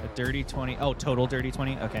 A dirty 20. Oh, total dirty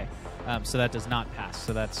 20? Okay. So that does not pass.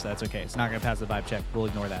 So that's okay. It's not going to pass the vibe check. We'll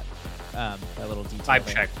ignore that. That little detail. Vibe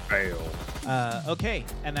check fail. Okay.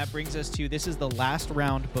 And that brings us to, this is the last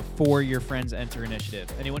round before your friends enter initiative.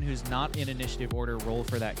 Anyone who's not in initiative order, roll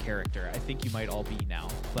for that character. I think you might all be now,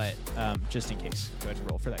 but just in case, go ahead and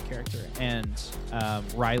roll for that character. And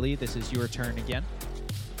Ryely, this is your turn again.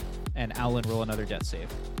 And Alan, roll another death save.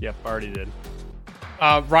 Yep, already did.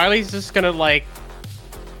 Riley's just gonna like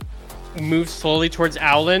move slowly towards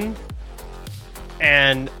Alan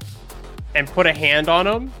and put a hand on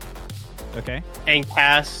him. Okay. And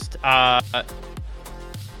cast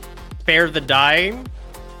Spare the Dying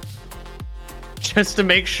just to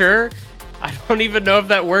make sure. I don't even know if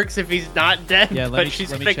that works if he's not dead, Yeah, let but me-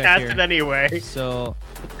 she's let me gonna check cast here. it anyway. So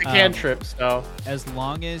It's a cantrip, so. as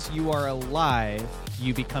long as you are alive,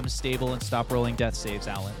 you become stable and stop rolling death saves,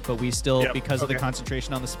 Alan. But we still, Yep. because of the Okay.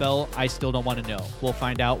 concentration on the spell, I still don't want to know. We'll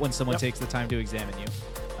find out when someone takes the time to examine you.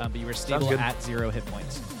 But you are stable good. at 0 hit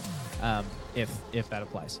points, if that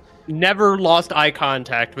applies. Never lost eye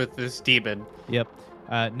contact with this demon. Yep.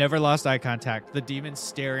 Never lost eye contact. The demon's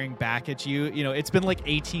staring back at you. You know, it's been like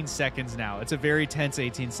 18 seconds now. It's a very tense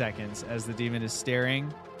 18 seconds as the demon is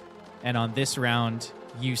staring. And on this round,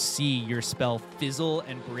 you see your spell fizzle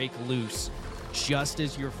and break loose just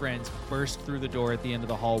as your friends burst through the door at the end of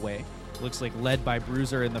the hallway. Looks like led by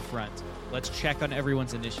Bruiser in the front. Let's check on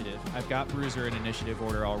everyone's initiative. I've got Bruiser in initiative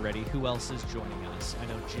order already. Who else is joining us? I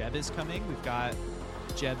know Jeb is coming. We've got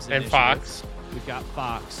Jeb's And initiative. Fox. We've got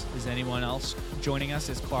Fox. Is anyone else joining us?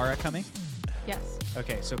 Is Clara coming? Yes.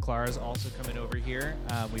 Okay, so Clara's also coming over here.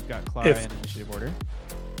 We've got Clara If- in initiative order.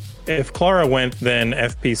 If Clara went, then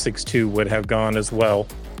FP62 would have gone as well.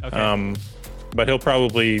 Okay. But he'll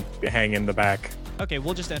probably hang in the back. Okay,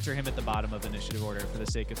 we'll just enter him at the bottom of initiative order for the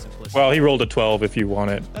sake of simplicity. Well, he rolled a 12 if you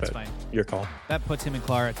want it. That's but fine. Your call. That puts him and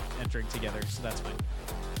Clara entering together, so that's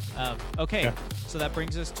fine. Okay, Yeah. so that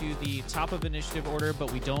brings us to the top of initiative order,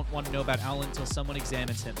 but we don't want to know about Alan until someone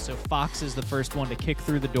examines him. So Fox is the first one to kick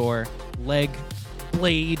through the door. Leg,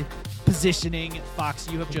 blade, positioning. Fox,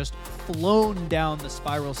 you have just flown down the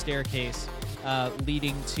spiral staircase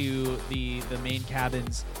leading to the main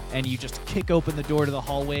cabins, and you just kick open the door to the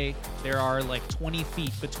hallway. There are like 20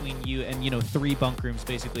 feet between you and, 3 bunk rooms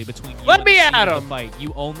basically between you Let and me the scene at of him! the fight.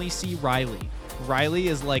 You only see Ryely. Ryely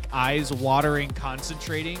is like eyes watering,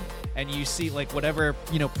 concentrating, and you see like whatever,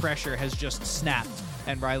 pressure has just snapped,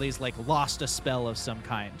 and Riley's like lost a spell of some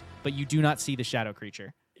kind, but you do not see the shadow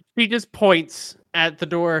creature. He just points at the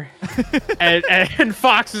door, and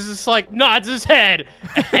Fox is just like nods his head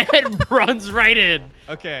and runs right in.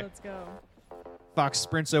 Okay. Let's go. Fox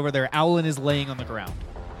sprints over there. Owlin is laying on the ground.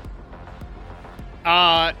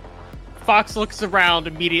 Fox looks around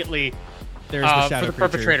immediately. There's the For shadow the creature.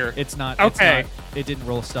 perpetrator. It's not. Okay. It didn't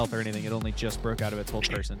roll stealth or anything. It only just broke out of its whole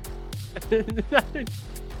person.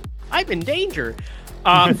 I'm in danger.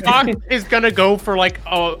 Fox is gonna go for like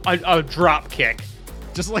a drop kick,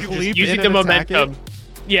 Just like just leap using in the and attack it. momentum.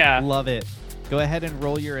 Yeah. Love it. Go ahead and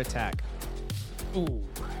roll your attack. Ooh.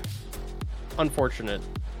 Unfortunate.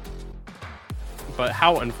 But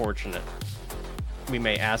how unfortunate? We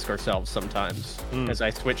may ask ourselves sometimes as I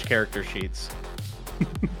switch character sheets.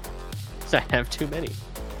 So I have too many.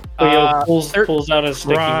 Leo pulls out a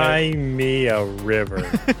sticky note. Cry me a river.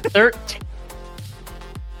 13.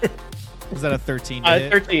 Is that a 13 to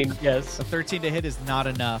hit? 13, yes. A 13 to hit is not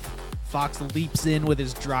enough. Fox leaps in with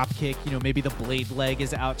his drop kick. Maybe the blade leg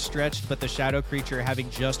is outstretched, but the shadow creature, having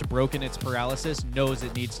just broken its paralysis, knows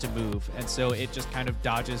it needs to move. And so it just kind of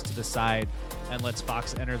dodges to the side and lets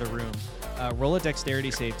Fox enter the room. Roll a dexterity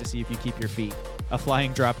save to see if you keep your feet. A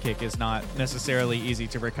flying drop kick is not necessarily easy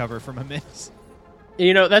to recover from a miss.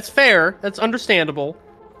 That's fair. That's understandable.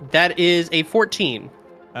 That is a 14.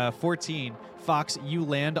 14. Fox, you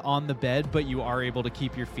land on the bed, but you are able to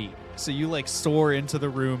keep your feet. So you soar into the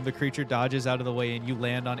room. The creature dodges out of the way, and you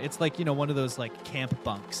land on. It's like one of those camp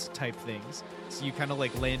bunks type things. So you kind of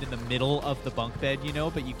land in the middle of the bunk bed,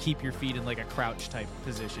 but you keep your feet in a crouch type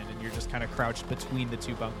position, and you're just kind of crouched between the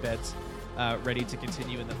 2 bunk beds, ready to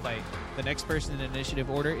continue in the fight. The next person in initiative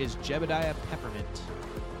order is Jebediah Peppermint.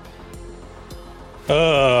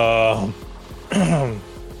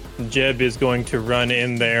 Jeb is going to run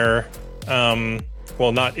in there.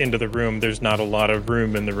 Well, not into the room. There's not a lot of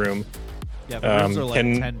room in the room. Yeah, the rooms are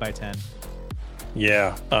 10 by 10.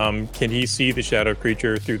 Yeah. Can he see the shadow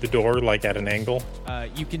creature through the door, at an angle?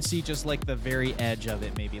 You can see just the very edge of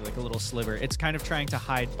it, maybe a little sliver. It's kind of trying to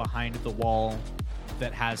hide behind the wall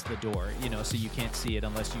that has the door, so you can't see it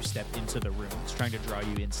unless you step into the room. It's trying to draw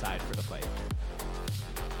you inside for the fight.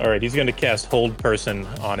 All right, he's going to cast Hold Person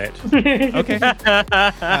on it. Okay.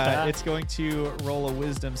 It's going to roll a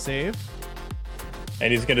wisdom save.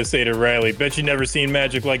 And he's going to say to Ryely, bet you never seen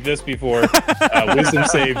magic like this before. Wisdom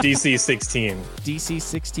save DC 16. DC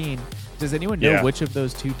 16. Does anyone know Yeah. which of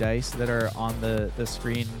those 2 dice that are on the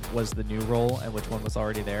screen was the new roll and which one was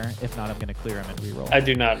already there? If not, I'm going to clear them and re-roll. I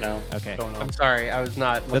do not know. Okay. I'm sorry, I was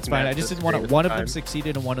not. That's looking fine. at I just the didn't want screen to. at One the of them time.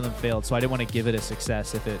 succeeded and one of them failed, so I didn't want to give it a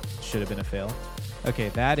success if it should have been a fail. Okay,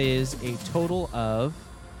 that is a total of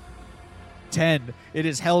 10. It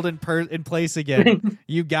is held in place again.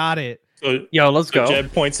 You got it. So, Yo, let's go.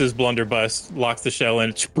 Jeb points his blunderbuss, locks the shell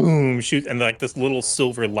in, boom, shoots, and this little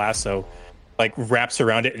silver lasso like wraps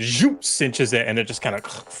around it, zoop, cinches it, and it just kind of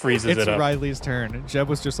freezes It's it up. Riley's turn. Jeb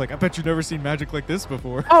was just like, I bet you've never seen magic like this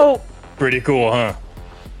before. Oh, Pretty cool, huh?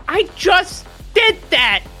 I just did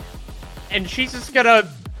that. And she's just gonna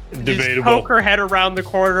just Debatable. poke her head around the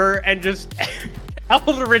corner and just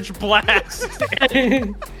Eldritch blast.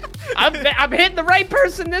 I'm hitting the right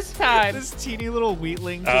person this time. This teeny little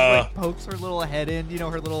weakling just like pokes her little head in, you know,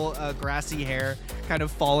 her little grassy hair kind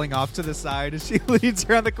of falling off to the side as she leads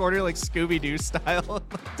around the corner like Scooby-Doo style.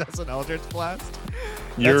 Does an Eldritch blast.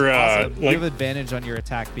 You're That's awesome. You like have advantage on your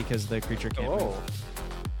attack because the creature can't move.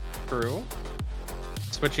 True.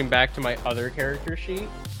 Switching back to my other character sheet.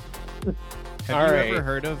 Have All you right. ever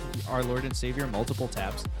heard of our Lord and Savior multiple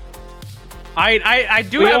tabs? I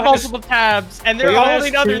do Cleo have has- multiple tabs, and they're Cleo has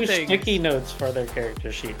holding other 2 things. sticky notes for their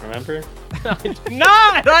character sheet, remember?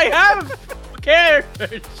 Not! I have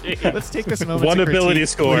character sheet. Let's take this moment One to ability critique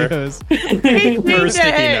score. Cleo's 18 per to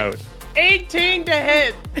sticky hit. note. 18 to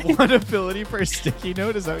hit. one ability per sticky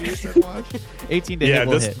note. Is that what you said, Watch? 18 to Yeah, hit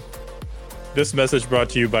will hit. This message brought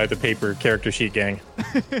to you by the paper character sheet gang.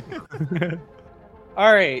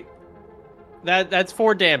 All right. That's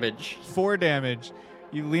 4 damage. 4 damage.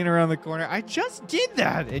 You lean around the corner. I just did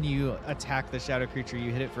that, and you attack the shadow creature.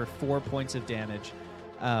 You hit it for 4 points of damage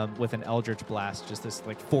with an Eldritch Blast. Just this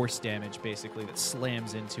like force damage, basically, that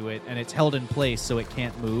slams into it, and it's held in place so it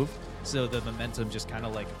can't move. So the momentum just kind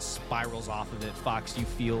of like spirals off of it. Fox, you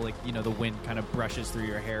feel like the wind kind of brushes through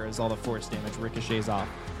your hair as all the force damage ricochets off.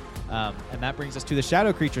 And that brings us to the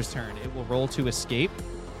shadow creature's turn. It will roll to escape.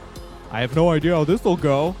 I have no idea how this will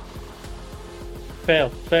go. Fail.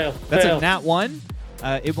 That's a nat 1.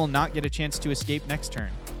 It will not get a chance to escape next turn.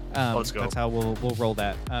 Let's go. That's how we'll roll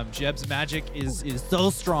that. Jeb's magic is so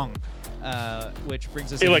strong, which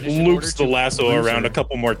brings us. He an like initiative order loops the to lasso Bruiser. around a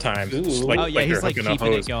couple more times. Ooh. Just like, Oh, yeah, you're he's, like, hooking a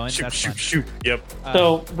keeping it hose. going. Shoot, That's shoot, fun. shoot. Yep.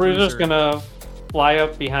 So Bruiser. Bruiser's gonna fly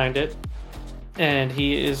up behind it, and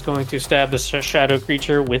he is going to stab the shadow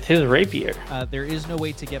creature with his rapier. There is no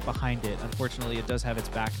way to get behind it. Unfortunately, it does have its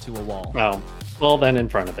back to a wall. Oh, well then in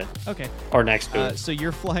front of it, Okay. or next to it. So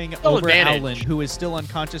you're flying Still over advantage. Alan, who is still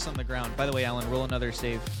unconscious on the ground. By the way, Alan, roll another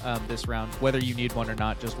save this round. Whether you need one or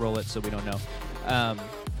not, just roll it so we don't know.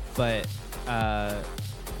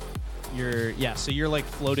 So you're like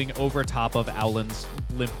floating over top of Alan's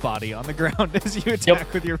limp body on the ground as you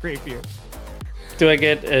attack with your rapier. Do I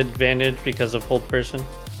get advantage because of hold person?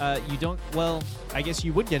 You don't. Well, I guess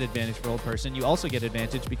you would get advantage for old person. You also get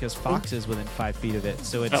advantage because Fox is within 5 feet of it,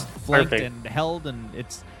 so it's Oh, flanked perfect. and held, and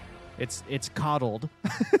it's coddled.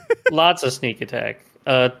 Lots of sneak attack.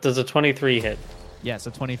 Does a 23 hit? Yeah,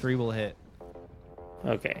 so 23 will hit.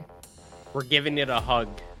 Okay. We're giving it a hug.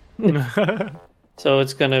 So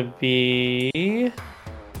it's gonna be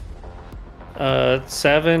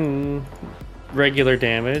 7 regular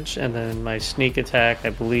damage, and then my sneak attack, I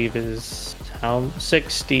believe, is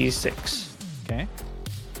 66. Okay.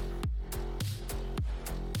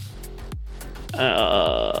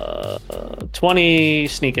 20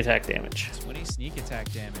 sneak attack damage. 20 sneak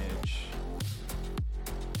attack damage.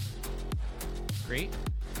 Great.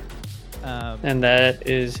 And that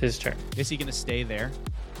is his turn. Is he gonna stay there?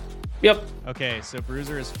 Yep. Okay, so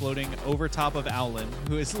Bruiser is floating over top of Owlin,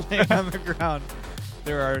 who is laying on the ground.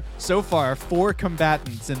 There are, so far, 4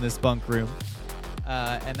 combatants in this bunk room.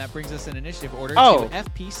 And that brings us in initiative order Oh. to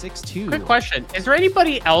FP62. Quick question. Is there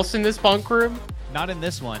anybody else in this bunk room? Not in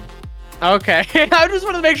this one. Okay. I just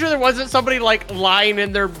wanted to make sure there wasn't somebody like lying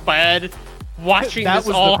in their bed watching That this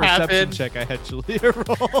was all the perception happen. check I had Julia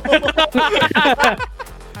roll.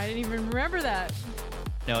 I didn't even remember that.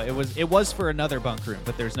 No, it was for another bunk room,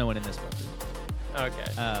 but there's no one in this bunk room.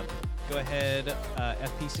 Okay. Go ahead,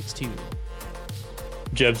 FP62.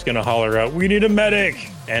 Jeb's gonna holler out, "We need a medic!"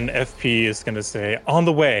 And FP is gonna say, "On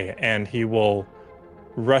the way!" And he will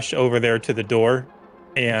rush over there to the door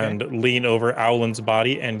and lean over Owlin's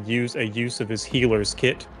body and use of his healer's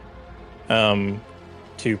kit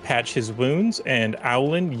to patch his wounds. And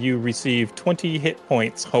Owlin, you receive 20 hit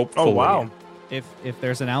points, hopefully. Oh, wow. If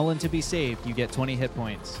there's an Owlin to be saved, you get 20 hit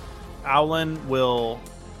points. Owlin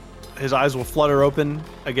his eyes will flutter open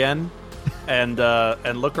again and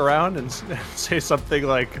look around and say something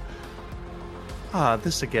like,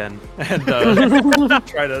 this again, and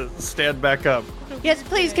try to stand back up. Yes,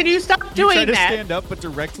 please. Can you stop You try doing to that? stand up, but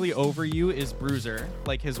directly over you is Bruiser,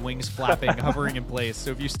 like his wings flapping, hovering in place.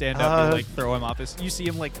 So if you stand up and like throw him off, you see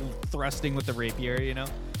him like thrusting with the rapier, you know?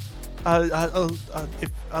 If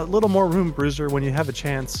a little more room, Bruiser, when you have a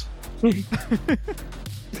chance.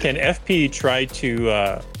 Can FP try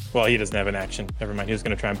to, well, he doesn't have an action. Never mind. He was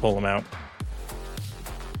going to try and pull him out.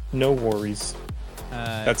 No worries.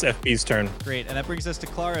 That's FP's turn. Great, and that brings us to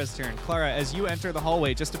Clara's turn. Clara, as you enter the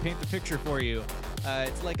hallway, just to paint the picture for you,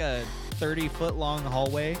 it's like a 30-foot long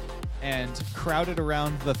hallway, and crowded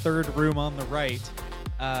around the third room on the right,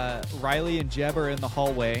 Ryely and Jeb are in the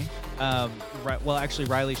hallway. Well, actually,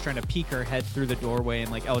 Riley's trying to peek her head through the doorway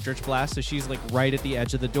and like Eldritch Blast, so she's like right at the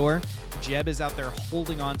edge of the door. Jeb is out there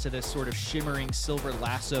holding on to this sort of shimmering silver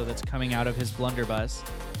lasso that's coming out of his blunderbuss.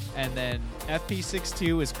 And then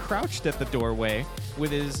FP62 is crouched at the doorway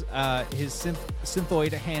with his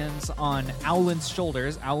synthoid hands on Owlin's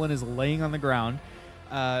shoulders. Owlin is laying on the ground.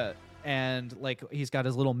 And like he's got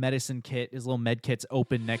his little medicine kit, his little med kit's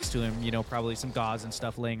open next to him, you know, probably some gauze and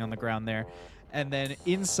stuff laying on the ground there. And then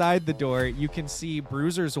inside the door, you can see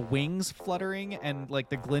Bruiser's wings fluttering and like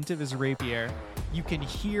the glint of his rapier. You can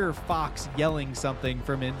hear Fox yelling something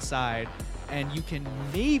from inside, and you can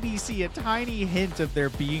maybe see a tiny hint of there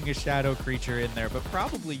being a shadow creature in there, but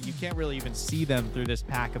probably you can't really even see them through this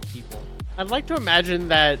pack of people. I'd like to imagine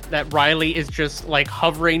that Ryely is just like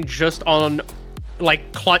hovering just on,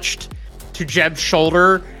 like clutched to Jeb's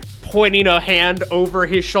shoulder, pointing a hand over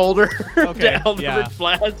his shoulder to Eldritch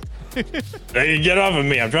Blast. Hey, get off of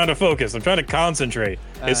me. I'm trying to focus. I'm trying to concentrate.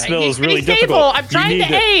 This spell is really He's difficult. I'm trying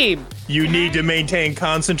to aim. You need to maintain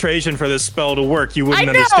concentration for this spell to work. You wouldn't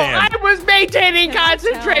I understand. I was maintaining Can I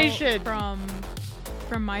concentration. tell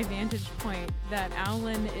from my vantage point that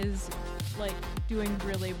Owlin is like doing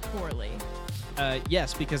really poorly.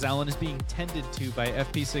 Yes, because Owlin is being tended to by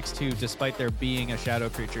FP62 despite there being a shadow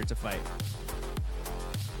creature to fight.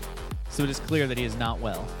 So it is clear that he is not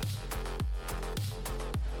well.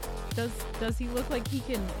 Does he look like he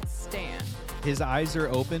can stand? His eyes are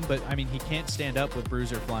open, but I mean he can't stand up with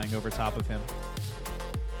Bruiser flying over top of him.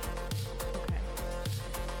 Okay.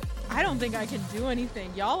 I don't think I can do anything.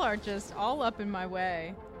 Y'all are just all up in my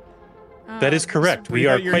way. That is correct. We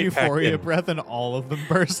are your quite euphoria packed in. breath, and all of them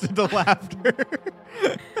burst into laughter.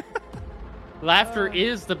 Laughter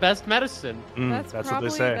is the best medicine. That's what probably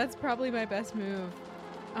they say. that's probably my best move.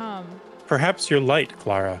 Perhaps you're light,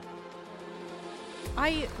 Clara.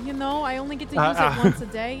 I only get to use it once a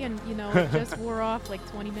day, and it just wore off like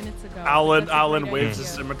 20 minutes ago. Alan waves his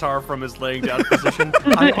scimitar from his laying down position.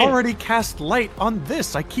 I already cast light on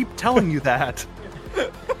this. I keep telling you that.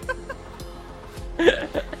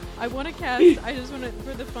 I want to cast. I just want to,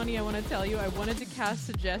 for the funny, I want to tell you, I wanted to cast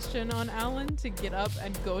suggestion on Alan to get up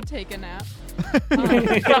and go take a nap. But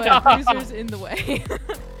Bruiser's in the way.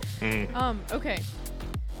 Okay.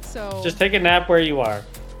 So. Just take a nap where you are.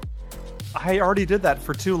 I already did that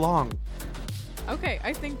for too long. Okay,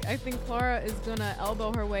 I think Clara is gonna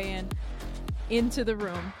elbow her way into the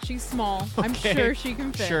room. She's small. I'm sure she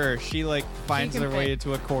can fit. Sure, she like finds can her way fit.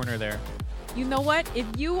 into a corner there. You know what? If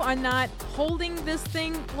you are not holding this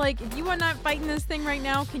thing, like if you are not fighting this thing right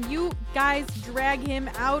now, can you guys drag him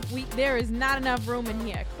out? There is not enough room in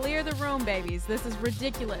here. Clear the room, babies. This is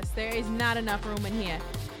ridiculous. There is not enough room in here.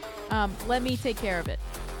 Let me take care of it.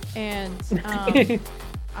 And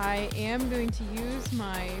I am going to use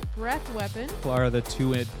my breath weapon. Clara, the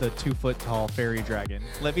 2 foot tall fairy dragon.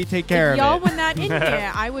 Let me take care If of y'all it. were not in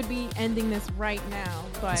here, I would be ending this right now.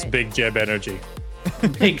 But It's big Jeb energy.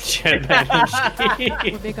 Big Jeb energy.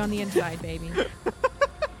 we're big on the inside, baby.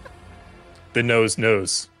 The nose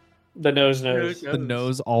knows. The nose knows. The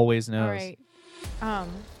nose always knows. All right.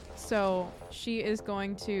 So she is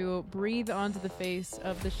going to breathe onto the face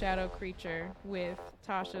of the shadow creature with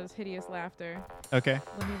Tasha's hideous laughter. Okay.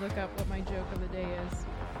 Let me look up what my joke of the day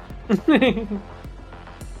is.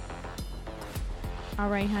 All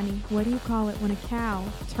right, honey. What do you call it when a cow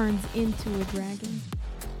turns into a dragon?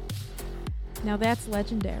 Now that's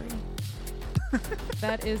legendary.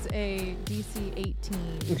 That is a DC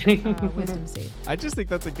 18 wisdom save. I just think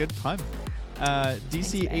that's a good pun.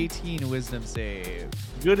 DC Thanks, 18 wisdom save.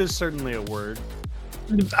 Good is certainly a word.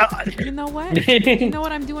 You know what? You know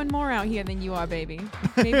what? I'm doing more out here than you are, baby.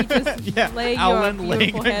 Maybe just lay your Alan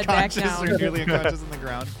laying beautiful head back unconscious down. or nearly unconscious on the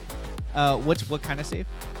ground. What kind of save?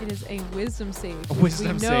 It is a wisdom save. A which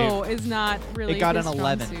wisdom we know is not really It got his an strong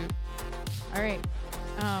 11. suit. All right.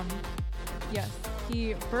 Yes,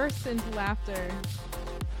 he bursts into laughter,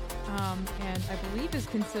 and I believe is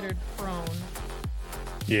considered prone.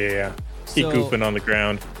 Yeah. He So- goofing on the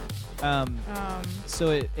ground. So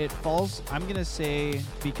it falls. I'm gonna say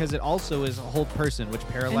because it also is a hold person, which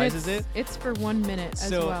paralyzes and it. it's for 1 minute as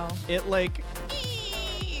So well. it like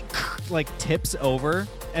tips over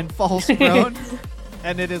and falls prone.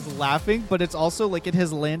 And it is laughing, but it's also like it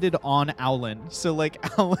has landed on Owlin. So like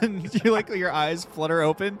Owlin, your eyes flutter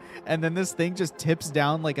open, and then this thing just tips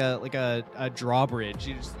down like a drawbridge.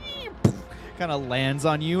 You just kind of lands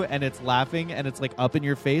on you, and it's laughing, and it's like up in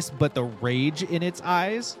your face, but the rage in its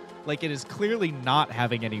eyes, like it is clearly not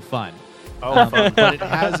having any fun. Oh, But it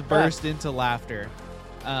has burst into laughter.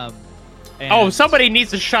 Oh, And- somebody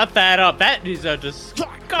needs to shut that up. That is a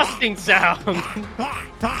disgusting sound.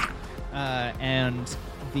 And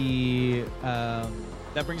the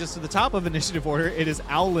that brings us to the top of initiative order. It is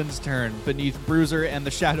Owlin's turn beneath Bruiser and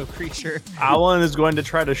the shadow creature. Alan is going to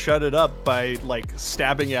try to shut it up by like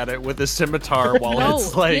stabbing at it with a scimitar while No,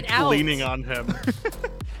 it's like get out. leaning on him.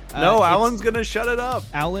 No, it's- Alan's gonna shut it up.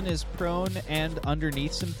 Owlin is prone and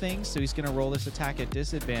underneath some things, so he's going to roll this attack at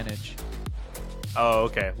disadvantage. Oh,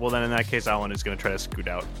 okay. Well, then in that case, Alan is gonna try to scoot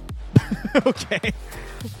out. Okay.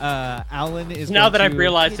 Owlin is Now going that I've to-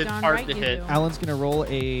 realized You're it's darn hard right to you hit. do. Alan's going to roll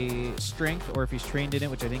a strength, or if he's trained in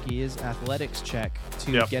it, which I think he is, athletics check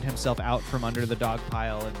to Yep. get himself out from under the dog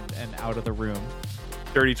pile and out of the room.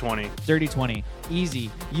 Dirty 20. Dirty 20.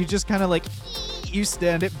 Easy. You just kind of like, you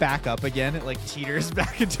stand it back up again. It like teeters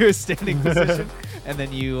back into a standing position. And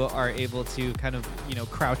then you are able to kind of,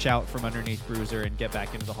 crouch out from underneath Bruiser and get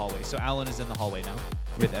back into the hallway. So Alan is in the hallway now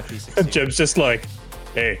with FB16. Jeb's just like,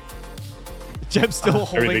 hey, Jeb's still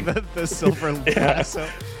holding everything. the silver Yeah. lasso.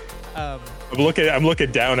 I'm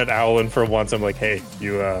looking down at Owlin for once. I'm like, hey,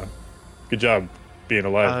 you, good job being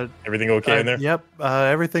alive. Everything okay in there? Yep.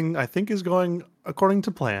 Everything I think is going according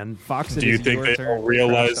to plan. Fox, it Do you is think your they turn. all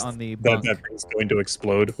realize Crouched on the that bunk. that thing's going to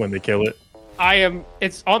explode when they kill it?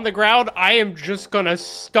 It's on the ground. I am just gonna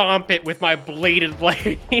stomp it with my bladed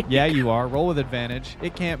blade. Yeah, you are. Roll with advantage.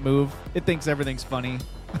 It can't move. It thinks everything's funny.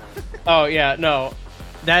 Oh yeah, no.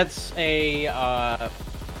 That's a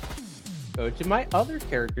go to my other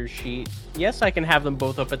character sheet. Yes, I can have them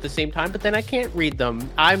both up at the same time, but then I can't read them.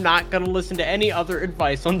 I'm not gonna listen to any other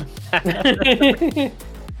advice on the matter.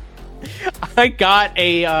 I got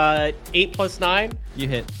a 8 + 9. You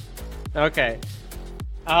hit. Okay.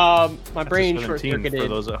 My That's brain a short 17 circuited. for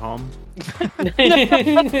those at home.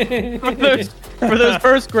 for those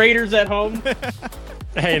first graders at home.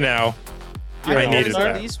 Hey, now. I know needed there's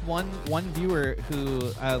that. at least one viewer who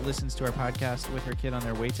listens to our podcast with her kid on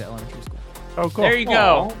their way to elementary school. Oh, cool. There you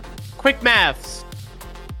go. Quick maths.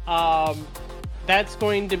 That's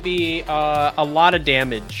going to be a lot of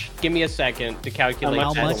damage. Give me a second to calculate.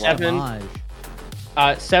 How that. much 7,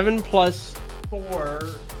 damage? 7 plus 4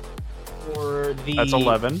 for the That's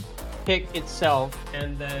 11. pick itself,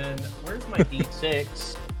 and then where's my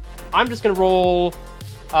d6? I'm just gonna roll.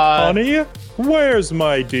 Honey, where's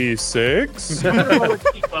my D6? I'm gonna roll a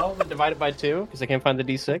d12 and divide it by 2 because I can't find the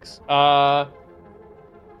d6.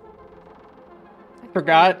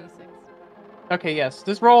 Forgot. Okay, yes.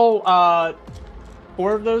 Just roll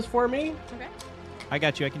 4 of those for me. Okay. I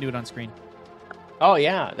got you. I can do it on screen. Oh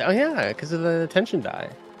yeah, because of the tension die.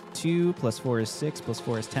 2 + 4 is 6, +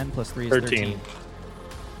 4 is 10, + 3 is 13. 13.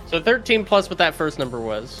 So 13 plus what that first number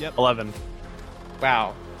was. Yep. 11.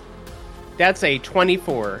 Wow. That's a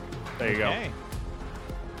 24. There you go. Okay.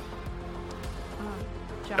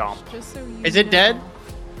 Josh, Dump. just so you Is it know, dead?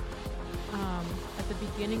 At the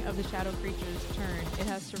beginning of the shadow creature's turn, it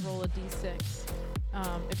has to roll a d6.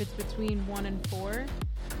 If it's between 1 and 4,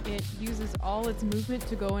 it uses all its movement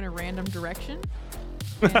to go in a random direction.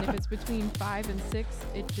 And if it's between 5 and 6,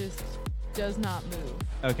 it just does not move.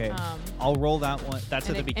 Okay. Um, I'll roll that one. That's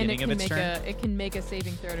at the beginning of its turn. It can make a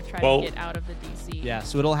saving throw to try Well- to get out of the DC. Yeah,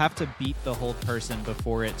 so it'll have to beat the whole person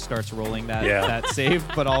before it starts rolling that Yeah. that save,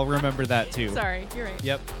 but I'll remember that too. Sorry, you're right.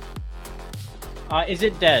 Yep. Is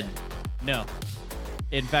it dead? No.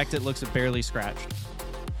 In fact, it looks barely scratched.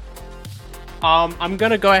 I'm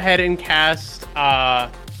gonna go ahead and cast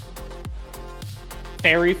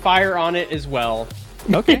Fairy Fire on it as well.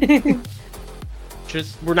 Okay.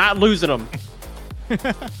 Just we're not losing them.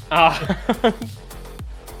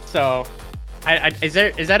 So, is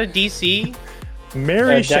that a DC?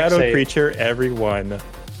 Merry Dex shadow save. creature, everyone.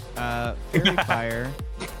 Fairy Fire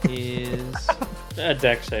is A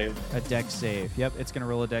deck save. a dex save. Yep, it's going to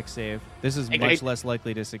roll a dex save. This is Okay. much less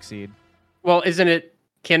likely to succeed. Well, isn't it?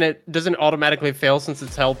 Doesn't it automatically fail since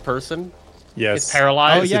it's held person? Yes. It's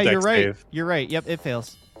paralyzed. Oh, It's a yeah, dex you're right. save. You're right. Yep, it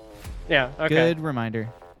fails. Yeah. Okay. Good reminder.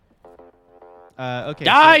 Okay.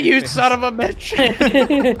 Die, so it you fails. son of a bitch!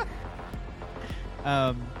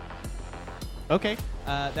 Okay.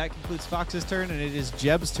 That concludes Fox's turn, and it is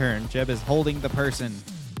Jeb's turn. Jeb is holding the person.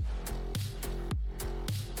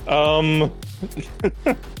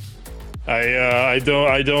 I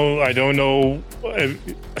don't know.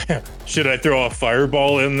 Should I throw a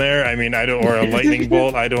fireball in there? I mean, or a lightning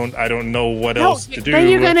bolt. I don't know what else to do. Then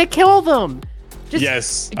you're gonna kill them. Just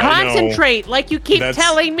Yes, I know. concentrate like you keep That's-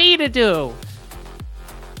 telling me to do.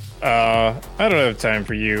 I don't have time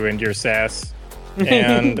for you and your sass.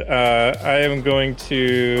 And I am going Oh,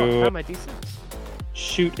 to how am I D6?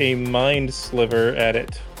 shoot a mind sliver at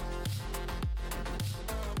it.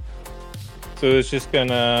 So it's just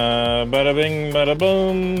gonna bada bing, bada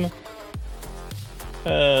boom.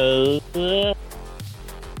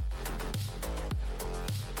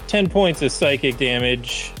 10 points of psychic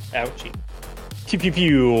damage. Ouchie. Pew pew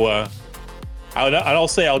pew. I'll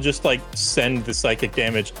say I'll just like send the psychic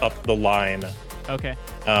damage up the line. Okay.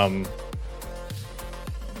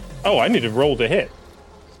 Oh, I need to roll to hit.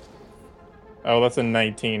 Oh, that's a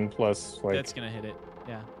 19 plus like. That's gonna hit it.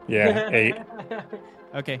 Yeah. Yeah, 8.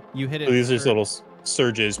 Okay, you hit it. So these are just for- little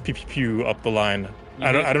surges, pew pew pew up the line. You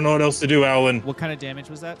I hit- don't know what else to do, Alan. What kind of damage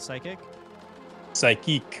was that? Psychic?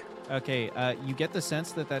 Psychic. Okay, you get the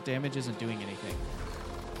sense that that damage isn't doing anything.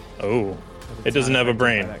 Oh, that it it's doesn't not have a affected by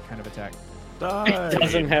brain. That kind of attack. Die.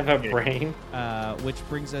 Doesn't have a brain. Which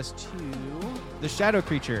brings us to the shadow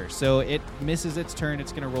creature. So it misses its turn.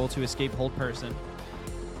 It's going to roll to escape hold person.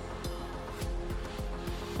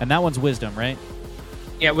 And that one's wisdom, right?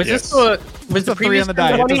 Yeah, was Yes. this the was It's the a 3 previous on the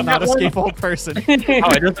die. It one does he not had one? escape hold person. Oh,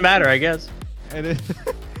 it doesn't matter, I guess. It is-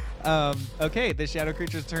 okay, the shadow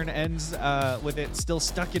creature's turn ends with it still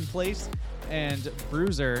stuck in place. And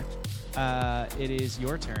Bruiser, it is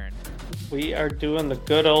your turn. We are doing the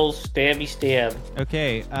good old stabby stab.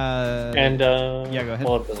 Okay. And yeah, go ahead.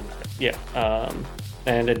 Well, it doesn't matter. Yeah.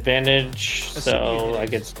 And advantage. Assuming you So hit I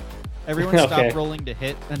it. guess Everyone stop Okay. rolling to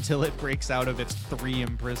hit until it breaks out of its 3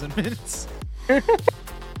 imprisonments. Or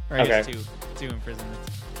I guess Okay. two imprisonments.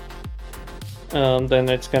 then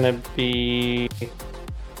it's gonna be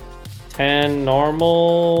 10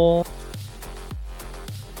 normal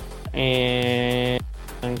and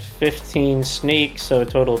 15 sneak, so a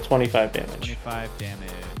total of 25 damage. 25 damage.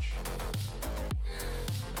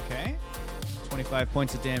 Okay. 25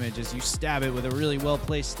 points of damage as you stab it with a really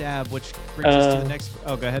well-placed stab, which brings us to the next...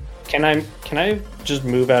 Oh, go ahead. Can I just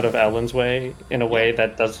move out of Ellen's way in a way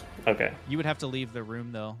that does? Okay. You would have to leave the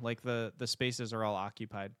room, though. Like, the spaces are all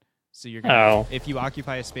occupied. So you're gonna, Oh. if you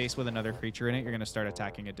occupy a space with another creature in it, you're going to start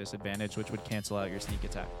attacking at disadvantage, which would cancel out your sneak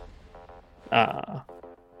attack.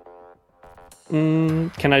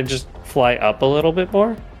 Can I just fly up a little bit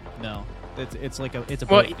more? No. It's like a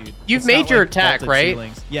Well, boat, dude. you've It's made not your like attack, vaulted right?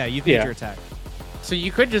 ceilings. Yeah, you've made Yeah. your attack. So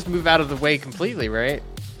you could just move out of the way completely, right?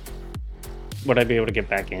 Would I be able to get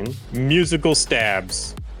back in? Musical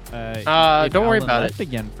stabs. If don't worry Alan about left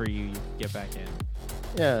again for you, you get back in.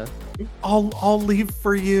 Yeah. I'll leave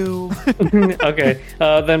for you. Okay.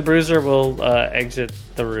 Then Bruiser will exit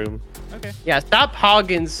the room. Okay. Yeah, stop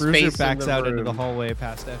hogging Bruiser space backs in the out room. into the hallway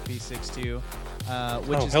past FP62,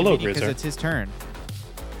 which Oh, is hello, because Bruiser. it's his turn.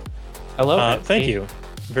 Hello. Thank you.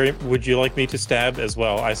 Would you like me to stab as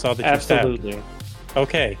well? I saw that you Absolutely. stabbed.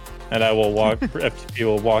 Okay. And I will walk. FTP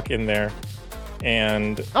will walk in there,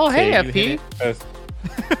 and Oh, hey, take- You hit FP. uh,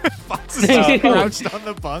 Fox is still crouched on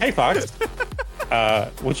the bunk. Hey, Fox.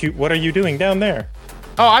 What are you doing down there?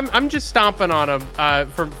 Oh, I'm just stomping on him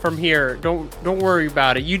from here. Don't worry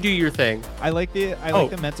about it. You do your thing. I like the Oh.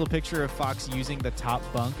 mental picture of Fox using the top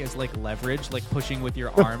bunk as like leverage, like pushing with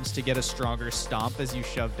your arms to get a stronger stomp as you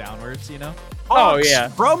shove downwards. You know? Oh, Fox yeah.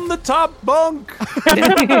 From the top bunk.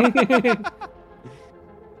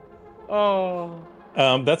 Oh.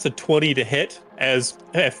 That's a 20 to hit. As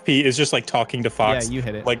FP is just like talking to Fox, Yeah, you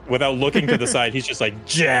hit it. like without looking to the side. He's just like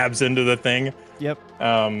jabs into the thing. Yep.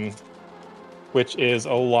 Which is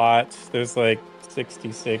a lot. There's like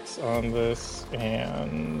 66 on this,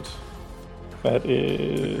 and that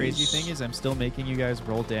is The crazy thing is, I'm still making you guys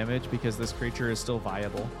roll damage because this creature is still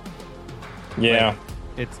viable. yeah.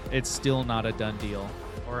 It's still not a done deal,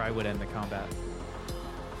 or I would end the combat.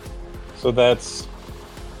 So that's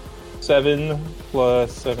 7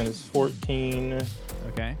 plus 7 is 14.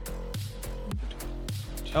 Okay.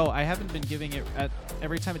 Oh, I haven't been giving it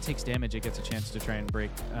every time it takes damage, it gets a chance to try and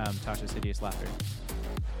break Tasha's hideous laughter.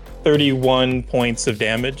 31 points of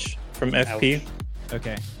damage from FP.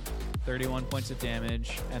 Okay. 31 points of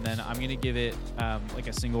damage, and then I'm gonna give it like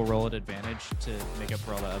a single roll at advantage to make up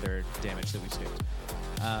for all the other damage that we skipped.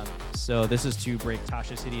 So this is to break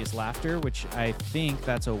Tasha's hideous laughter, which I think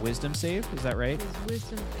that's a wisdom save. Is that right? Is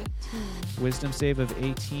wisdom 18. Wisdom save of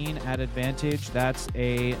 18 at advantage. That's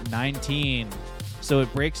a 19. So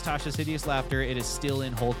it breaks Tasha's hideous laughter. It is still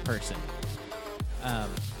in hold person.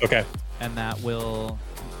 Okay. And that will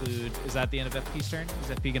include. Is that the end of FP's turn? Is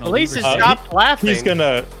FP gonna At least leave it or stay? stopped laughing.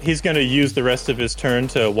 He's gonna use the rest of his turn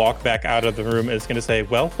to walk back out of the room. And it's gonna say,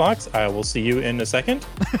 "Well, Fox, I will see you in a second.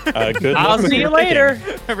 Good I'll luck with see you your later.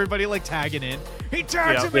 picking." Everybody like tagging in. He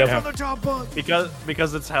tags him Yeah. in from the top bunk.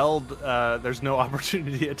 Because it's held, there's no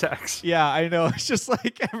opportunity attacks. Yeah, I know. It's just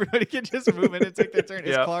like everybody can just move in and take their turn. It's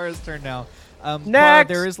Yeah. Clara's turn now. Clara, Next!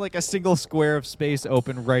 there is like a single square of space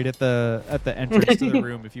open right at the entrance to the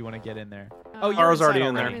room if you want to get in there. Oh, you're Clara's already inside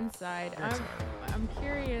in there. I'm inside. I'm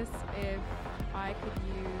curious if I could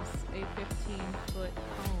use a 15-foot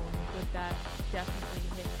cone. Would that definitely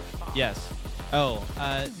hit Fox? Yes. Oh,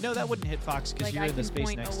 no, that wouldn't hit Fox because Like you're I in the can space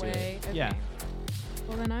point next away. to it. Okay. Yeah.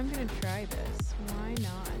 Well, then I'm gonna try this. Why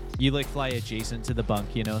not? You like fly adjacent to the bunk,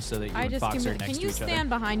 so that you I and just Fox give are me, next can to you each stand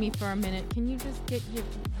behind me for a minute? Can you just get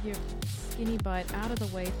your skinny butt out of the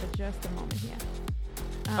way for just a moment here?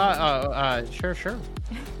 Sure.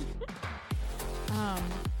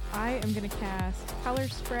 I am gonna cast color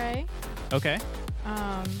spray. other. Okay.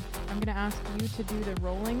 I'm gonna ask you to do the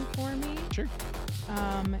rolling for me. Sure.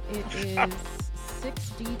 It is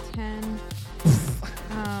 6d10.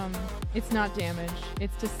 It's not damage.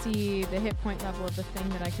 It's to see the hit point level of the thing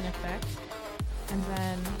that I can affect, and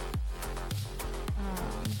then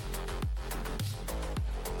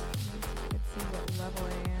let's see what level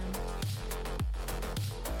I am.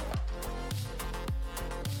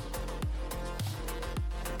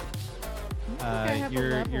 I don't think I have a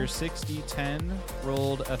level. Your 6d10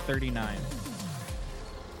 rolled a 39.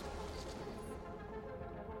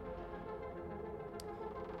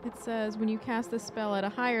 It says when you cast the spell at a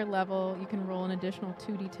higher level, you can roll an additional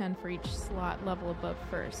 2d10 for each slot level above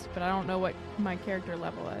first. But I don't know what my character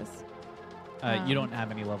level is. You don't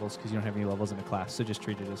have any levels because you don't have any levels in the class, so just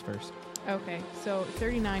treat it as first. Okay, so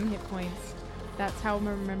 39 hit points. That's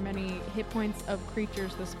however many hit points of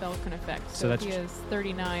creatures the spell can affect. So So if that's he is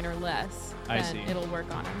 39 or less, I then see. it'll work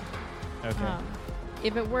on him. Okay.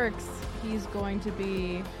 If it works, he's going to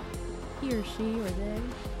be, he or she or they,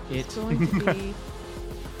 is going to be,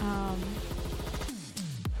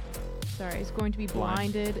 he's going to be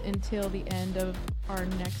Blind. blinded until the end of our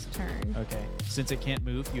next turn. Okay. Since it can't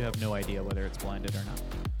move, you have no idea whether it's blinded or not.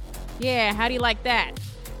 Yeah, how do you like that?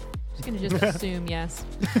 Just gonna just assume yes.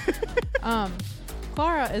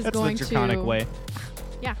 Clara is That's going the draconic to. way.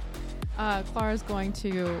 Yeah. Clara's going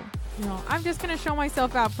to. I'm just gonna show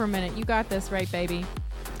myself out for a minute. You got this, right, baby?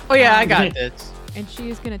 Oh yeah, I got this. And she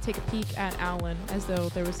is gonna take a peek at Alan as though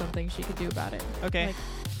there was something she could do about it. Okay. Like,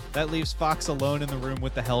 That leaves Fox alone in the room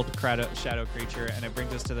with the held shadow creature, and it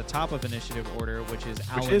brings us to the top of initiative order, which is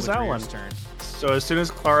Alan Alan. turn. So as soon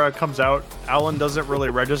as Clara comes out, Alan doesn't really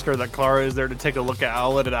register that Clara is there to take a look at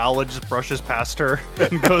Alan, and Alan just brushes past her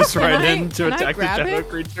and goes right in to can I attack the grab shadow it?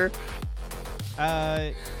 creature.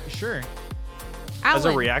 Sure. As a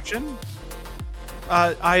Alan, reaction.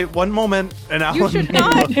 One moment, and Alan. you should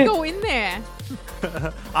not go in there.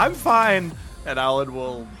 I'm fine. And Alan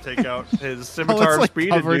will take out his scimitar Alan's, of like,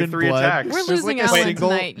 speed and covered do in 3 blood. attacks. We're There's losing like a Alan single-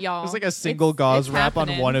 tonight, y'all. There's like a single It's gauze wrap on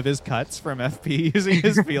happening. one of his cuts from FP using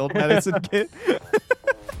his field medicine kit.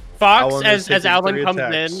 Fox, Alan is as taking Alan 3 comes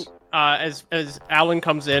attacks. in, as Alan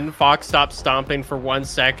comes in, Fox stops stomping for 1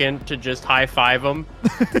 second to just high five him.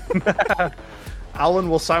 Alan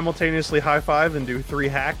will simultaneously high five and do 3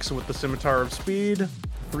 hacks with the scimitar of speed.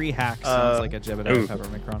 3 hacks sounds like a Jebediah ooh.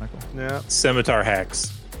 Peppermint Chronicle. Yeah. Scimitar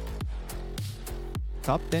hacks.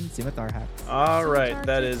 Top 10 scimitar hacks. All right, Scimitar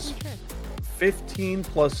that tricks is and tricks. 15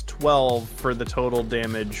 plus 12 for the total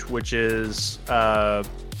damage, which is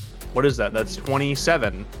what is that? That's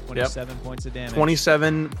 27. 27 points of damage.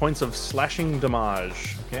 27 points of slashing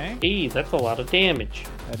damage. Okay. Hey, that's a lot of damage.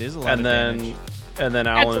 That is a lot And of then damage. Alan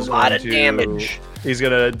That's is a lot going of to damage. He's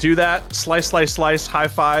going to do that, slice, high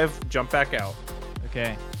five, jump back out.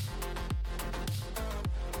 Okay.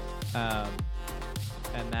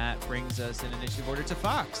 And that brings us in initiative order to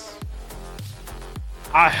Fox.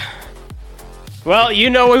 Well, you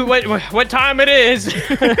know what time it is.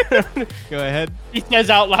 Go ahead. He says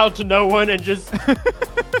out loud to no one and just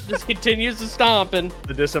continues to stomping.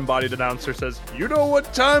 The disembodied announcer says, "You know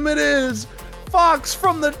what time it is? Fox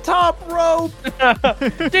from the top rope."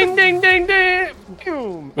 Ding, ding, ding, ding.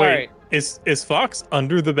 Boom. All Wait, right. is Fox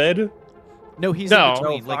under the bed? No, he's No. in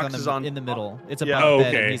between, No, like Fox is in the middle. It's above Yeah. Oh, the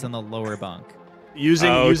bed, and okay. he's on the lower bunk.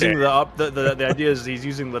 Using okay. the idea is he's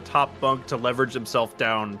using the top bunk to leverage himself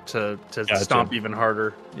down to Gotcha. stomp even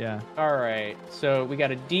harder. Yeah. All right. So we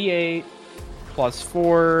got a D8 plus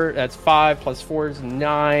 4. That's 5 plus 4 is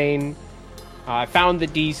 9. I found the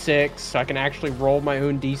D6, so I can actually roll my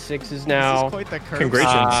own D6s This now. is quite the curse.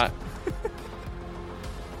 Congrats.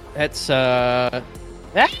 That's 10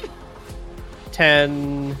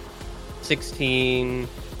 10, 16.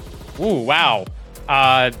 Ooh, wow.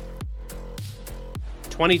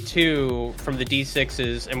 22 from the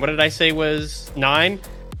D6s. And what did I say was 9?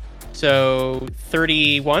 So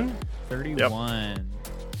 31? 31.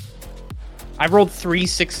 I rolled 3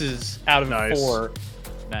 6s out of Nice. 4.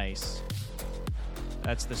 Nice.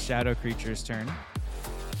 That's the shadow creature's turn.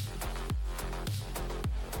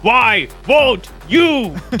 Why won't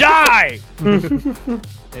you die?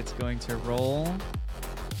 It's going to roll.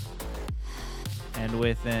 And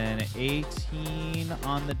with an 18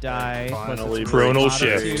 on the die, plus Finally its Chronal modified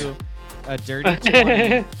shift. to a dirty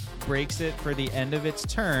 20, breaks it for the end of its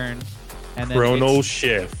turn. And then Chronal it's-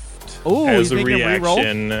 shift. Ooh, as you a make him re-roll?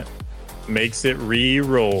 reaction, makes it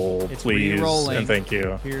re-roll, It's please, re-rolling. and thank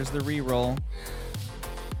you. Here's the reroll.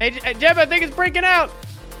 Hey, Jeb, I think it's breaking out.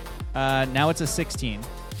 Now it's a 16.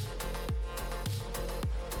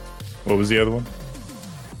 What was the other one?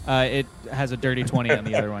 It has a dirty 20 on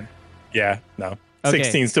the other one. Yeah, no. Okay.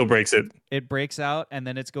 16 still breaks it. It breaks out, and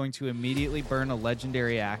then it's going to immediately burn a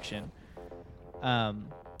legendary action. A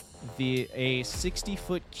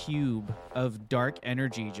 60-foot cube of dark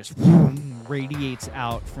energy just radiates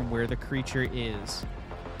out from where the creature is.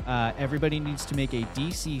 Everybody needs to make a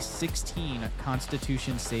DC 16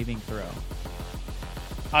 Constitution saving throw.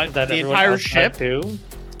 Is that The everyone entire outside ship? too?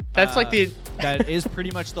 That's like the That is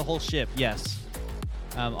pretty much the whole ship. Yes.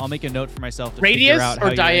 I'll make a note for myself to Radius figure out or how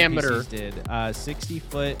your diameter? NPCs did.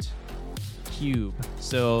 60-foot cube.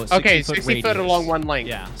 So 60 okay, foot 60 foot radius. along one length.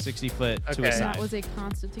 Yeah, 60 foot to a Okay. side. That was a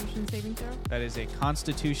Constitution saving throw. That is a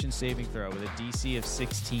Constitution saving throw with a DC of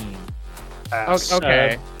 16.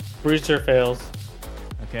 Okay. Bruiser fails.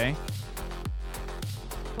 Okay.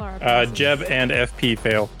 Clara passes. Jeb and FP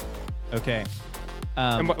fail. Okay.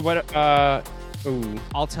 And ooh.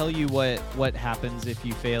 I'll tell you what happens if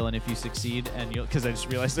you fail and if you succeed, and you'll because I just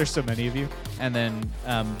realized there's so many of you, and then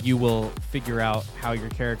you will figure out how your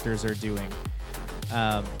characters are doing.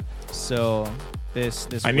 So this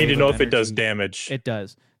I need to wave know of if it does energy- damage. It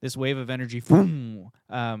does. This wave of energy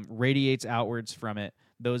radiates outwards from it.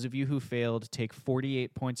 Those of you who failed take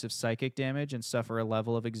 48 points of psychic damage and suffer a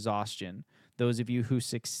level of exhaustion. Those of you who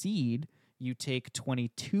succeed, you take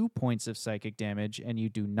 22 points of psychic damage and you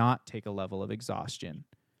do not take a level of exhaustion.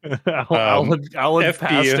 Alan FP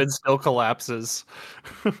passed and still collapses.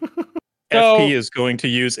 FP is going to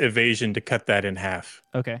use evasion to cut that in half.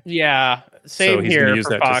 Okay. Yeah, same so he's here going to use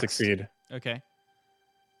for that Fox. to succeed. Okay.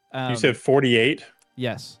 You said 48?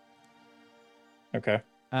 Yes. Okay.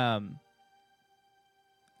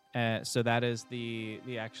 So that is the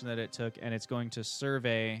action that it took, and it's going to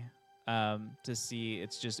survey to see.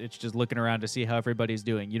 It's just looking around to see how everybody's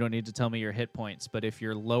doing. You don't need to tell me your hit points, but if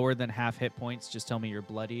you're lower than half hit points, just tell me you're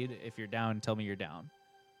bloodied. If you're down, tell me you're down.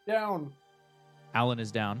 Down. Alan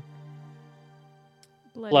is down.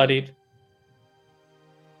 Bloodied.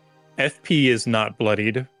 FP is not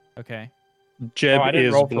bloodied. Okay. Jeb I didn't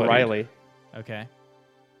is roll for bloodied. Riley. Okay.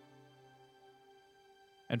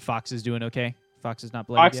 And Fox is doing okay. Fox is not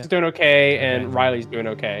bloodied Fox yet? is doing okay, Okay. and Riley's doing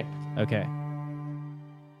okay. Okay.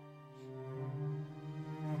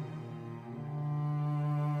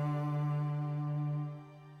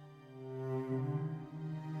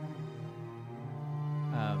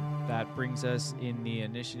 That brings us in the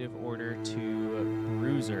initiative order to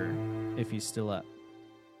Bruiser, if he's still up.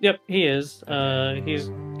 Yep, he is.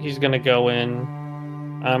 He's gonna go in.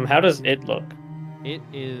 How does it look? It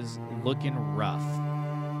is looking rough.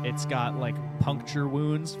 It's got like puncture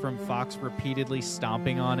wounds from Fox repeatedly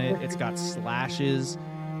stomping on it. It's got slashes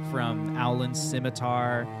from Owlin's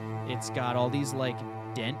scimitar. It's got all these like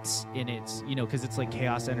dents in its, because it's like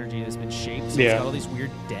chaos energy that's been shaped. So It's Yeah. got all these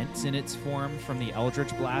weird dents in its form from the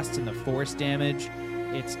Eldritch blasts and the force damage.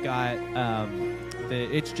 It's got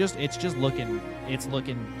it's just looking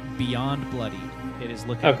beyond bloodied. It is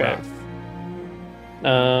looking Okay. rough.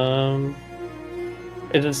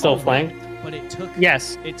 Is it still Oh, flanked? But it took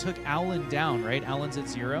Yes. Owlin down, right? Owlin's at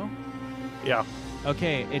 0? Yeah.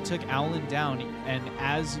 Okay, it took Owlin down, and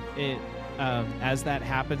as that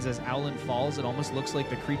happens, as Owlin falls, it almost looks like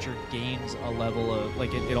the creature gains a level of,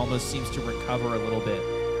 like it almost seems to recover a little bit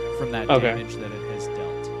from that Okay. damage that it has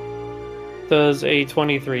dealt. Does a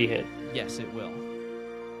 23 hit? Yes, it will.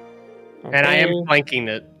 And I am Okay. flanking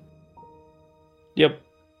it. Yep.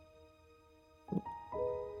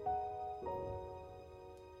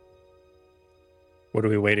 What are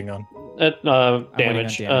we waiting on? waiting on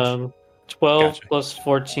Damage. damage. 12 Gotcha. plus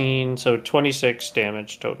 14, so 26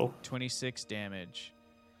 damage total. 26 damage.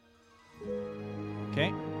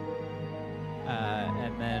 Okay.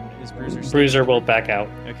 And then is Bruiser. Bruiser will back out.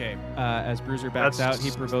 Okay. As Bruiser backs That's- out,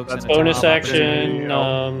 he provokes that's an attack Bonus of opportunity.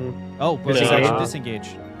 action. Bonus disengage. action disengage.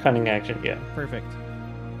 Cunning action. Yeah. Perfect.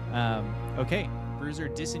 Okay. Bruiser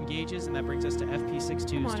disengages, and that brings us to Come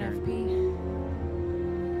FP62's on, turn. FP.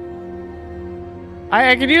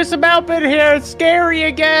 I could use some help in here. It's scary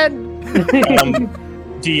again.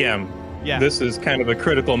 DM, Yeah. this is kind of a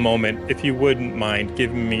critical moment. If you wouldn't mind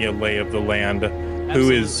giving me a lay of the land. Who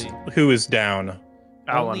is down?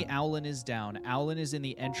 Only Owlin is down. Owlin is in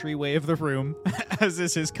the entryway of the room, as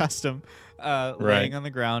is his custom, laying on the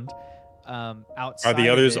ground. Outside Are the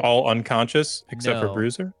of others it- all unconscious except for No.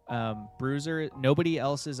 Bruiser? Bruiser, nobody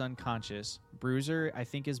else is unconscious. Bruiser, I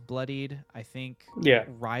think, is bloodied. I think Yeah.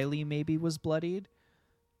 Ryely maybe was bloodied.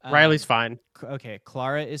 Riley's fine. Okay,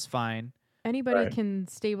 Clara is fine. Anybody Right. can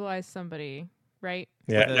stabilize somebody, right?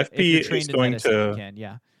 Yeah, If FP you're is trained in going medicine, you to. can,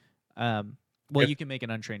 yeah. Well, If- you can make an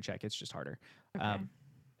untrained check. It's just harder. Okay.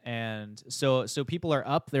 And so people are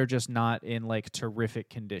up. They're just not in like terrific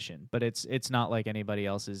condition. But it's not like anybody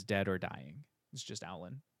else is dead or dying. It's just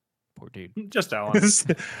Owlin. Poor dude. Just Alan.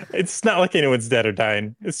 It's not like anyone's dead or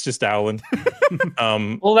dying. It's just Owlin.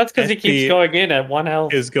 Well, that's because he FP keeps going in at 1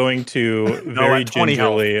 health. is going to very at 20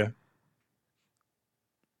 health. gingerly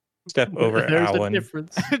step over There's a Alan.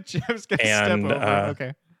 difference. Jeff's gonna And, step over.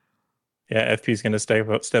 Okay. Yeah, FP's going to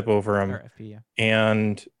step over him Or FP, yeah.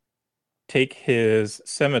 and take his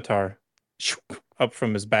scimitar up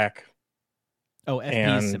from his back. Oh, FP's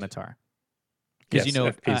and- scimitar. Because Yes, you know,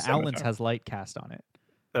 FP's Owlin's scimitar. has light cast on it.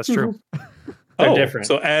 That's true. They're different.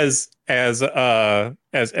 So as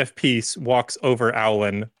FP walks over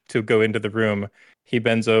Owlin to go into the room, he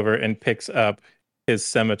bends over and picks up his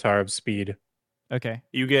scimitar of speed. Okay.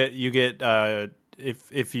 You get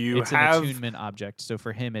if you It's have an attunement object, so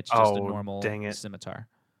for him, it's just a Oh, normal dang it. scimitar.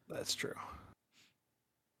 That's true.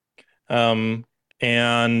 And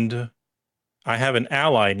I have an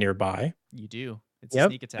ally nearby. You do. It's Yep. a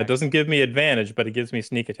sneak attack. That doesn't give me advantage, but it gives me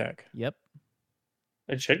sneak attack. Yep.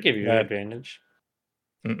 It should give you That- advantage.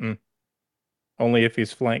 Mm-mm. Only if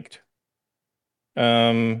he's flanked.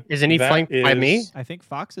 Isn't he that flanked by me? is- I think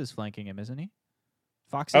Fox is flanking him, isn't he?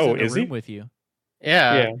 Fox is Oh, in the is he? room with you.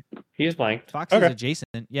 Yeah. He's blanked. Fox Okay. is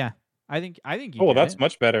adjacent. Yeah. I think you Oh, get that's it.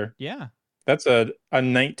 much better. Yeah. That's a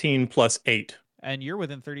 19 plus 8. And you're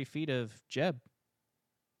within 30 feet of Jeb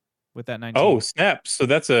with that 19. Oh, snap. So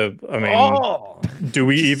that's I mean, Oh. do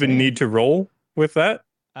we just even saying. need to roll with that?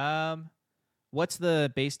 What's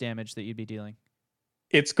the base damage that you'd be dealing?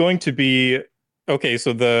 It's going to be okay.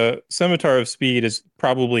 So the scimitar of speed is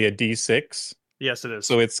probably a D6. Yes, it is.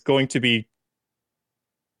 So it's going to be.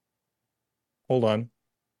 Hold on.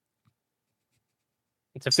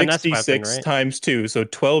 It's a finesse 66 weapon, right? times 2. So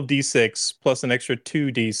 12d6 plus an extra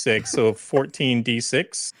 2d6. So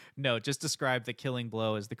 14d6. No, just describe the killing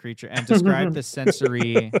blow as the creature and describe the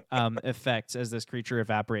sensory effects as this creature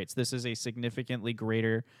evaporates. This is a significantly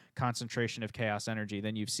greater concentration of chaos energy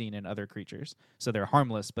than you've seen in other creatures. So they're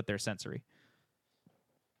harmless, but they're sensory.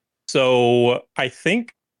 So I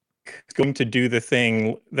think it's going to do the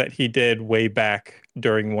thing that he did way back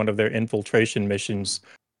during one of their infiltration missions,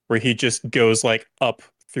 where he just goes like up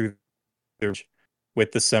through the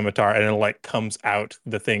with the scimitar and it like comes out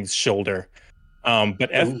the thing's shoulder.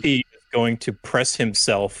 But FP is going to press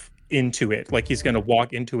himself into it, like he's going to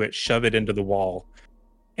walk into it, shove it into the wall,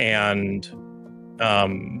 and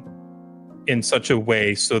in such a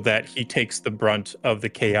way so that he takes the brunt of the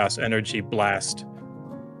chaos energy blast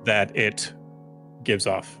that it gives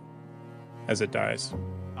off as it dies.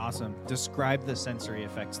 Awesome. Describe the sensory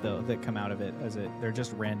effects though that come out of it as they're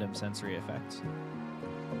just random sensory effects.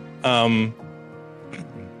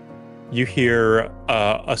 You hear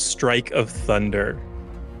a strike of thunder.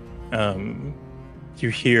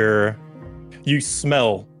 You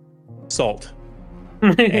smell salt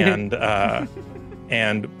and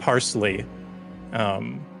parsley.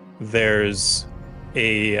 There's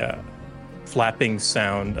a flapping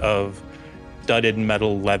sound of studded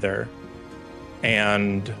metal leather,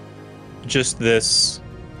 and just this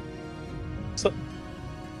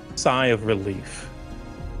sigh of relief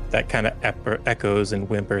that kind of echoes and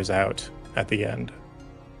whimpers out at the end.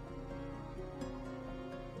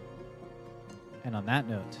 And on that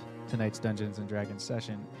note, tonight's Dungeons and Dragons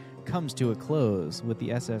session comes to a close with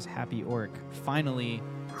the SS Happy Orc finally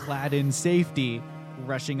clad in safety,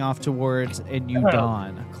 rushing off towards a new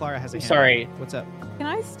dawn. Clara has a hand. Sorry. What's up? Can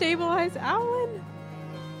I stabilize Alan?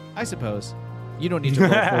 I suppose. You don't need to roll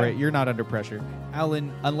for it. You're not under pressure.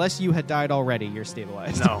 Alan, unless you had died already, you're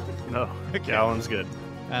stabilized. No. Okay. Alan's good.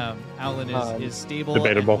 Alan is stable.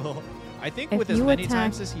 Debatable. And will I think If with as you many attack-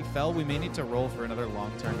 times as he fell, we may need to roll for another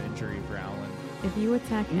long-term injury for Alan. If you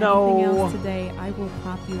attack anything No. else today, I will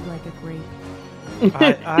pop you like a grape.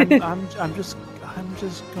 I'm just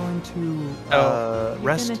going to You're gonna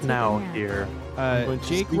rest take a now nap. here. I'm going to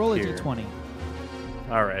Jake, sleep roll a here. d20.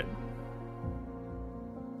 All right.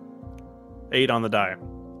 8 on the die.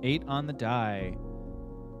 8 on the die.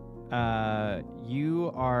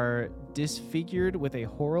 You are disfigured with a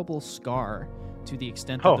horrible scar to the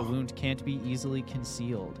extent that Oh. the wound can't be easily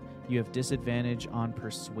concealed. You have disadvantage on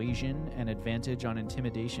persuasion and advantage on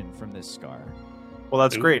intimidation from this scar. Well,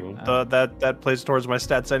 that's great. Ooh. That plays towards my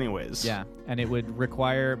stats anyways. Yeah, and it would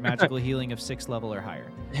require magical healing of 6th level or higher.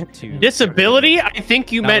 To Disability? I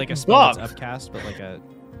think you Not meant like a spell buff. that's upcast, but like a,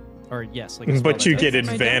 or yes, like a spell But you that's get That's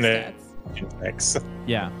my dex advantage. stats. Next.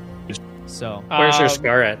 yeah. So Where's your Um,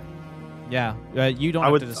 scar at? yeah, you don't I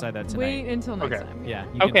have would- to decide that tonight. Wait until next Okay. time. Yeah.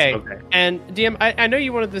 You can- Okay. Okay. And DM, I know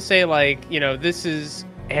you wanted to say like, this is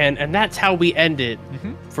and that's how we end it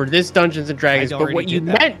Mhm. for this Dungeons and Dragons. I But already what you did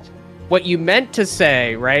that. what you meant to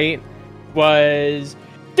say, right, was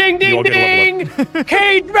ding You ding all get ding!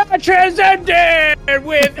 Cage match has ended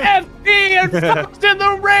with FP and Fox in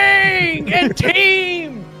the ring and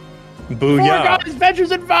team. Four Booyah! guys,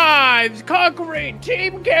 Adventures and Vibes, conquering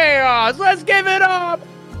Team Chaos. Let's give it up!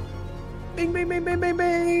 Bing, bing, bing, bing, bing,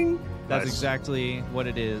 bing. That's Nice. exactly what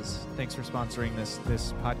it is. Thanks for sponsoring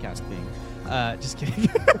this podcast thing. Just kidding.